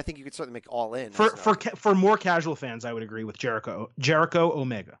argument, and I think you could certainly make All In. For more casual fans, I would agree with Jericho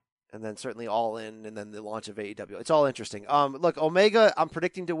Omega. And then certainly All In, and then the launch of AEW. It's all interesting. Look, Omega, I'm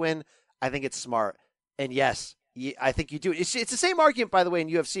predicting to win. I think it's smart. And yes, I think you do. It's the same argument, by the way, in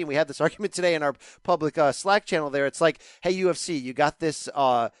UFC, and we had this argument today in our public Slack channel there. It's like, hey, UFC, you got this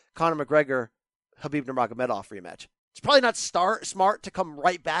Conor McGregor, Khabib Nurmagomedov rematch. It's probably not smart to come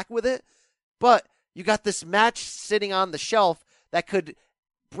right back with it, but you got this match sitting on the shelf that could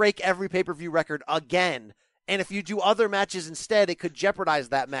break every pay-per-view record again. And if you do other matches instead, it could jeopardize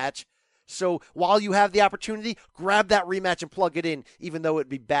that match. So while you have the opportunity, grab that rematch and plug it in, even though it would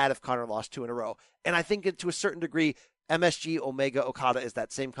be bad if Conor lost 2 in a row. And I think to a certain degree, MSG, Omega, Okada is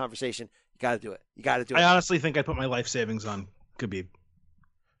that same conversation. You got to do it. I honestly think I'd put my life savings on Khabib.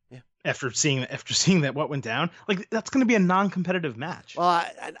 After seeing that what went down, like that's going to be a non-competitive match. Well,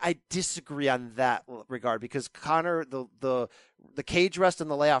 I disagree on that regard because Conor, the cage rest and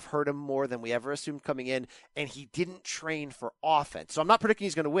the layoff hurt him more than we ever assumed coming in, and he didn't train for offense. So I'm not predicting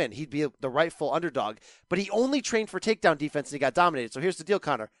he's going to win. He'd be the rightful underdog, but he only trained for takedown defense and he got dominated. So here's the deal,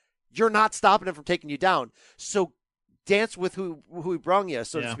 Conor. You're not stopping him from taking you down. So dance with who he brung you,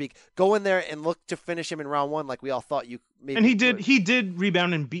 so to speak. Go in there and look to finish him in round 1 like we all thought you maybe. And he did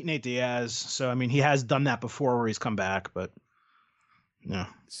rebound and beat Nate Diaz. So, I mean, he has done that before where he's come back, but yeah.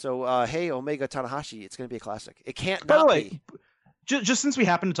 So, hey, Omega Tanahashi, it's going to be a classic. It can't not be. Just since we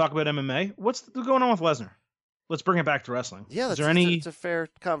happen to talk about MMA, what's going on with Lesnar? Let's bring it back to wrestling. Yeah, it's a fair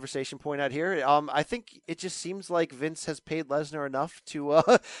conversation point out here. I think it just seems like Vince has paid Lesnar enough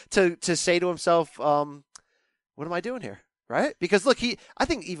to say to himself, what am I doing here? Right? Because look, I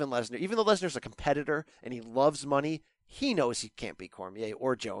think even though Lesnar's a competitor and he loves money, he knows he can't beat Cormier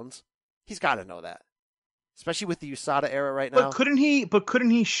or Jones. He's got to know that, especially with the USADA era right now. But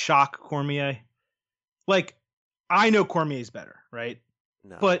couldn't he shock Cormier? Like, I know Cormier's better, right?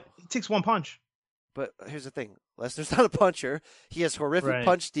 No. But it takes one punch. But here's the thing. Lesnar's not a puncher. He has horrific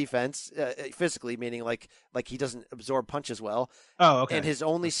punch defense, physically, meaning like he doesn't absorb punches well. Oh, okay. And his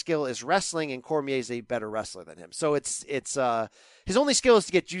only skill is wrestling, and Cormier's a better wrestler than him. So it's his only skill is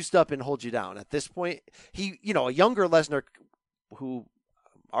to get juiced up and hold you down. At this point, a younger Lesnar who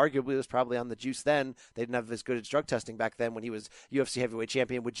arguably was probably on the juice then. They didn't have as good as drug testing back then when he was UFC heavyweight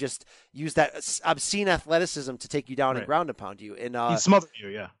champion, would just use that obscene athleticism to take you down and ground and pound you. And he'd smother you,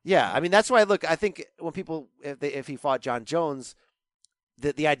 yeah. Yeah, I mean, that's why, look, I think when people, if he fought John Jones,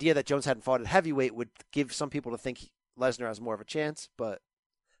 the idea that Jones hadn't fought at heavyweight would give some people to think Lesnar has more of a chance, but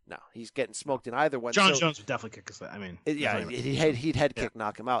no, he's getting smoked in either one. Jones would definitely kick us. I mean, he'd head kick,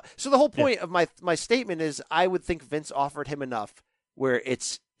 knock him out. So the whole point of my statement is I would think Vince offered him enough where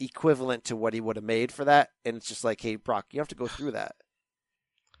it's equivalent to what he would have made for that. And it's just like, hey, Brock, you have to go through that.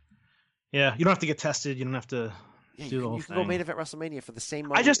 Yeah, you don't have to get tested. You don't have to do the whole thing. You can go main event WrestleMania for the same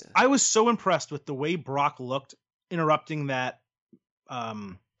money. I was so impressed with the way Brock looked interrupting that,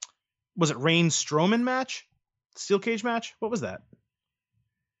 was it Reigns Strowman match? Steel cage match? What was that?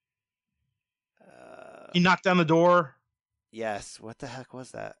 He knocked down the door. Yes. What the heck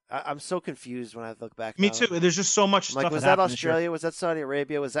was that? I'm so confused when I look back. Me now. too. There's just so much stuff. Was that Australia? Was that Saudi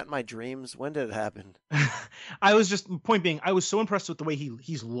Arabia? Was that my dreams? When did it happen? Point being, I was so impressed with the way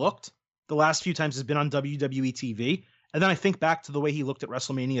he's looked the last few times he's been on WWE TV. And then I think back to the way he looked at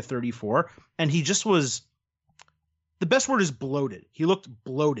WrestleMania 34, and he just was, the best word is bloated. He looked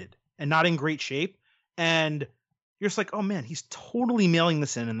bloated and not in great shape. And you're just like, oh man, he's totally mailing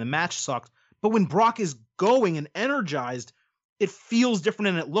this in, and the match sucked. But when Brock is going and energized, it feels different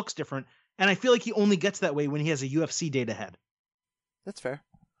and it looks different. And I feel like he only gets that way when he has a UFC date ahead. That's fair.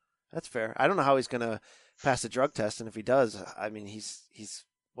 I don't know how he's going to pass a drug test. And if he does, I mean, he's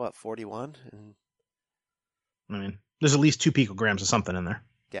what, 41? And I mean, there's at least 2 picograms of something in there.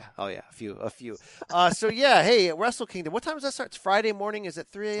 Yeah. Oh yeah. A few. So yeah. Hey, Wrestle Kingdom. What time does that start? It's Friday morning. Is it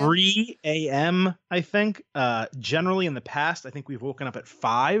 3 a.m.? 3 a.m. I think. Generally in the past, I think we've woken up at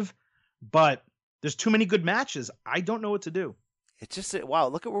 5, but there's too many good matches. I don't know what to do. It's just, wow,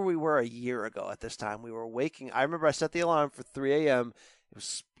 look at where we were a year ago at this time. We were waking. I remember I set the alarm for 3 a.m.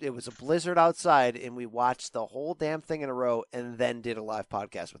 It was a blizzard outside, and we watched the whole damn thing in a row and then did a live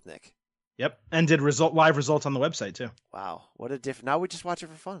podcast with Nick. Yep, and did live results on the website, too. Wow, what a difference. Now we just watch it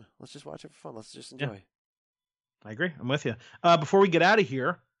for fun. Let's just watch it for fun. Let's just enjoy. Yeah. I agree. I'm with you. Before we get out of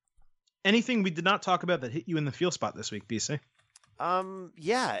here, anything we did not talk about that hit you in the feel spot this week, BC?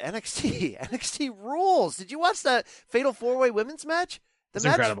 Yeah, NXT rules. Did you watch that Fatal 4-Way women's match? The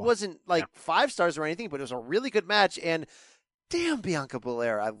match incredible. Wasn't 5 stars or anything, but it was a really good match. And damn, Bianca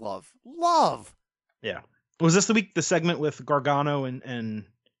Belair, I love. Yeah. Was this the segment with Gargano and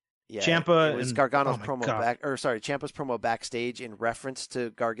Ciampa? It was Gargano's Ciampa's promo backstage in reference to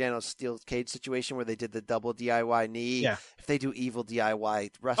Gargano's steel cage situation where they did the double DIY knee. Yeah. If they do evil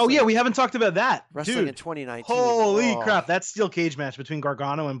DIY wrestling. Oh yeah, we haven't talked about that. Wrestling in 2019. Holy crap, that steel cage match between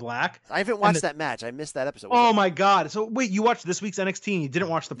Gargano and Black. I haven't watched that match. I missed that episode. My God. So wait, you watched this week's NXT and you didn't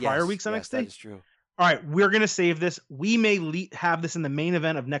watch the prior week's NXT? Yes, that is true. All right, we're going to save this. We may have this in the main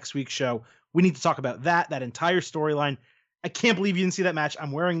event of next week's show. We need to talk about that entire storyline. I can't believe you didn't see that match.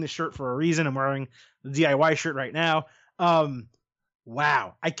 I'm wearing this shirt for a reason. I'm wearing the DIY shirt right now.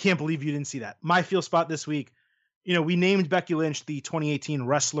 Wow. I can't believe you didn't see that. My feel spot this week, we named Becky Lynch the 2018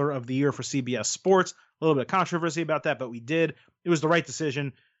 Wrestler of the Year for CBS Sports. A little bit of controversy about that, but we did. It was the right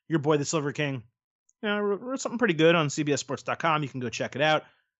decision. Your boy, the Silver King, wrote something pretty good on CBSSports.com. You can go check it out.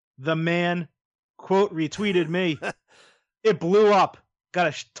 The man, quote, retweeted me. It blew up. Got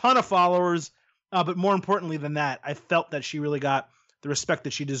a ton of followers. But more importantly than that, I felt that she really got the respect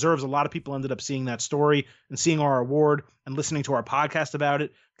that she deserves. A lot of people ended up seeing that story and seeing our award and listening to our podcast about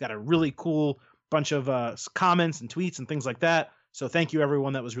it. Got a really cool bunch of comments and tweets and things like that. So thank you,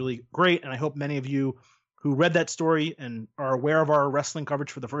 everyone. That was really great. And I hope many of you who read that story and are aware of our wrestling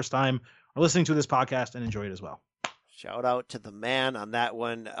coverage for the first time are listening to this podcast and enjoy it as well. Shout out to the man on that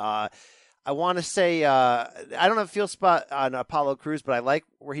one. I want to say I don't have a feel spot on Apollo Crews, but I like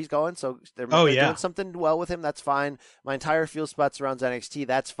where he's going. So they're doing something well with him. That's fine. My entire feel spot surrounds NXT.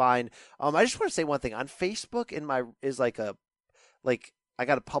 That's fine. I just want to say one thing on Facebook. I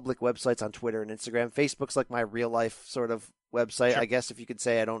got a public websites on Twitter and Instagram. Facebook's like my real life sort of website. Sure. I guess if you could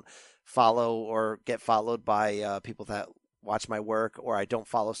say I don't follow or get followed by people that watch my work, or I don't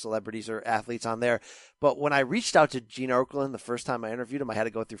follow celebrities or athletes on there. But when I reached out to Gene Okerlund the first time I interviewed him, I had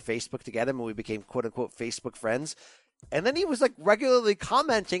to go through Facebook to get him, and we became quote unquote Facebook friends. And then he was regularly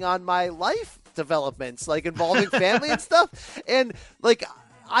commenting on my life developments, involving family and stuff. And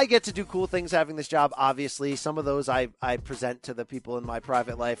I get to do cool things having this job, obviously. Some of those I present to the people in my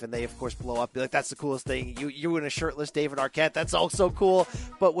private life, and they, of course, blow up. Be like, that's the coolest thing. You and a shirtless David Arquette, that's also cool.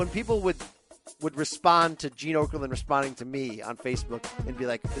 But when people would respond to Gene Okerlund responding to me on Facebook and be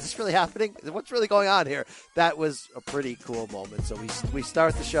like, is this really happening? What's really going on here? That was a pretty cool moment. So we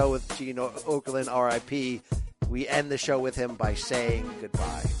start the show with Gene Okerlund, R.I.P. We end the show with him by saying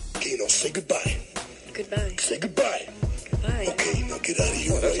goodbye. Keno, say goodbye. Goodbye. Say goodbye. Goodbye. Okay, now get out of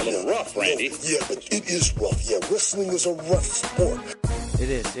here. That's a little rough, Randy. Yeah, but it is rough. Yeah, wrestling is a rough sport.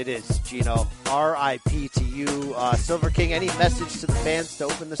 It is, Gino. R.I.P. to you. Silver King, any message to the fans to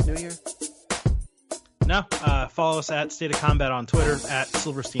open this new year? No. Follow us at State of Combat on Twitter, at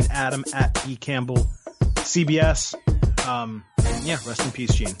Silverstein Adam, at E. Campbell CBS. Rest in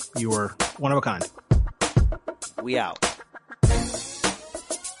peace, Gene. You were one of a kind. We out.